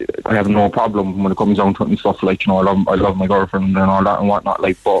I have no problem when it comes down to it and stuff. Like, you know, I love my girlfriend and all that and whatnot.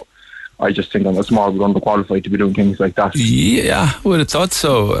 Like, but I just think I'm a small bit underqualified to be doing things like that. Yeah, I would have thought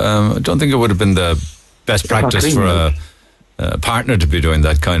so. I don't think it would have been the best practice for a partner to be doing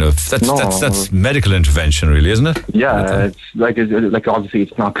that kind of. That's medical intervention, really, isn't it? Yeah, it's like obviously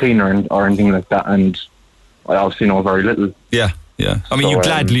it's not clean or anything like that, and I obviously know very little. Yeah. I mean, you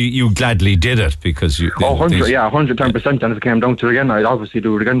gladly did it because you. 110%. And if it came down to it again, I'd obviously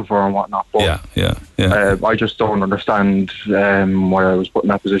do it again for her and whatnot. But I just don't understand why I was put in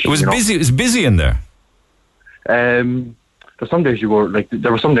that position. It was busy. It was busy in there. There's some days you go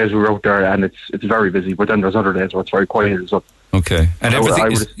there were some days we were out there and it's very busy, but then there's other days where it's very quiet. So okay, and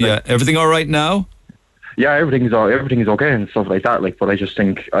everything all right now? Yeah, everything is okay and stuff like that. Like, but I just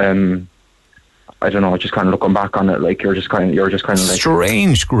think I don't know. Just kind of looking back on it, like you're just kind of like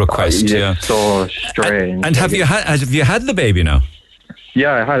strange request. So strange. And have you had the baby now?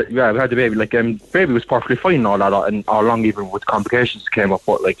 Yeah, I've had the baby. Like, baby was perfectly fine and all that, and all along, even with complications came up.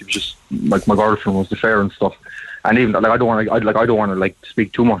 But like, it was just like my girlfriend was the fair and stuff. And even like I don't want to like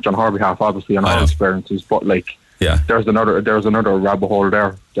speak too much on her behalf, obviously, on her experiences. But like, there's another rabbit hole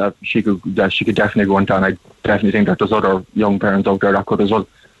there that she could definitely go into, and I definitely think that there's other young parents out there that could as well.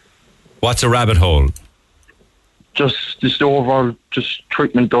 What's a rabbit hole? Just the overall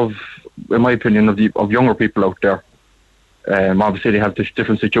treatment of, in my opinion, of younger people out there. Obviously, they have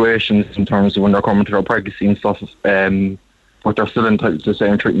different situations in terms of when they're coming to their pregnancy and stuff, but they're still entitled to the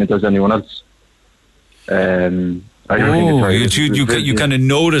same treatment as anyone else. I don't think you kind of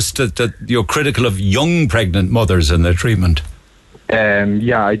noticed that you're critical of young pregnant mothers and their treatment.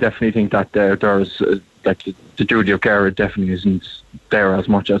 Yeah, I definitely think that there's like the duty of care definitely isn't there as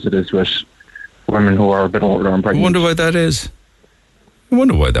much as it is with women who are a bit older and pregnant. I wonder why that is. I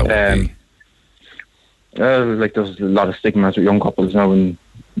wonder why that would be. Like there's a lot of stigmas with young couples now and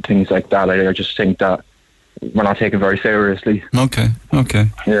things like that. I just think that we're not taken very seriously. Okay.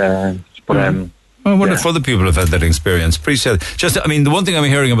 Yeah, but I wonder if other people have had that experience. Appreciate it. The one thing I'm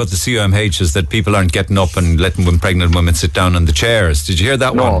hearing about the CUMH is that people aren't getting up and letting pregnant women sit down on the chairs. Did you hear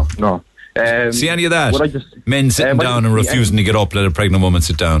that one? No. See any of that? Men sitting down and refusing to get up, let a pregnant woman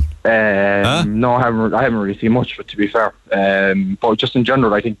sit down. No, I haven't really seen much of it, to be fair. But just in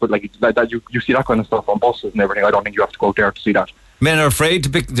general, I think, but like that, you see that kind of stuff on buses and everything. I don't think you have to go out there to see that. Men are afraid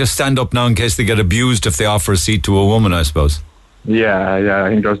to just stand up now in case they get abused if they offer a seat to a woman, I suppose. Yeah, I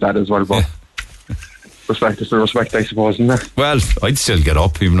think there's that as well. But respect is the respect, I suppose, isn't there? Well, I'd still get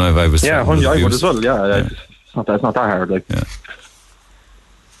up even if I was. Yeah, I would as well. Yeah. It's not that hard. Like. Yeah.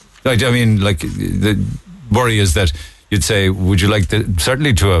 I mean, like, the worry is that you'd say, would you like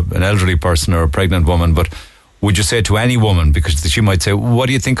certainly to an elderly person or a pregnant woman, but would you say it to any woman? Because she might say, what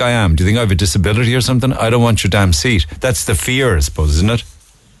do you think I am? Do you think I have a disability or something? I don't want your damn seat. That's the fear, I suppose, isn't it?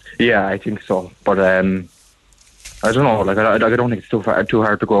 Yeah, I think so. But I don't know. Like, I don't think it's too hard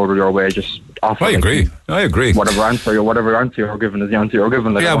to go out of your way. Just offer. I agree. Whatever answer you're given is the answer you're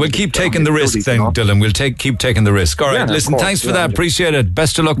given. Like, we'll keep taking the risk then, Dylan. We'll keep taking the risk. All right, listen, thanks for that. Appreciate it.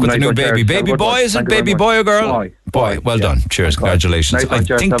 Best of luck with the new baby. Baby boy, is it baby boy or girl? Boy. Well done. Cheers. Congratulations. I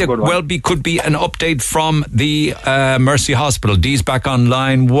think that could be an update from the Mercy Hospital. Dee's back on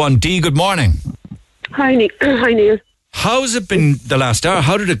line 1. Dee, good morning. Hi, Neil. How's it been the last hour?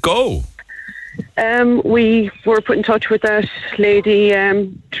 How did it go? We were put in touch with that lady,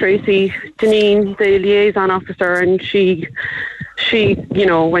 Tracy Deneen, the liaison officer, and she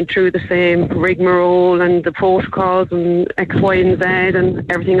went through the same rigmarole and the protocols and X, Y, and Z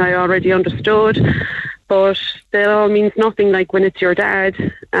and everything I already understood. But that all means nothing, like when it's your dad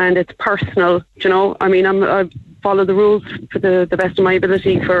and it's personal, I mean, I follow the rules for the best of my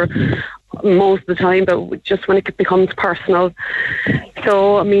ability for most of the time, but just when it becomes personal.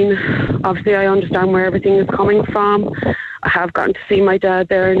 So, I mean, obviously I understand where everything is coming from. I have gotten to see my dad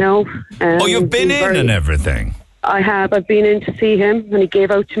there now. You've been in and everything? I have. I've been in to see him, and he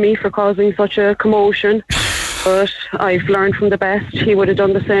gave out to me for causing such a commotion. But I've learned from the best. He would have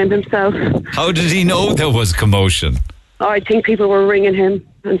done the same himself. How did he know there was commotion? I think people were ringing him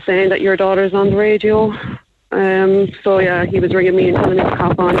and saying that your daughter's on the radio. So yeah, he was ringing me and telling me to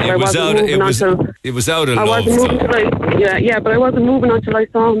cop on. It was out of love. But I wasn't moving until I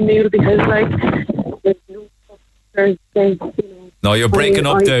saw him, Neil, because No, you're breaking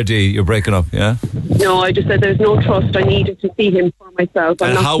up there, Dee. You're breaking up, yeah? No, I just said there's no trust. I needed to see him for myself.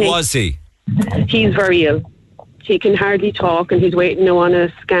 And how was he? He's very ill. He can hardly talk, and he's waiting now on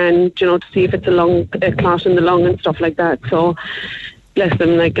a scan, to see if it's a clot in the lung and stuff like that. So, bless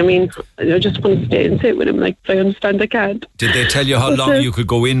him. I just want to stay and sit with him. I understand I can't. Did they tell you how long you could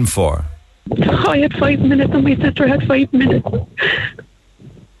go in for? I had 5 minutes, and my sister had 5 minutes.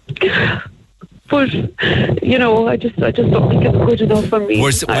 But I just don't think it's good enough for me.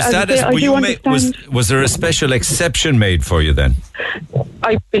 Was there a special exception made for you then?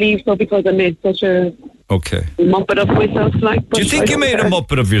 I believe so, because I made such a muppet of myself. Do you think you made a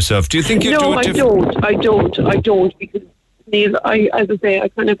muppet of yourself? Do you think you do it? No, I don't, because Neil,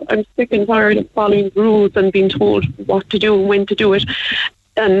 I'm sick and tired of following rules and being told what to do and when to do it,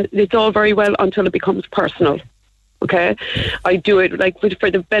 and it's all very well until it becomes personal. Okay, I do it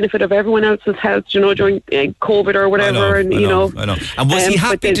for the benefit of everyone else's health, during COVID or whatever. I know. And was he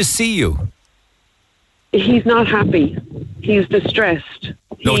happy to see you? He's not happy. He's distressed.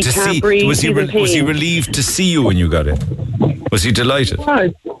 No, he can't breathe. Was he relieved to see you when you got in? Was he delighted?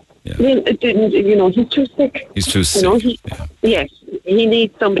 Yeah. It didn't. He's too sick. He's too sick. Yes, he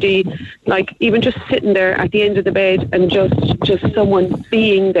needs somebody, even just sitting there at the end of the bed and just someone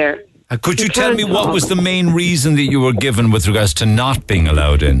being there. Could you tell me what was the main reason that you were given with regards to not being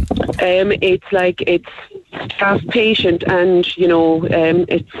allowed in? It's staff patient, and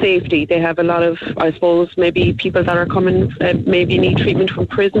it's safety. They have a lot of, I suppose, maybe people that are coming, maybe need treatment from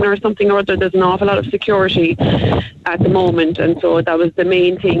prison or something or other. There's an awful lot of security at the moment, and so that was the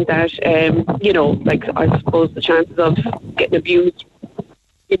main thing that, I suppose the chances of getting abused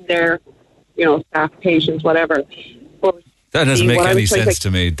in their, staff patients, whatever. That doesn't make any sense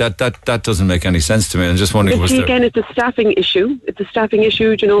to me. That doesn't make any sense to me. I'm just wondering. Again, it's a staffing issue. It's a staffing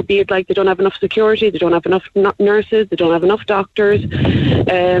issue. Be it they don't have enough security, they don't have enough nurses, they don't have enough doctors,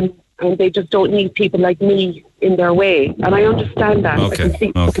 and they just don't need people like me in their way. And I understand that. Okay. I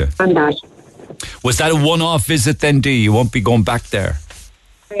completely understand that. Was that a one-off visit then, Dee? You won't be going back there?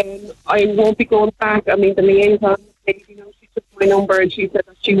 I won't be going back. I mean, the liaison lady, she took my number and she said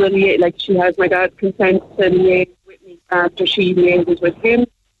that she will she has my dad's consent to liaise after she liaises with him,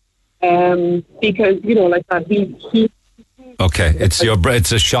 because he Okay, it's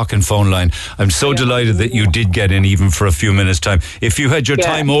a shocking phone line. I'm so delighted that you did get in, even for a few minutes' time. If you had your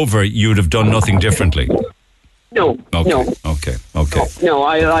time over, you'd have done nothing differently. No. Okay. No,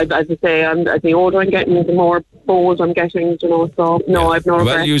 I as I say, the older I'm getting, the more bold I'm getting, so no, I've no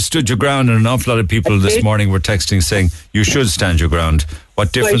regret. Well, you stood your ground, and an awful lot of people this morning were texting saying you should stand your ground.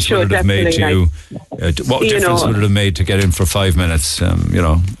 What difference would it have made to you? What difference would it have made to get in for 5 minutes? And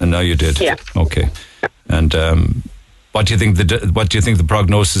now you did. Yeah. Okay. And what do you think the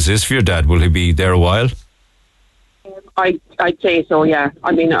prognosis is for your dad? Will he be there a while? I'd say so. Yeah.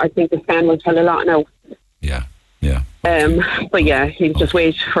 I mean, I think the scan will tell a lot now. Yeah. But yeah, he's just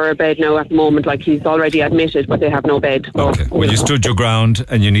waiting for a bed now at the moment. He's already admitted, but they have no bed. So, okay. Well, you stood your ground,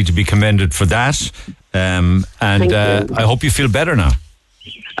 and you need to be commended for that. I hope you feel better now.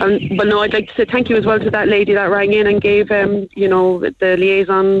 But no, I'd like to say thank you as well to that lady that rang in and gave, the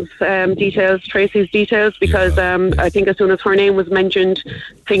liaison's details, Tracy's details, because I think as soon as her name was mentioned,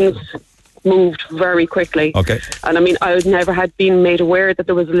 things moved very quickly. Okay. And I mean, I never had been made aware that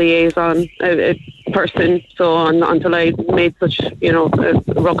there was a liaison person, so until I made such, a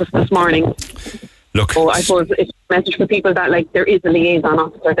ruckus this morning. Look, so I suppose it's a message for people that there is a liaison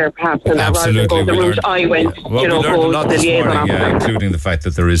officer there, perhaps, and that rather than go the route I went, we learned a lot this morning, including the fact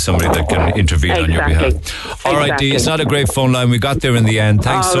that there is somebody that can intervene on your behalf. All right, Dee, it's not a great phone line. We got there in the end.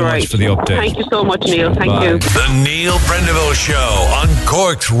 Thanks so much for the update. Thank you so much, Neil. Thank you. The Neil Prendeville Show on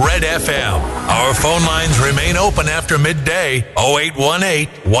Cork's Red FM. Our phone lines remain open after midday. 0818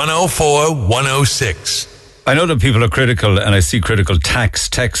 104 106. I know that people are critical, and I see critical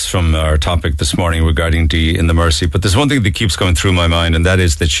texts from our topic this morning regarding Dee in the Mercy, but there's one thing that keeps going through my mind, and that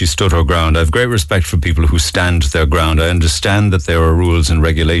is that she stood her ground. I have great respect for people who stand their ground. I understand that there are rules and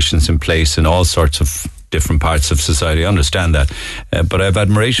regulations in place in all sorts of different parts of society. I understand that. But I have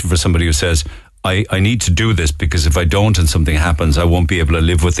admiration for somebody who says, I need to do this because if I don't and something happens, I won't be able to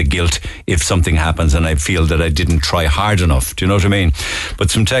live with the guilt if something happens and I feel that I didn't try hard enough. Do you know what I mean? But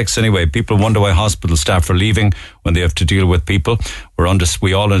some texts anyway. People wonder why hospital staff are leaving when they have to deal with people.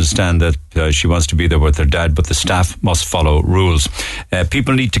 We all understand that she wants to be there with her dad, but the staff must follow rules.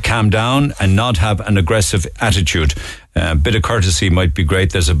 People need to calm down and not have an aggressive attitude. A bit of courtesy might be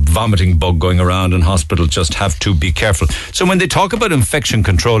great. There's a vomiting bug going around and hospitals just have to be careful. So when they talk about infection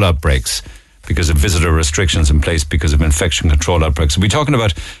control outbreaks, because of visitor restrictions in place because of infection control outbreaks. We're talking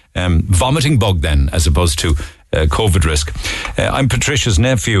about vomiting bug then, as opposed to COVID risk. I'm Patricia's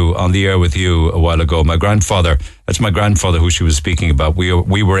nephew on the air with you a while ago. That's my grandfather who she was speaking about.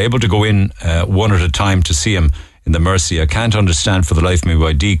 We were able to go in one at a time to see him in the Mercy. I can't understand for the life of me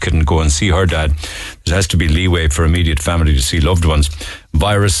why Dee couldn't go and see her dad. There has to be leeway for immediate family to see loved ones.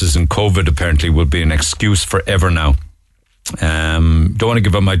 Viruses and COVID apparently will be an excuse forever now. Don't want to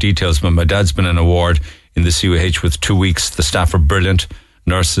give up my details, but my dad's been in a ward in the CUH with 2 weeks. The staff are brilliant.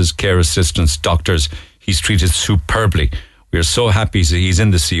 nurses, care assistants, doctors. He's treated superbly. We are so happy that he's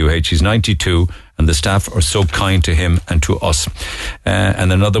in the CUH. He's 92 and the staff are so kind to him and to us.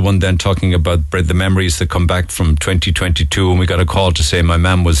 And another one then talking about the memories that come back from 2022, and we got a call to say my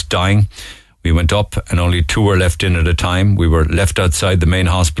mum was dying. We went up and only 2 were left in at a time. We were left outside the main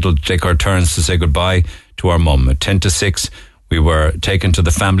hospital to take our turns to say goodbye to our mum. At 10 to 6, we were taken to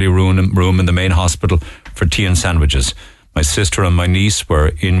the family room in the main hospital for tea and sandwiches. My sister and my niece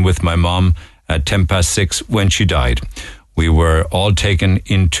were in with my mum at 10 past 6 when she died. We were all taken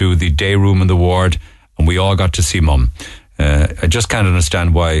into the day room in the ward and we all got to see mum. I just can't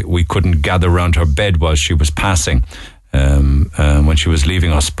understand why we couldn't gather around her bed while she was passing when she was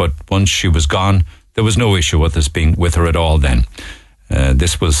leaving us. But once she was gone, there was no issue with us being with her at all then.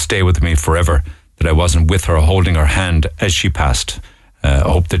 This will stay with me forever, that I wasn't with her holding her hand as she passed. I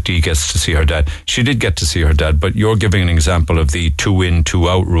hope that Dee gets to see her dad. She did get to see her dad, but you're giving an example of the 2 in, 2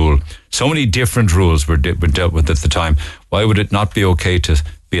 out rule. So many different rules were dealt with at the time. Why would it not be okay to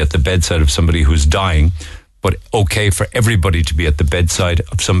be at the bedside of somebody who's dying, but okay for everybody to be at the bedside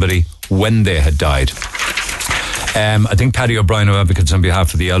of somebody when they had died? I think Paddy O'Brien of Advocates on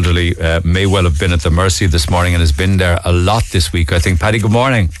behalf of the elderly may well have been at the Mercy this morning and has been there a lot this week. I think. Paddy, good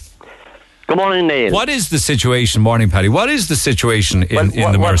morning. Good morning, Neil. What is the situation, morning Paddy, what is the situation in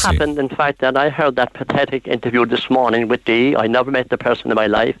the Mercy? What happened, in fact, that I heard that pathetic interview this morning with Dee. I never met the person in my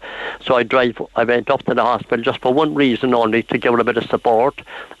life, so I went up to the hospital just for one reason only, to give her a bit of support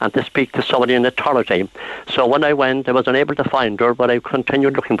and to speak to somebody in authority. So when I went, I was unable to find her, but I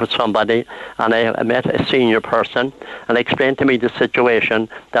continued looking for somebody, and I met a senior person, and they explained to me the situation,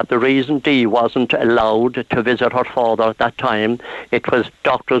 that the reason Dee wasn't allowed to visit her father at that time, it was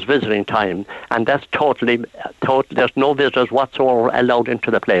doctor's visiting time. And that's totally, there's no visitors whatsoever allowed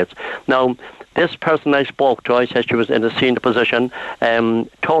into the place. Now, this person I spoke to, I said she was in a senior position,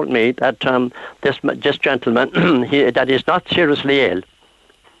 told me that this gentleman, that he's not seriously ill.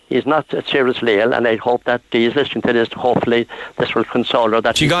 He's not seriously ill, and I hope that he's listening to this. Hopefully, this will console her.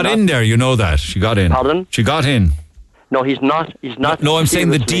 That she got in there, you know that. She got in. Pardon? She got in. No, he's not. No, I'm saying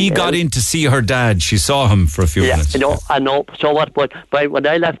that Dee got in to see her dad. She saw him for a few minutes. Yeah, I know. So what? But when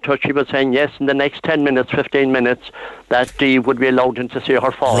I left her, she was saying yes, in the next 10 minutes, 15 minutes, that Dee would be allowed in to see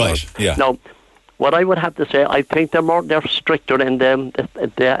her father. Right. Yeah. Now, what I would have to say, I think they're stricter in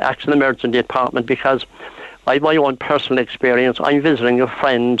the accident emergency department, because I have my own personal experience. I'm visiting a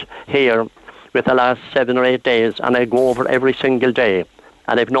friend here with the last 7 or 8 days, and I go over every single day, and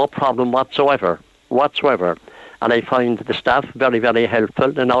I have no problem whatsoever. And I find the staff very, very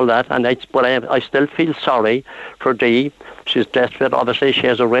helpful and all that. And I still feel sorry for Dee. She's desperate. Obviously, she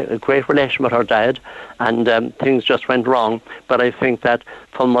has a great relation with her dad, and things just went wrong. But I think that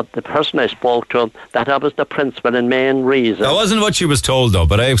from what the person I spoke to, that was the principal and main reason. That wasn't what she was told, though,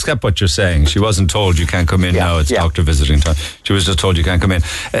 but I accept what you're saying. She wasn't told you can't come in now. It's doctor visiting time. She was just told you can't come in.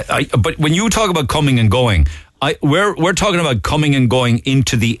 But when you talk about coming and going, we're talking about coming and going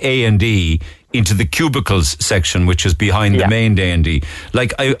into the A&E, into the cubicles section, which is behind the main A&E.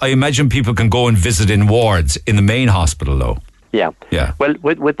 Like, I imagine people can go and visit in wards in the main hospital, though. Yeah. Well,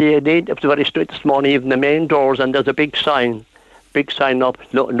 with the A&E, it was very strict this morning, even the main doors, and there's a big sign up,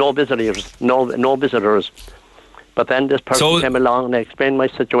 no visitors, no visitors. But then this person came along and I explained my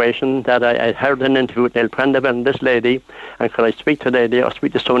situation, that I heard an interview with Neil Prendergast and this lady, and could I speak to the lady or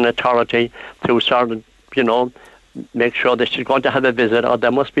speak to someone in authority to sort of, make sure that she's going to have a visit, or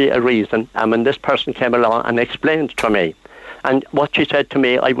there must be a reason. And when this person came along and explained to me, and what she said to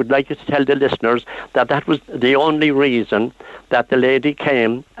me, I would like you to tell the listeners that was the only reason that the lady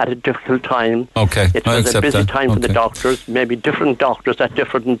came at a difficult time. Okay, it was a busy time for the doctors, maybe different doctors at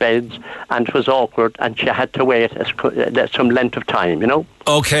different beds, and it was awkward, and she had to wait some length of time,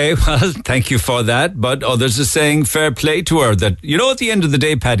 Okay, well, thank you for that. But others are saying fair play to her, that, at the end of the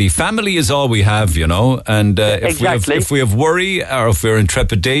day, Paddy, family is all we have, and if we have worry, or if we're in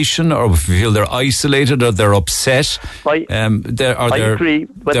trepidation, or if we feel they're isolated or they're upset, they're frightened,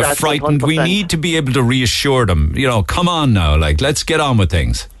 100%. We need to be able to reassure them, come on now, let's get on with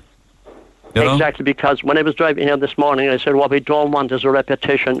things. Exactly, because when I was driving here this morning, I said, what we don't want is a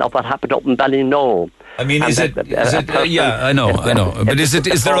repetition of what happened up in Ballyknoe. I mean, is it yeah, I know. But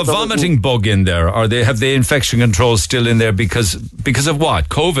is there a vomiting bug in there? Or have they infection control still in there because of what?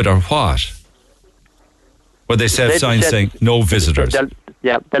 COVID or what? Where they said signs saying no visitors.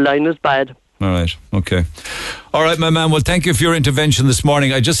 The line is bad. All right, okay. All right, my man, well, thank you for your intervention this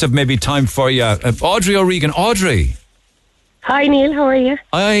morning. I just have maybe time for you. Audrey O'Regan. Audrey. Hi, Neil, how are you?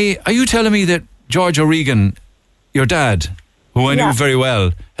 Are you telling me that George O'Regan, your dad, who I knew very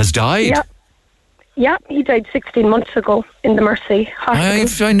well, has died? Yeah, he died 16 months ago in the Mercy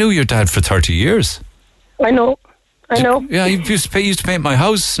Hospital. I knew your dad for 30 years. I know. Yeah, he used to paint my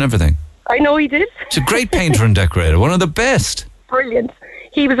house and everything. I know he did. He's a great painter and decorator, one of the best. Brilliant.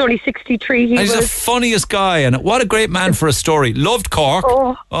 He was only 63. He's the funniest guy, and what a great man for a story. Loved Cork.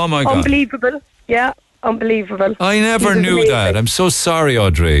 Oh my God. Unbelievable. Yeah, unbelievable. I never knew that. I'm so sorry,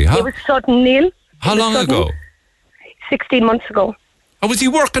 Audrey. It was sudden, Neil. How long ago? 16 months ago. And was he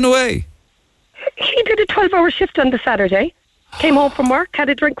working away? He did a 12-hour shift on the Saturday. Came home from work, had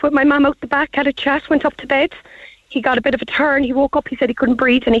a drink with my mum out the back, had a chat, went up to bed. He got a bit of a turn. He woke up, he said he couldn't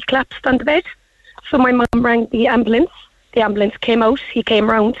breathe, and he collapsed on the bed. So my mum rang the ambulance. The ambulance came out. He came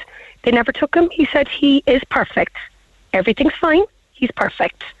round. They never took him. He said he is perfect. Everything's fine. He's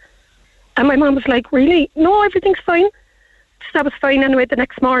perfect. And my mum was like, really? No, everything's fine. So that was fine. Anyway, the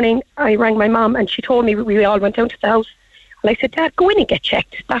next morning, I rang my mum, and she told me we all went down to the house. And I said, Dad, go in and get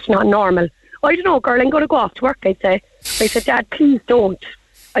checked. That's not normal. I don't know, girl, I'm going to go off to work, I'd say. I said, Dad, please don't.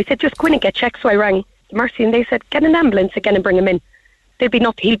 I said, just go in and get checked. So I rang Mercy, and they said, get an ambulance again and bring him in. There'll be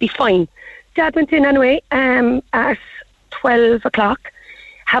nothing. He'll be fine. Dad went in anyway at 12 o'clock,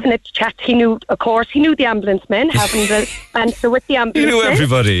 having a chat. He knew, of course, the ambulance men, having the answer with the ambulance men. He knew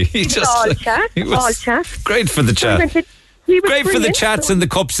everybody. He just all chat. All chat. Great for the chat. Great for the chats and the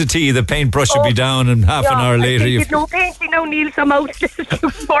cups of tea. The paintbrush would be down, and half an hour later you no painting, no Neil, some out. This is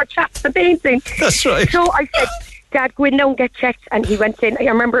just more chats and painting. That's right. So I said, Dad, go in now and get checked. And he went in. I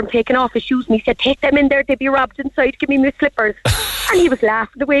remember him taking off his shoes, and he said, take them in there, they'll be robbed inside, give me my slippers. And he was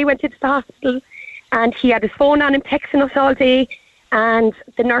laughing the way he went into the hospital, and he had his phone on him, texting us all day. And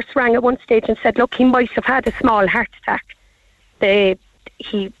the nurse rang at one stage and said, look, he might have had a small heart attack. The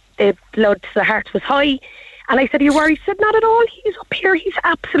blood to the heart was high. And I said, are you worried? He said, not at all. He's up here. He's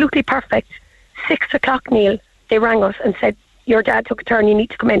absolutely perfect. 6 o'clock, Neil, they rang us and said, your dad took a turn. You need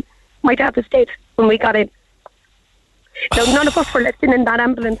to come in. My dad was dead when we got in. Now, none of us were left in that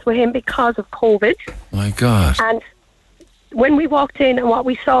ambulance with him because of COVID. My God. And when we walked in, and what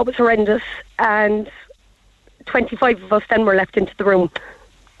we saw was horrendous, and 25 of us then were left into the room.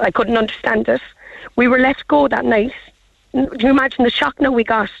 I couldn't understand it. We were left go that night. Do you imagine the shock now we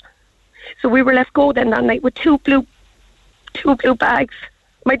got? So we were left go then that night with two blue bags,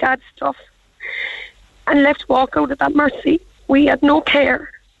 my dad's stuff, and left walk out of that Mercy. We had no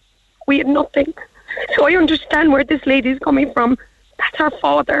care. We had nothing. So I understand where this lady's coming from. That's her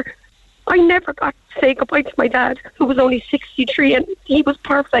father. I never got to say goodbye to my dad, who was only 63, and he was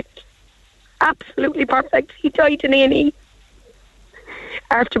perfect. Absolutely perfect. He died in A&E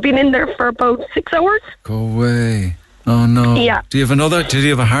after being in there for about 6 hours. Go away. Oh no. Yeah. Did he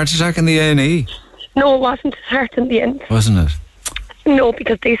have a heart attack in the A&E? No, it wasn't his heart in the end. Wasn't it? No,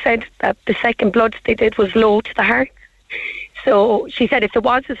 because they said that the second blood they did was low to the heart. So she said if it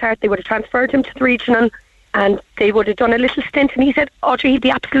was his heart, they would have transferred him to the regional, and they would have done a little stint. And he said, Audrey, he'll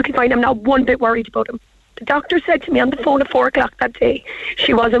be absolutely fine. I'm not one bit worried about him. The doctor said to me on the phone at 4 o'clock that day,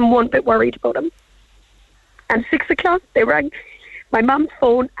 she wasn't one bit worried about him. And 6 o'clock, they rang my mum's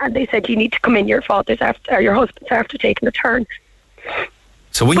phone, and they said, you need to come in, your husband's after taking a turn.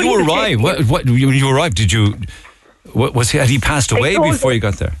 So when you arrived, when you arrived, did you, had he passed away before you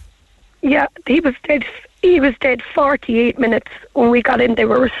got there? Yeah, he was dead. He was dead 48 minutes. When we got in, they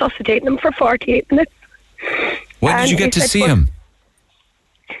were resuscitating him for 48 minutes. When did you get to see him?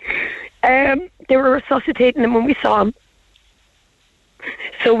 They were resuscitating him when we saw him.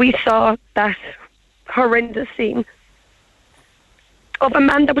 So we saw that horrendous scene of a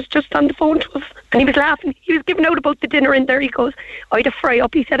man that was just on the phone to us, and he was laughing. He was giving out about the dinner in there. He goes, I had a fry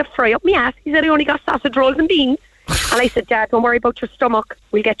up. He said, a fry up me ass. He said, I only got sausage rolls and beans. And I said, Dad, don't worry about your stomach.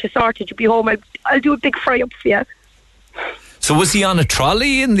 We'll get you sorted. You'll be home. I'll do a big fry up for you. So was he on a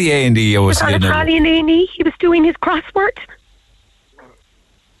trolley in the A&E? Or was he on a trolley in A&E. He was doing his crossword.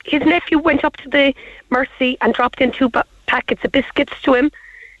 His nephew went up to the Mercy and dropped in 2 packets of biscuits to him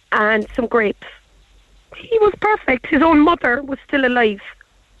and some grapes. He was perfect. His own mother was still alive.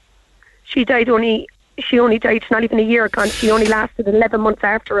 She only died not even a year ago. She only lasted 11 months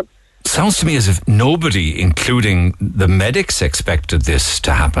after him. Sounds to me as if nobody, including the medics, expected this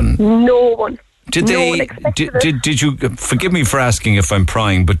to happen. No one. Did you, forgive me for asking if I'm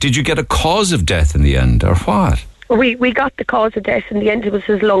prying, but did you get a cause of death in the end, or what? We got the cause of death in the end. It was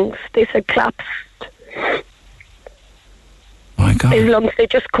his lungs. They said collapsed. My God. His lungs, they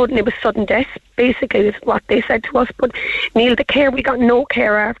just couldn't. It was sudden death, basically, is what they said to us. But Neil, the care, we got no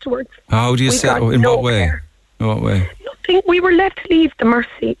care afterwards. How do you say? In what way? Care. In what way? Nothing. We were left to leave the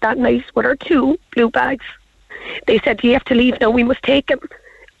Mercy that night with our 2 blue bags. They said, you have to leave now. We must take him.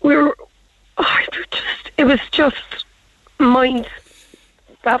 It was just mind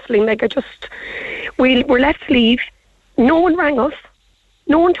baffling. we were let to leave. No one rang us.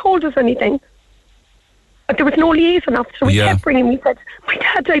 No one told us anything. But there was no liaison officer. We kept ringing. We said, my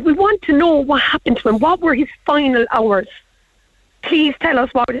dad died. We want to know what happened to him. What were his final hours? Please tell us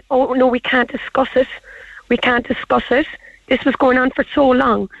what. Oh, no, we can't discuss it. We can't discuss it. This was going on for so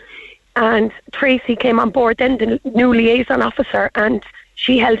long. And Tracy came on board, then the new liaison officer, and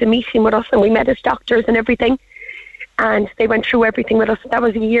she held a meeting with us, and we met as doctors and everything. And they went through everything with us. That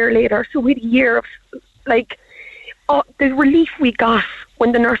was a year later. So we had a year of, like, the relief we got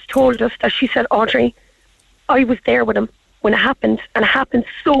when the nurse told us that she said, Audrey, I was there with him when it happened, and it happened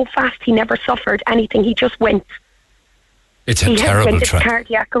so fast he never suffered anything. He just went. It's a terrible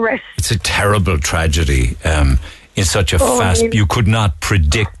cardiac arrest. It's a terrible tragedy. In such a fast, you could not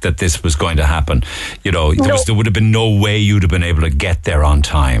predict that this was going to happen. You know, there would have been no way you'd have been able to get there on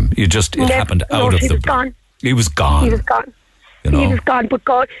time. It happened out of the blue. He was gone. He was gone. You know? He was gone, but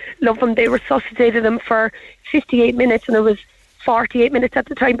God love him. They resuscitated him for 58 minutes, and it was 48 minutes at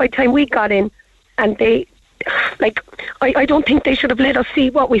the time by the time we got in. And they, I don't think they should have let us see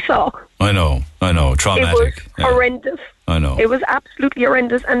what we saw. I know, traumatic. It was horrendous. I know. It was absolutely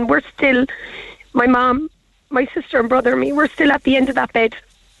horrendous, and we're still, my mom, my sister and brother and me, we're still at the end of that bed,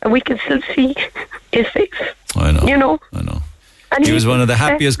 and we can still see his face. I know. You know? I know. And he was one of the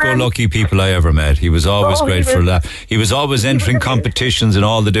happiest-go-lucky people I ever met. He was always great for that. He was always entering competitions in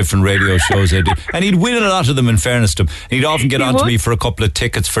all the different radio shows I did. And he'd win a lot of them, in fairness to him. And he'd often get on to me for a couple of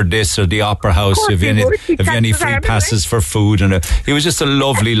tickets for this or the Opera House, if you had any free passes for food. And he was just a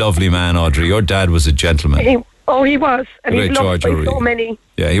lovely, lovely man, Audrey. Your dad was a gentleman. He was. And he's loved by so many.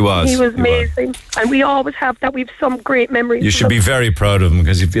 Yeah, he was. He was amazing. And we always have that. We've some great memories. You should be very proud of him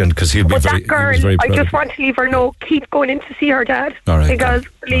because he'll be very proud. I just want to leave her know, keep going in to see her dad. All right, because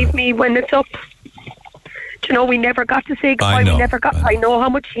believe me, when it's up, you know, we never got to say goodbye. I know how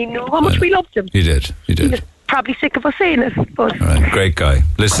much he knew, how much we loved him. He did. He was probably sick of us saying it. But all right, great guy.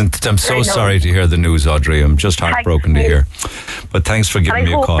 Listen, I'm so sorry to hear the news, Audrey. I'm just heartbroken to hear. But thanks for giving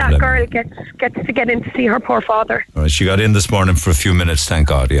me a call. I hope that girl gets to get in to see her poor father. All right, she got in this morning for a few minutes, thank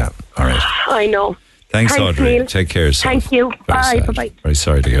God, yeah. All right. I know. Thanks, Audrey. Neil. Take care of yourself. Thank you. Bye-bye. Very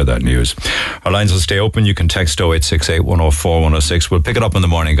sorry to hear that news. Our lines will stay open. You can text 0868 104 106. We'll pick it up in the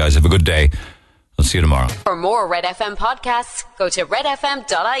morning, guys. Have a good day. I'll see you tomorrow. For more Red FM podcasts, go to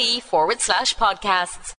redfm.ie/podcasts.